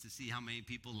something just to see how many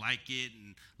people like it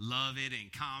and love it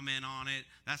and comment on it.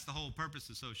 That's the whole purpose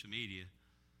of social media,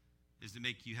 is to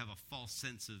make you have a false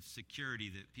sense of security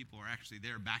that people are actually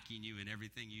there backing you in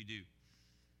everything you do.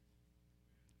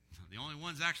 The only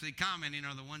ones actually commenting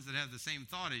are the ones that have the same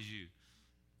thought as you.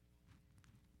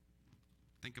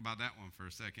 Think about that one for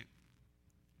a second.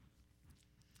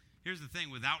 Here's the thing,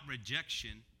 without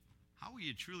rejection, how will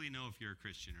you truly know if you're a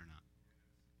Christian or not?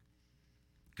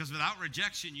 Because without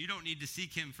rejection, you don't need to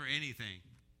seek him for anything.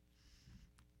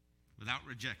 Without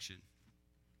rejection.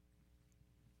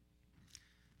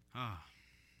 Oh,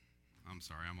 I'm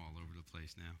sorry, I'm all over the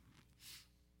place now.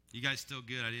 You guys still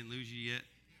good? I didn't lose you yet?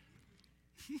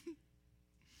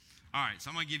 All right, so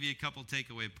I'm going to give you a couple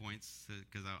takeaway points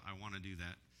because I want to do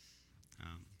that.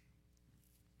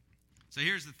 So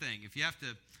here's the thing. If you have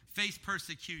to face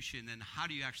persecution, then how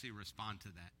do you actually respond to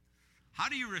that? How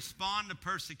do you respond to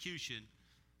persecution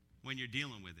when you're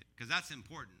dealing with it? Because that's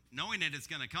important. Knowing that it's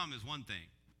going to come is one thing.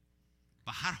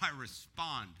 But how do I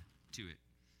respond to it?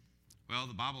 Well,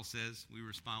 the Bible says we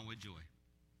respond with joy.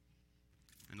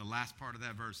 In the last part of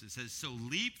that verse, it says, "So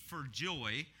leap for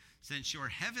joy, since your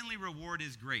heavenly reward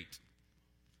is great.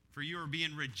 For you are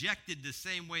being rejected the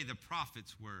same way the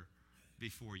prophets were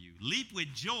before you." Leap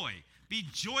with joy. Be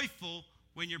joyful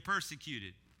when you're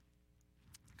persecuted.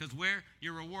 Because where?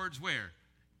 Your reward's where?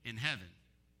 In heaven.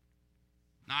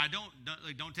 Now, I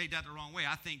don't take that the wrong way.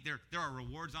 I think there are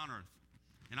rewards on earth.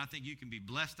 And I think you can be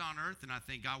blessed on earth, and I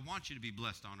think God wants you to be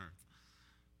blessed on earth.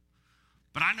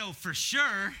 But I know for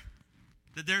sure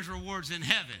that there's rewards in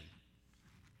heaven.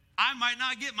 I might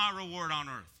not get my reward on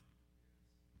earth,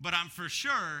 but I'm for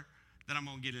sure that I'm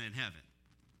going to get it in heaven.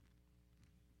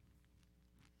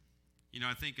 You know,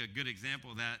 I think a good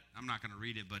example of that, I'm not going to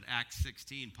read it, but Acts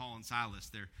 16, Paul and Silas,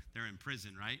 they're in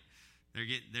prison, right?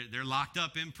 They're locked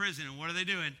up in prison, and what are they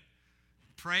doing?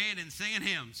 Praying and singing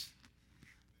hymns.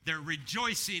 They're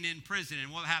rejoicing in prison,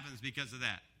 and what happens because of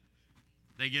that?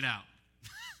 They get out,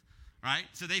 right?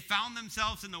 So they found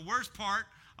themselves in the worst part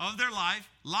of their life,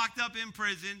 locked up in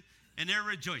prison, and they're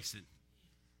rejoicing.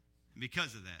 And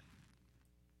because of that,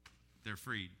 they're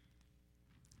freed.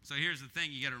 So here's the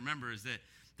thing you got to remember is that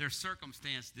their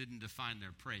circumstance didn't define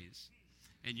their praise.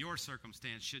 And your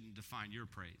circumstance shouldn't define your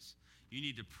praise. You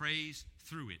need to praise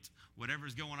through it.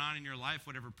 Whatever's going on in your life,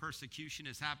 whatever persecution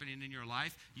is happening in your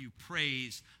life, you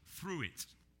praise through it.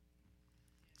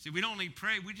 See, we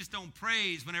just don't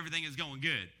praise when everything is going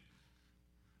good.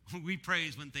 We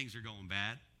praise when things are going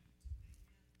bad.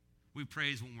 We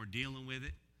praise when we're dealing with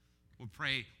it.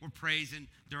 We're praising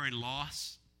during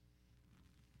loss.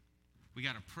 We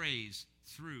got to praise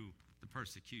through the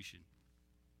persecution.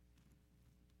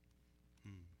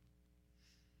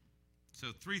 So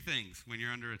 3 things when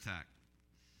you're under attack.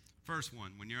 First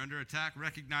one, when you're under attack,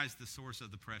 recognize the source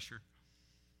of the pressure.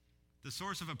 The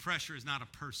source of a pressure is not a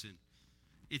person.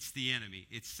 It's the enemy.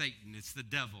 It's Satan. It's the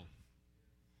devil.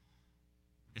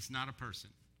 It's not a person.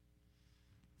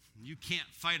 You can't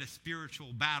fight a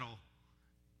spiritual battle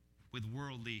with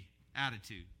worldly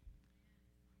attitude.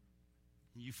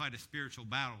 You fight a spiritual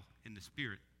battle in the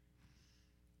Spirit.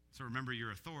 So remember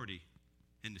your authority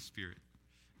in the Spirit.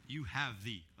 You have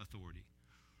the authority.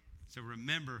 So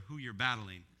remember who you're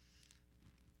battling.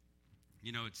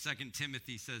 You know, 2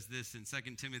 Timothy says this in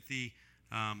 2 Timothy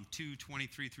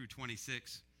 2:23 through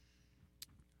 26.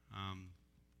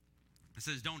 It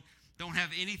says, don't have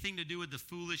anything to do with the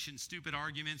foolish and stupid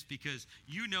arguments, because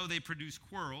you know they produce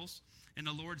quarrels. And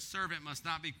the Lord's servant must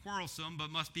not be quarrelsome, but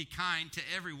must be kind to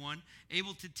everyone,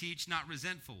 able to teach, not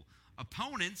resentful.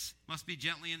 Opponents must be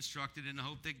gently instructed in the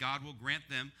hope that God will grant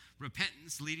them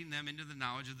repentance, leading them into the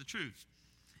knowledge of the truth,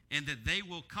 and that they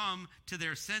will come to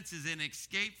their senses and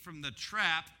escape from the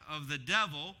trap of the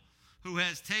devil, who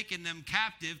has taken them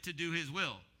captive to do his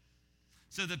will.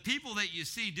 So the people that you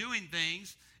see doing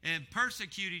things and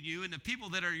persecuting you, and the people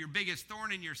that are your biggest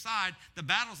thorn in your side, the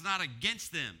battle's not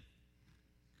against them.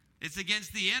 It's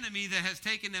against the enemy that has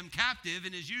taken them captive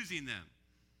and is using them.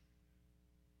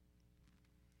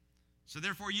 So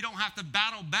therefore, you don't have to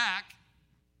battle back,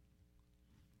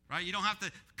 right? You don't have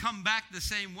to come back the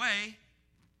same way.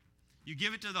 You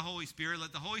give it to the Holy Spirit.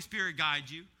 Let the Holy Spirit guide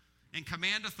you and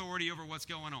command authority over what's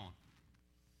going on.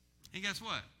 And guess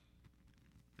what?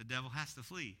 The devil has to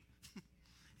flee.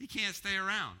 He can't stay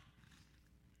around.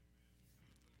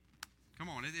 Come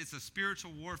on, it's a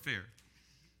spiritual warfare.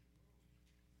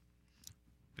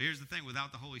 But here's the thing,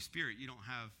 without the Holy Spirit, you don't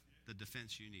have the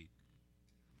defense you need.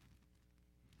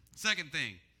 Second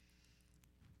thing,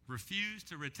 refuse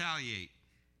to retaliate.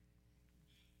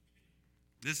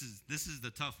 This is the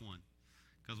tough one,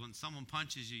 Because when someone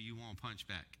punches you, you want to punch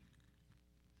back.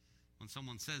 When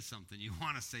someone says something, you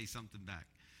want to say something back.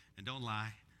 And don't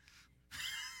lie.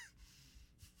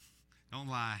 Don't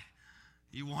lie.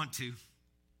 You want to.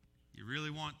 You really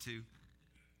want to.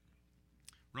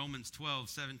 Romans 12,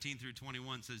 17 through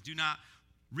 21 says, do not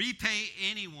repay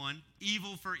anyone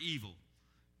evil for evil.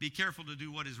 Be careful to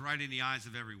do what is right in the eyes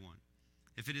of everyone.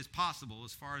 If it is possible,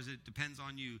 as far as it depends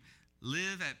on you,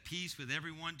 live at peace with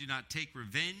everyone. Do not take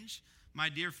revenge, my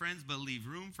dear friends, but leave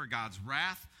room for God's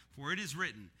wrath. For it is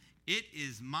written, it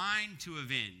is mine to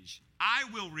avenge. I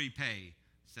will repay,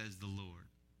 says the Lord.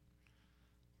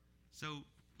 So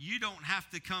you don't have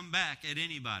to come back at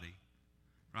anybody,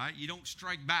 right? You don't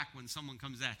strike back when someone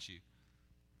comes at you.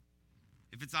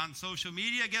 If it's on social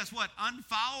media, guess what?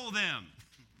 Unfollow them.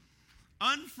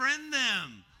 Unfriend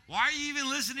them. Why are you even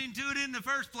listening to it in the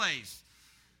first place?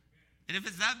 And if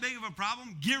it's that big of a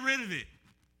problem, get rid of it.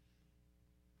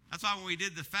 That's why when we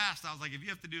did the fast, I was like, if you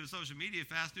have to do a social media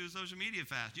fast, do a social media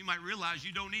fast. You might realize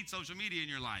you don't need social media in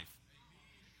your life.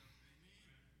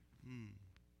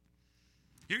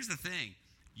 Here's the thing.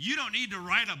 You don't need to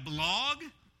write a blog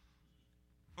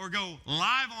or go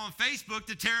live on Facebook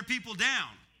to tear people down.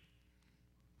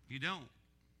 You don't.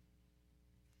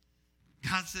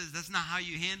 God says that's not how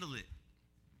you handle it.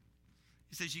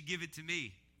 He says you give it to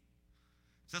me.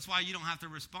 So that's why you don't have to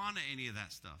respond to any of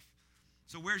that stuff.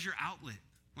 So where's your outlet?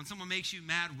 When someone makes you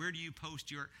mad, where do you post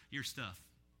your stuff?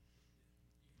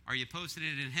 Are you posting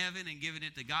it in heaven and giving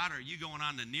it to God, or are you going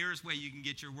on the nearest way you can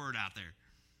get your word out there?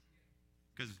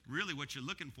 Because really what you're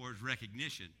looking for is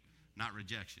recognition, not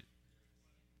rejection.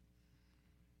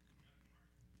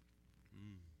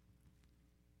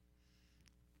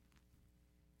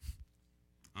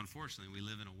 Unfortunately, we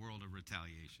live in a world of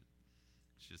retaliation.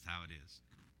 It's just how it is.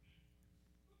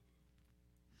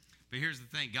 But here's the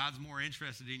thing. God's more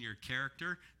interested in your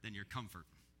character than your comfort.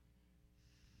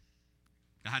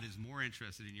 God is more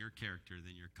interested in your character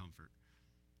than your comfort.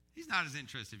 He's not as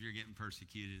interested if you're getting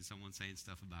persecuted and someone saying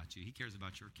stuff about you. He cares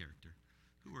about your character.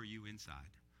 Who are you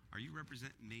inside? Are you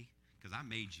representing me? Because I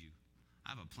made you.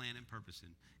 I have a plan and purpose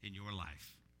in your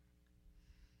life.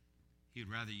 He would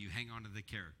rather you hang on to the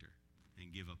character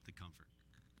and give up the comfort.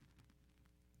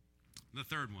 The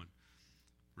third one,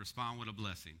 respond with a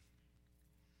blessing.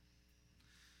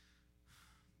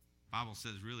 Bible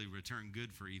says really return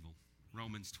good for evil.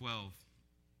 Romans 12,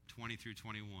 20 through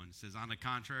 21 says, on the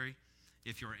contrary,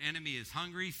 if your enemy is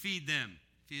hungry, feed them.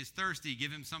 If he is thirsty,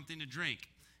 give him something to drink.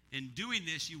 In doing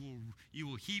this, you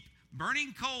will heap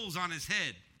burning coals on his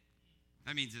head.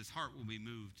 That means his heart will be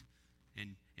moved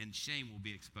and shame will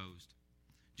be exposed.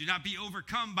 Do not be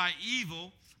overcome by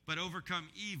evil, but overcome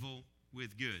evil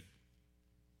with good.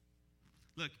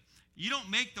 Look, you don't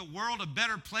make the world a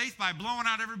better place by blowing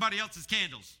out everybody else's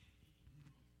candles.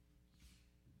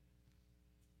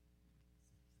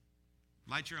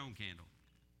 Light your own candle.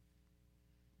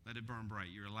 Let it burn bright.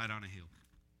 You're a light on a hill.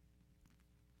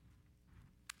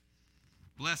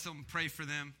 Bless them, pray for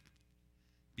them,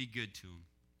 be good to them.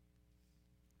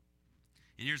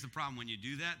 And here's the problem. When you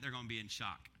do that, they're going to be in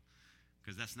shock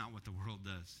because that's not what the world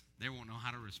does. They won't know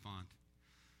how to respond.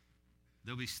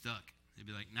 They'll be stuck. They'll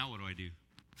be like, now what do I do?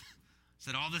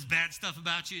 Said all this bad stuff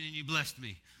about you and then you blessed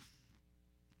me.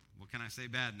 What can I say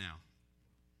bad now?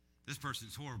 This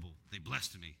person's horrible. They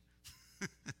blessed me.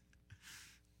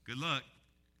 Good luck.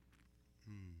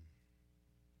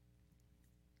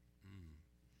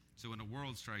 So when the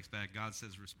world strikes back, God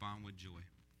says respond with joy.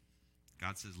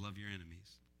 God says love your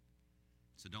enemies.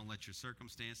 So don't let your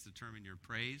circumstance determine your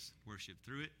praise. Worship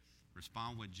through it.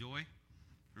 Respond with joy.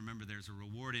 Remember, there's a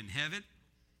reward in heaven.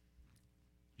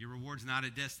 Your reward's not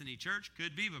at Destiny Church.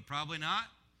 Could be, but probably not.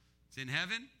 It's in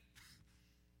heaven.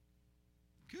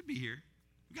 Could be here.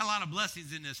 We got a lot of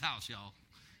blessings in this house, y'all.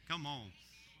 Come on.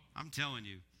 I'm telling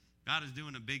you, God is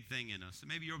doing a big thing in us. So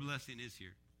maybe your blessing is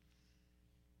here.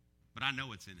 But I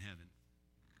know it's in heaven.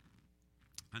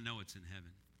 I know it's in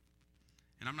heaven.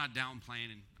 And I'm not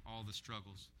downplaying all the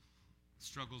struggles.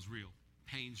 Struggle's real.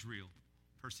 Pain's real.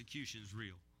 Persecution's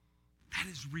real. That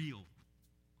is real.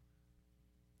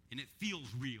 And it feels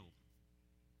real.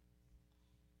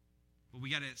 But we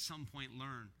got to at some point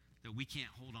learn that we can't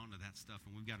hold on to that stuff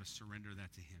and we've got to surrender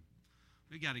that to Him.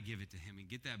 We got to give it to Him and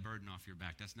get that burden off your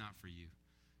back. That's not for you.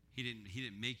 He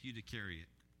didn't make you to carry it.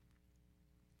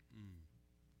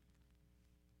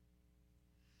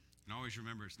 And always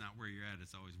remember, it's not where you're at,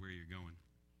 it's always where you're going.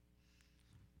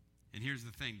 And here's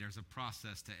the thing, there's a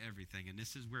process to everything. And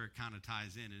this is where it kind of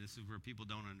ties in, and this is where people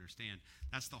don't understand.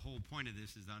 That's the whole point of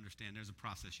this, is to understand there's a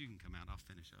process. You can come out, I'll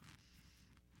finish up.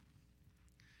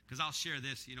 Because I'll share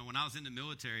this. You know, when I was in the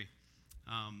military,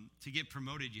 to get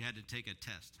promoted, you had to take a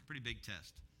test, a pretty big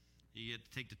test. You had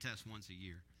to take the test once a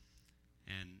year.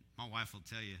 And my wife will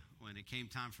tell you, when it came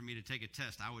time for me to take a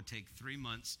test, I would take 3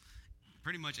 months,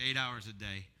 pretty much 8 hours a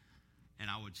day, and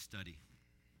I would study.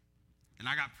 And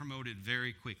I got promoted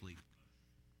very quickly.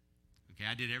 Okay,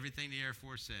 I did everything the Air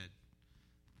Force said.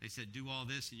 They said, do all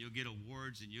this, and you'll get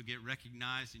awards, and you'll get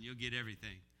recognized, and you'll get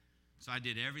everything. So I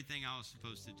did everything I was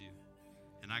supposed to do.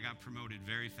 And I got promoted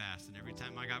very fast. And every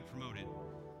time I got promoted,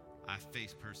 I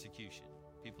faced persecution.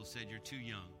 People said, you're too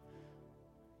young.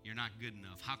 You're not good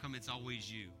enough. How come it's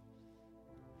always you?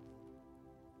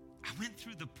 I went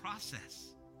through the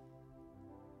process.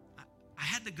 I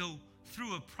had to go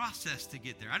through a process to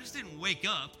get there. I just didn't wake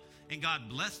up and God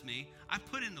blessed me. I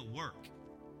put in the work.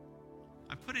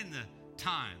 I put in the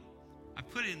time. I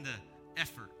put in the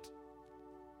effort.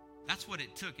 That's what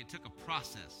it took. It took a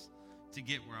process to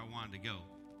get where I wanted to go.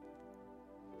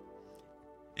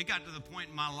 It got to the point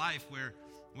in my life where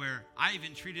I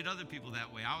even treated other people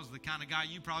that way. I was the kind of guy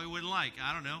you probably wouldn't like.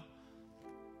 I don't know.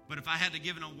 But if I had to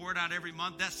give an award out every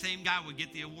month, that same guy would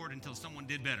get the award until someone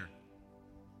did better.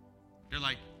 They're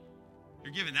like,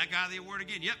 you're giving that guy the award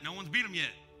again? Yep, no one's beat him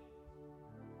yet.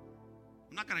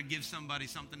 I'm not going to give somebody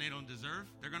something they don't deserve.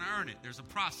 They're going to earn it. There's a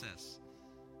process.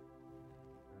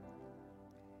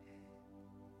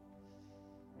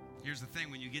 Here's the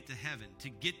thing, when you get to heaven, to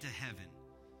get to heaven,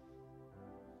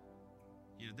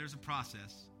 there's a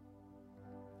process.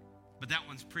 But that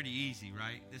one's pretty easy,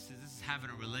 right? This is having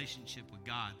a relationship with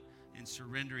God and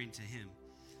surrendering to Him.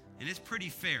 And it's pretty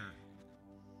fair.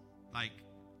 Like,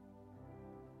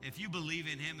 if you believe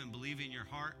in Him and believe in your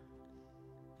heart,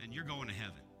 then you're going to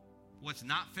heaven. What's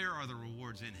not fair are the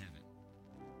rewards in heaven.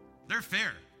 They're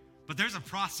fair, but there's a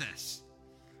process.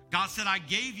 God said, I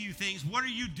gave you things. What are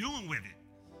you doing with it?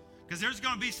 Because there's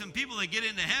going to be some people that get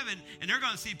into heaven and they're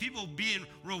going to see people being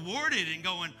rewarded and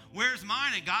going, where's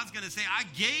mine? And God's going to say, I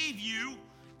gave you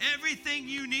everything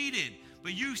you needed,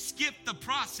 but you skipped the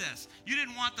process. You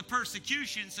didn't want the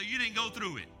persecution, so you didn't go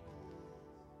through it.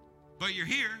 But you're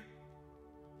here,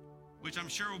 which I'm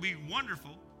sure will be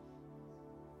wonderful,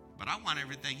 but I want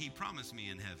everything He promised me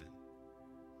in heaven.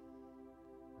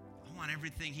 I want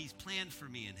everything He's planned for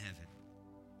me in heaven.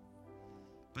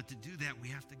 But to do that, we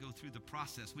have to go through the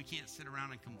process. We can't sit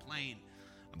around and complain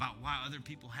about why other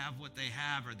people have what they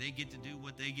have, or they get to do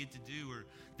what they get to do, or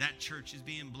that church is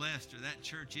being blessed, or that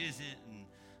church isn't. And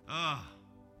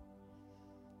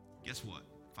guess what?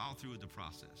 Follow through with the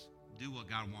process. Do what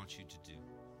God wants you to do.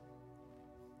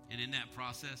 And in that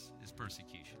process is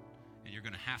persecution. And you're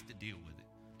going to have to deal with it.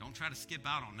 Don't try to skip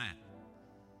out on that,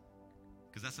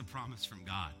 because that's a promise from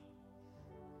God.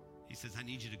 He says, I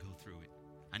need you to go through it.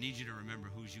 I need you to remember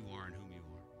whose you are and whom you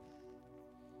are.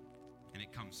 And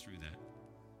it comes through that.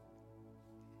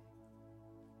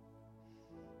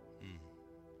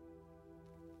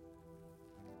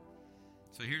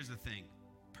 So here's the thing.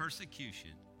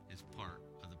 Persecution is part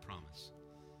of the promise.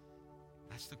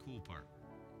 That's the cool part.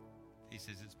 He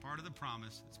says it's part of the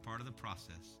promise. It's part of the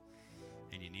process.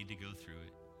 And you need to go through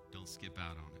it. Don't skip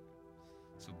out on it.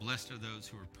 So blessed are those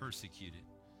who are persecuted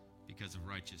because of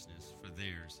righteousness, for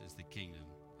theirs is the kingdom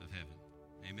of heaven.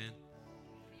 Amen.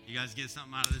 You guys get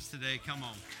something out of this today? Come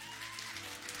on.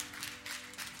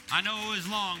 I know it was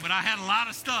long, but I had a lot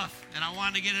of stuff, and I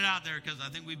wanted to get it out there because I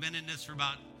think we've been in this for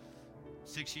about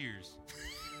 6 years.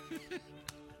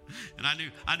 And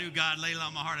I knew God laid it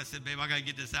on my heart. I said, babe, I got to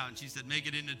get this out. And she said, make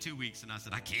it into 2 weeks. And I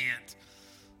said, I can't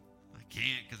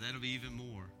because that'll be even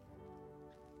more.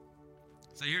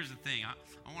 So here's the thing.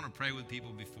 I want to pray with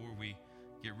people before we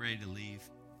get ready to leave.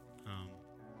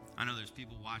 I know there's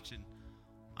people watching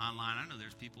online. I know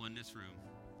there's people in this room,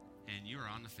 and you're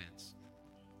on the fence.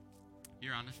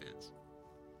 You're on the fence.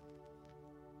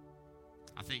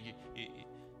 I think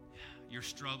you're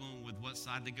struggling with what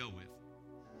side to go with.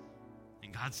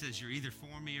 And God says you're either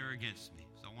for me or against me.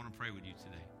 So I want to pray with you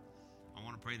today. I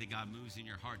want to pray that God moves in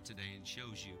your heart today and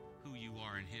shows you who you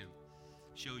are in Him.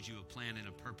 Shows you a plan and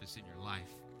a purpose in your life.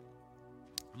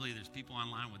 I believe there's people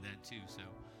online with that too. So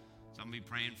I'm going to be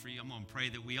praying for you. I'm going to pray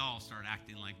that we all start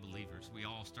acting like believers. We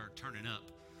all start turning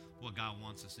up what God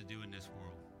wants us to do in this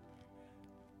world.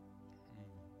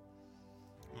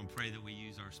 I'm going to pray that we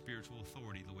use our spiritual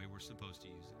authority the way we're supposed to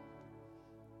use it.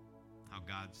 How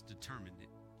God's determined it.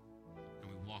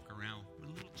 And we walk around with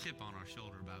a little chip on our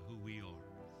shoulder about who we are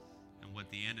and what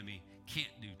the enemy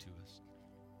can't do to us.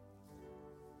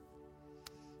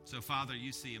 So, Father,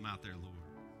 you see them out there, Lord.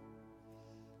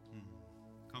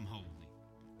 Come hold me.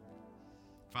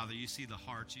 Father, you see the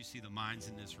hearts, you see the minds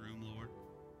in this room, Lord.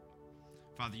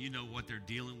 Father, you know what they're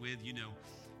dealing with. You know,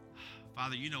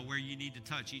 Father, you know where you need to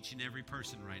touch each and every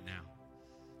person right now.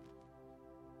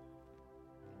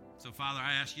 So, Father,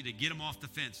 I ask you to get them off the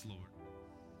fence, Lord.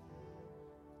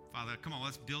 Father, come on,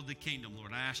 let's build the kingdom,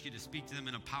 Lord. I ask you to speak to them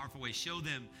in a powerful way. Show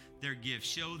them their gift.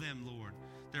 Show them, Lord,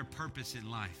 their purpose in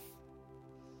life.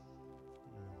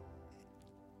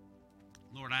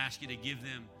 Lord, I ask you to give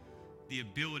them the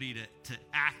ability to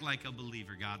act like a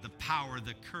believer, God. The power,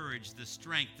 the courage, the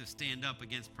strength to stand up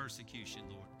against persecution,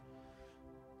 Lord.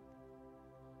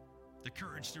 The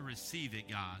courage to receive it,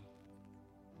 God,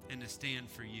 and to stand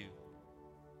for you.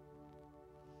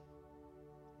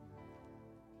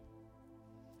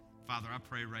 Father, I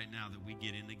pray right now that we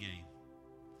get in the game.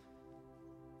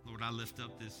 Lord, I lift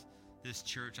up this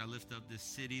church. I lift up this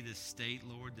city, this state,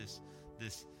 Lord, this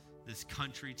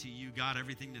country to you, God,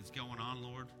 everything that's going on,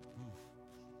 Lord.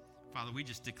 Oof. Father, we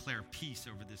just declare peace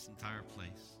over this entire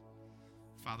place.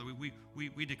 Father,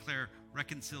 we declare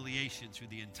reconciliation through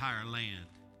the entire land.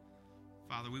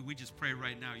 Father, we just pray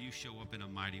right now you show up in a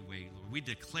mighty way, Lord. We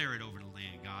declare it over the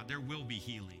land, God. There will be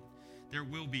healing. There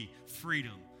will be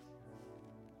freedom.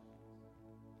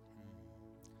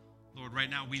 Lord, right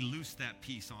now we loose that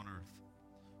peace on earth.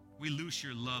 We loose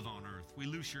your love on earth. We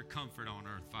loose your comfort on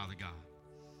earth, Father God.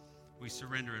 We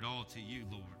surrender it all to you,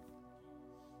 Lord.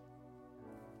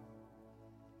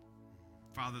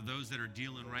 Father, those that are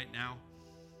dealing right now,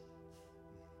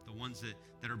 the ones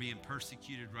that are being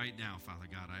persecuted right now, Father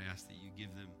God, I ask that you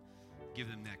give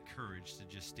them that courage to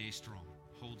just stay strong,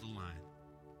 hold the line.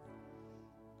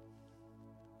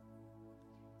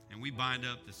 And we bind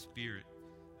up the spirit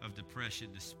of depression,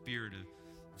 the spirit of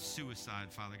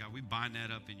suicide, Father God. We bind that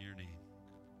up in your name.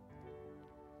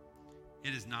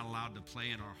 It is not allowed to play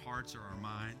in our hearts or our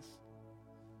minds.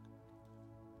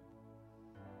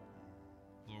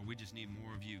 Lord, we just need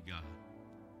more of you, God.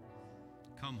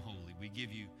 Come holy. We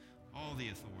give you all the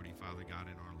authority, Father God,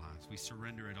 in our lives. We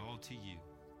surrender it all to you.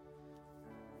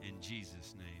 In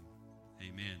Jesus' name,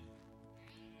 amen.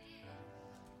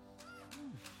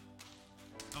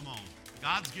 Come on.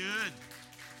 God's good.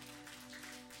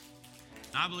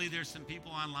 I believe there's some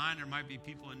people online. There might be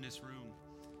people in this room.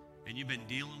 And you've been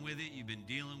dealing with it. You've been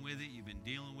dealing with it. You've been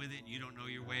dealing with it. And you don't know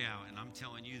your way out. And I'm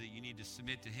telling you that you need to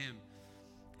submit to him.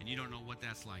 And you don't know what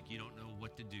that's like. You don't know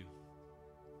what to do.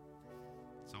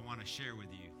 So I want to share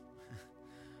with you.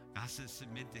 God says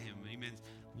submit to him. He means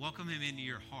welcome him into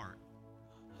your heart.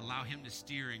 Allow him to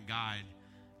steer and guide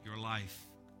your life.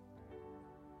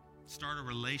 Start a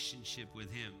relationship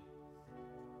with him.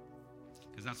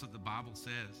 Because that's what the Bible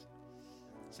says.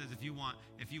 It says if you want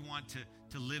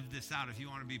to live this out, if you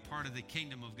want to be part of the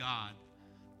kingdom of God,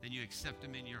 then you accept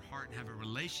him in your heart and have a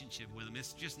relationship with him.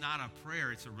 It's just not a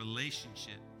prayer, it's a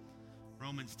relationship.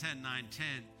 Romans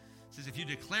 10:9-10 says if you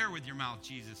declare with your mouth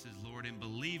Jesus is Lord and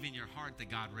believe in your heart that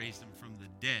God raised him from the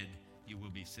dead, you will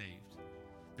be saved.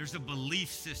 There's a belief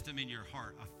system in your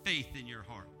heart, a faith in your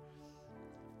heart.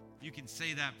 You can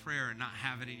say that prayer and not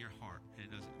have it in your heart, and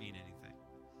it doesn't mean anything.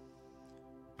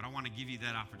 But I want to give you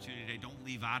that opportunity today. Don't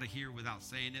leave out of here without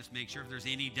saying this. Make sure if there's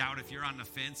any doubt, if you're on the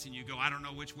fence and you go, I don't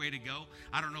know which way to go,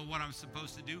 I don't know what I'm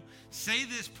supposed to do, say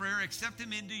this prayer, accept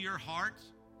him into your heart,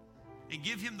 and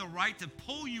give him the right to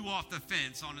pull you off the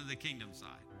fence onto the kingdom side.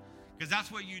 Because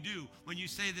that's what you do. When you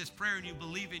say this prayer and you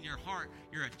believe in your heart,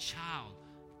 you're a child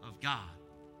of God.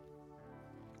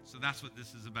 So that's what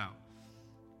this is about.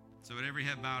 So with every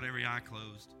head bowed, every eye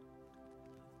closed.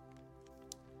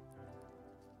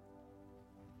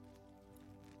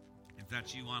 If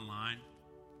that's you online,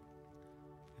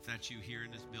 if that's you here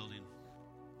in this building,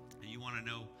 and you want to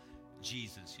know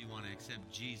Jesus, you want to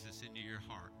accept Jesus into your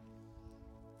heart,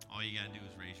 all you got to do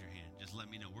is raise your hand. Just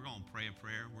let me know. We're going to pray a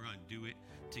prayer. We're going to do it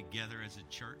together as a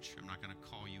church. I'm not going to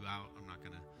call you out. I'm not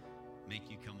going to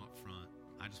make you come up front.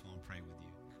 I just want to pray with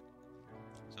you.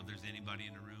 So if there's anybody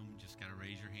in the room, just got to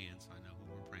raise your hand so I know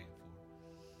who we're praying for.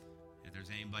 If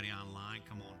there's anybody online,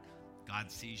 come on.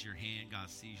 God sees your hand. God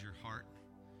sees your heart.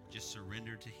 Just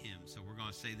surrender to him. So we're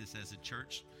going to say this as a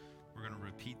church. We're going to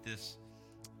repeat this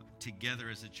together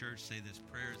as a church. Say this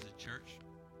prayer as a church.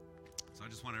 So I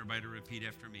just want everybody to repeat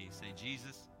after me. Say,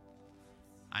 Jesus,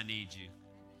 I need you.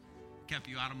 Kept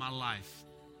you out of my life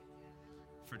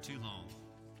for too long.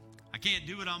 I can't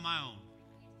do it on my own.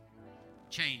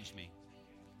 Change me.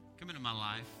 Come into my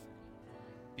life.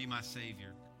 Be my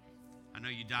Savior. I know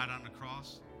you died on the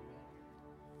cross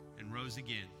and rose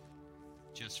again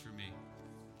just for me.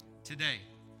 Today,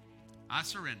 I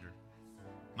surrender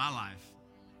my life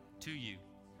to you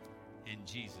in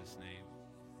Jesus' name.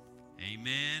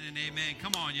 Amen and amen.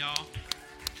 Come on, y'all.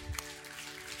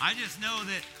 I just know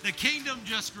that the kingdom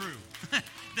just grew.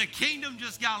 The kingdom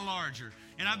just got larger.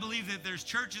 And I believe that there's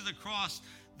churches across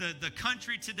the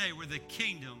country today where the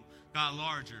kingdom got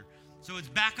larger. So it's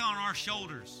back on our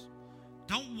shoulders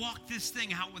Don't walk this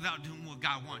thing out without doing what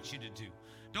God wants you to do.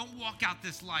 Don't walk out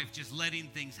this life just letting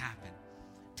things happen.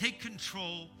 Take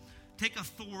control. Take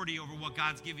authority over what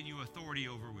God's given you authority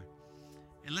over.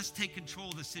 And let's take control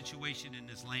of the situation in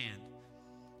this land.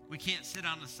 We can't sit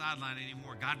on the sideline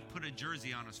anymore. God put a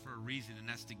jersey on us for a reason, and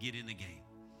that's to get in the game.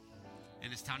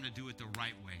 And it's time to do it the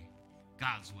right way,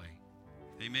 God's way.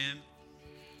 Amen?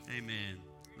 Amen.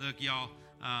 Look, y'all,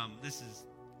 this is,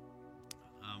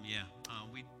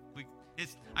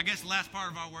 it's, I guess the last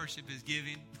part of our worship is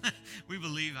giving. We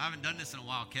believe. I haven't done this in a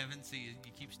while, Kevin. See,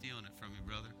 you keep stealing it from me,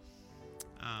 brother.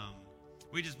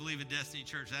 We just believe at Destiny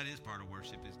Church that is part of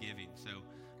worship is giving. So,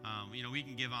 we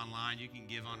can give online. You can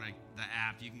give on the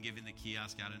app. You can give in the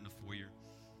kiosk out in the foyer.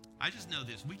 I just know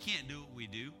this. We can't do what we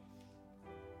do.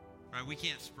 Right? We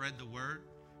can't spread the word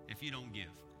if you don't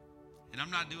give. And I'm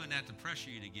not doing that to pressure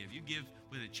you to give. You give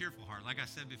with a cheerful heart. Like I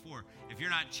said before, if you're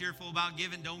not cheerful about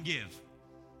giving, don't give.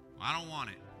 Well, I don't want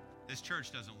it. This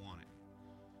church doesn't want it.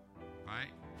 Right?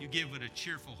 You give with a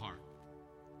cheerful heart.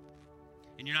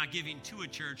 And you're not giving to a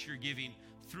church, you're giving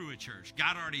through a church.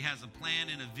 God already has a plan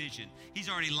and a vision. He's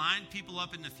already lined people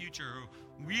up in the future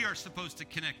who we are supposed to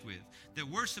connect with, that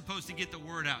we're supposed to get the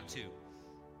word out to.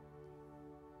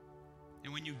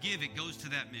 And when you give, it goes to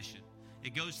that mission.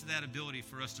 It goes to that ability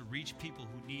for us to reach people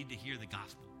who need to hear the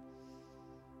gospel.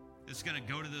 It's going to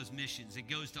go to those missions. It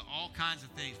goes to all kinds of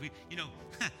things.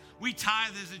 We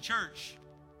tithe as a church.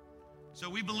 So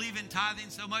we believe in tithing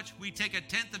so much, we take a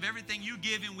tenth of everything you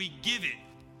give and we give it.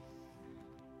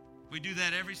 We do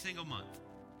that every single month.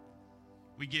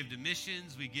 We give to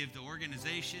missions. We give to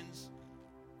organizations.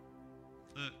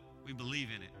 Look, we believe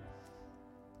in it.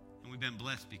 And we've been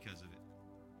blessed because of it.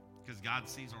 Because God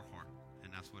sees our heart.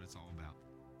 And that's what it's all about.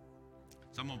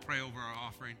 So I'm going to pray over our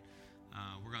offering.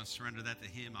 We're going to surrender that to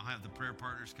Him. I'll have the prayer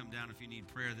partners come down if you need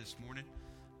prayer this morning.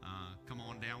 Come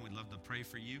on down. We'd love to pray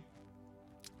for you.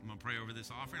 I'm going to pray over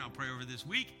this offering. I'll pray over this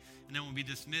week, and then we'll be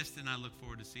dismissed, and I look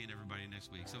forward to seeing everybody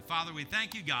next week. So, Father, we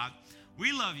thank you, God.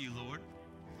 We love you, Lord.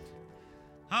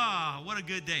 What a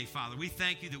good day, Father. We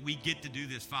thank you that we get to do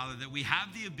this, Father, that we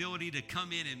have the ability to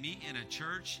come in and meet in a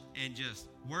church and just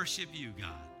worship you, God.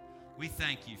 We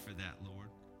thank you for that, Lord.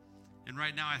 And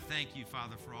right now, I thank you,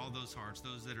 Father, for all those hearts,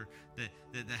 those that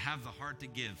have the heart to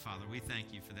give, Father. We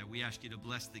thank you for that. We ask you to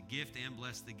bless the gift and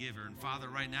bless the giver. And, Father,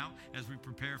 right now, as we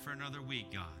prepare for another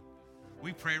week, God,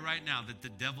 we pray right now that the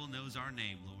devil knows our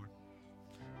name, Lord.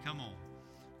 Come on.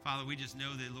 Father, we just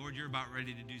know that, Lord, you're about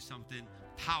ready to do something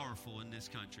powerful in this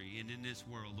country and in this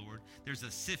world, Lord. There's a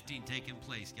sifting taking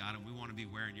place, God, and we want to be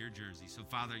wearing your jersey. So,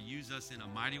 Father, use us in a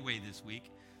mighty way this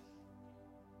week.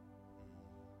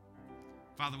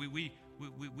 Father,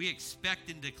 we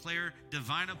expect and declare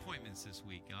divine appointments this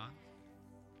week, God.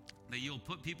 That you'll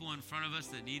put people in front of us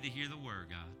that need to hear the word,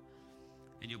 God.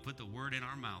 And you'll put the word in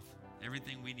our mouth,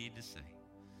 everything we need to say.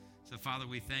 So, Father,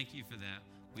 we thank you for that.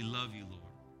 We love you, Lord.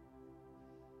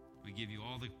 We give you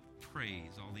all the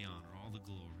praise, all the honor, all the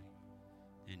glory.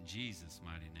 In Jesus'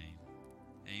 mighty name,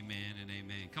 amen and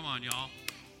amen. Come on, y'all.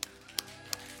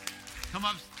 Come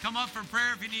up for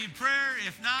prayer if you need prayer.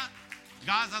 If not,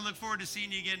 guys, I look forward to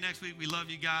seeing you again next week. We love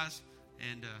you guys,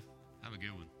 and have a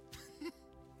good one.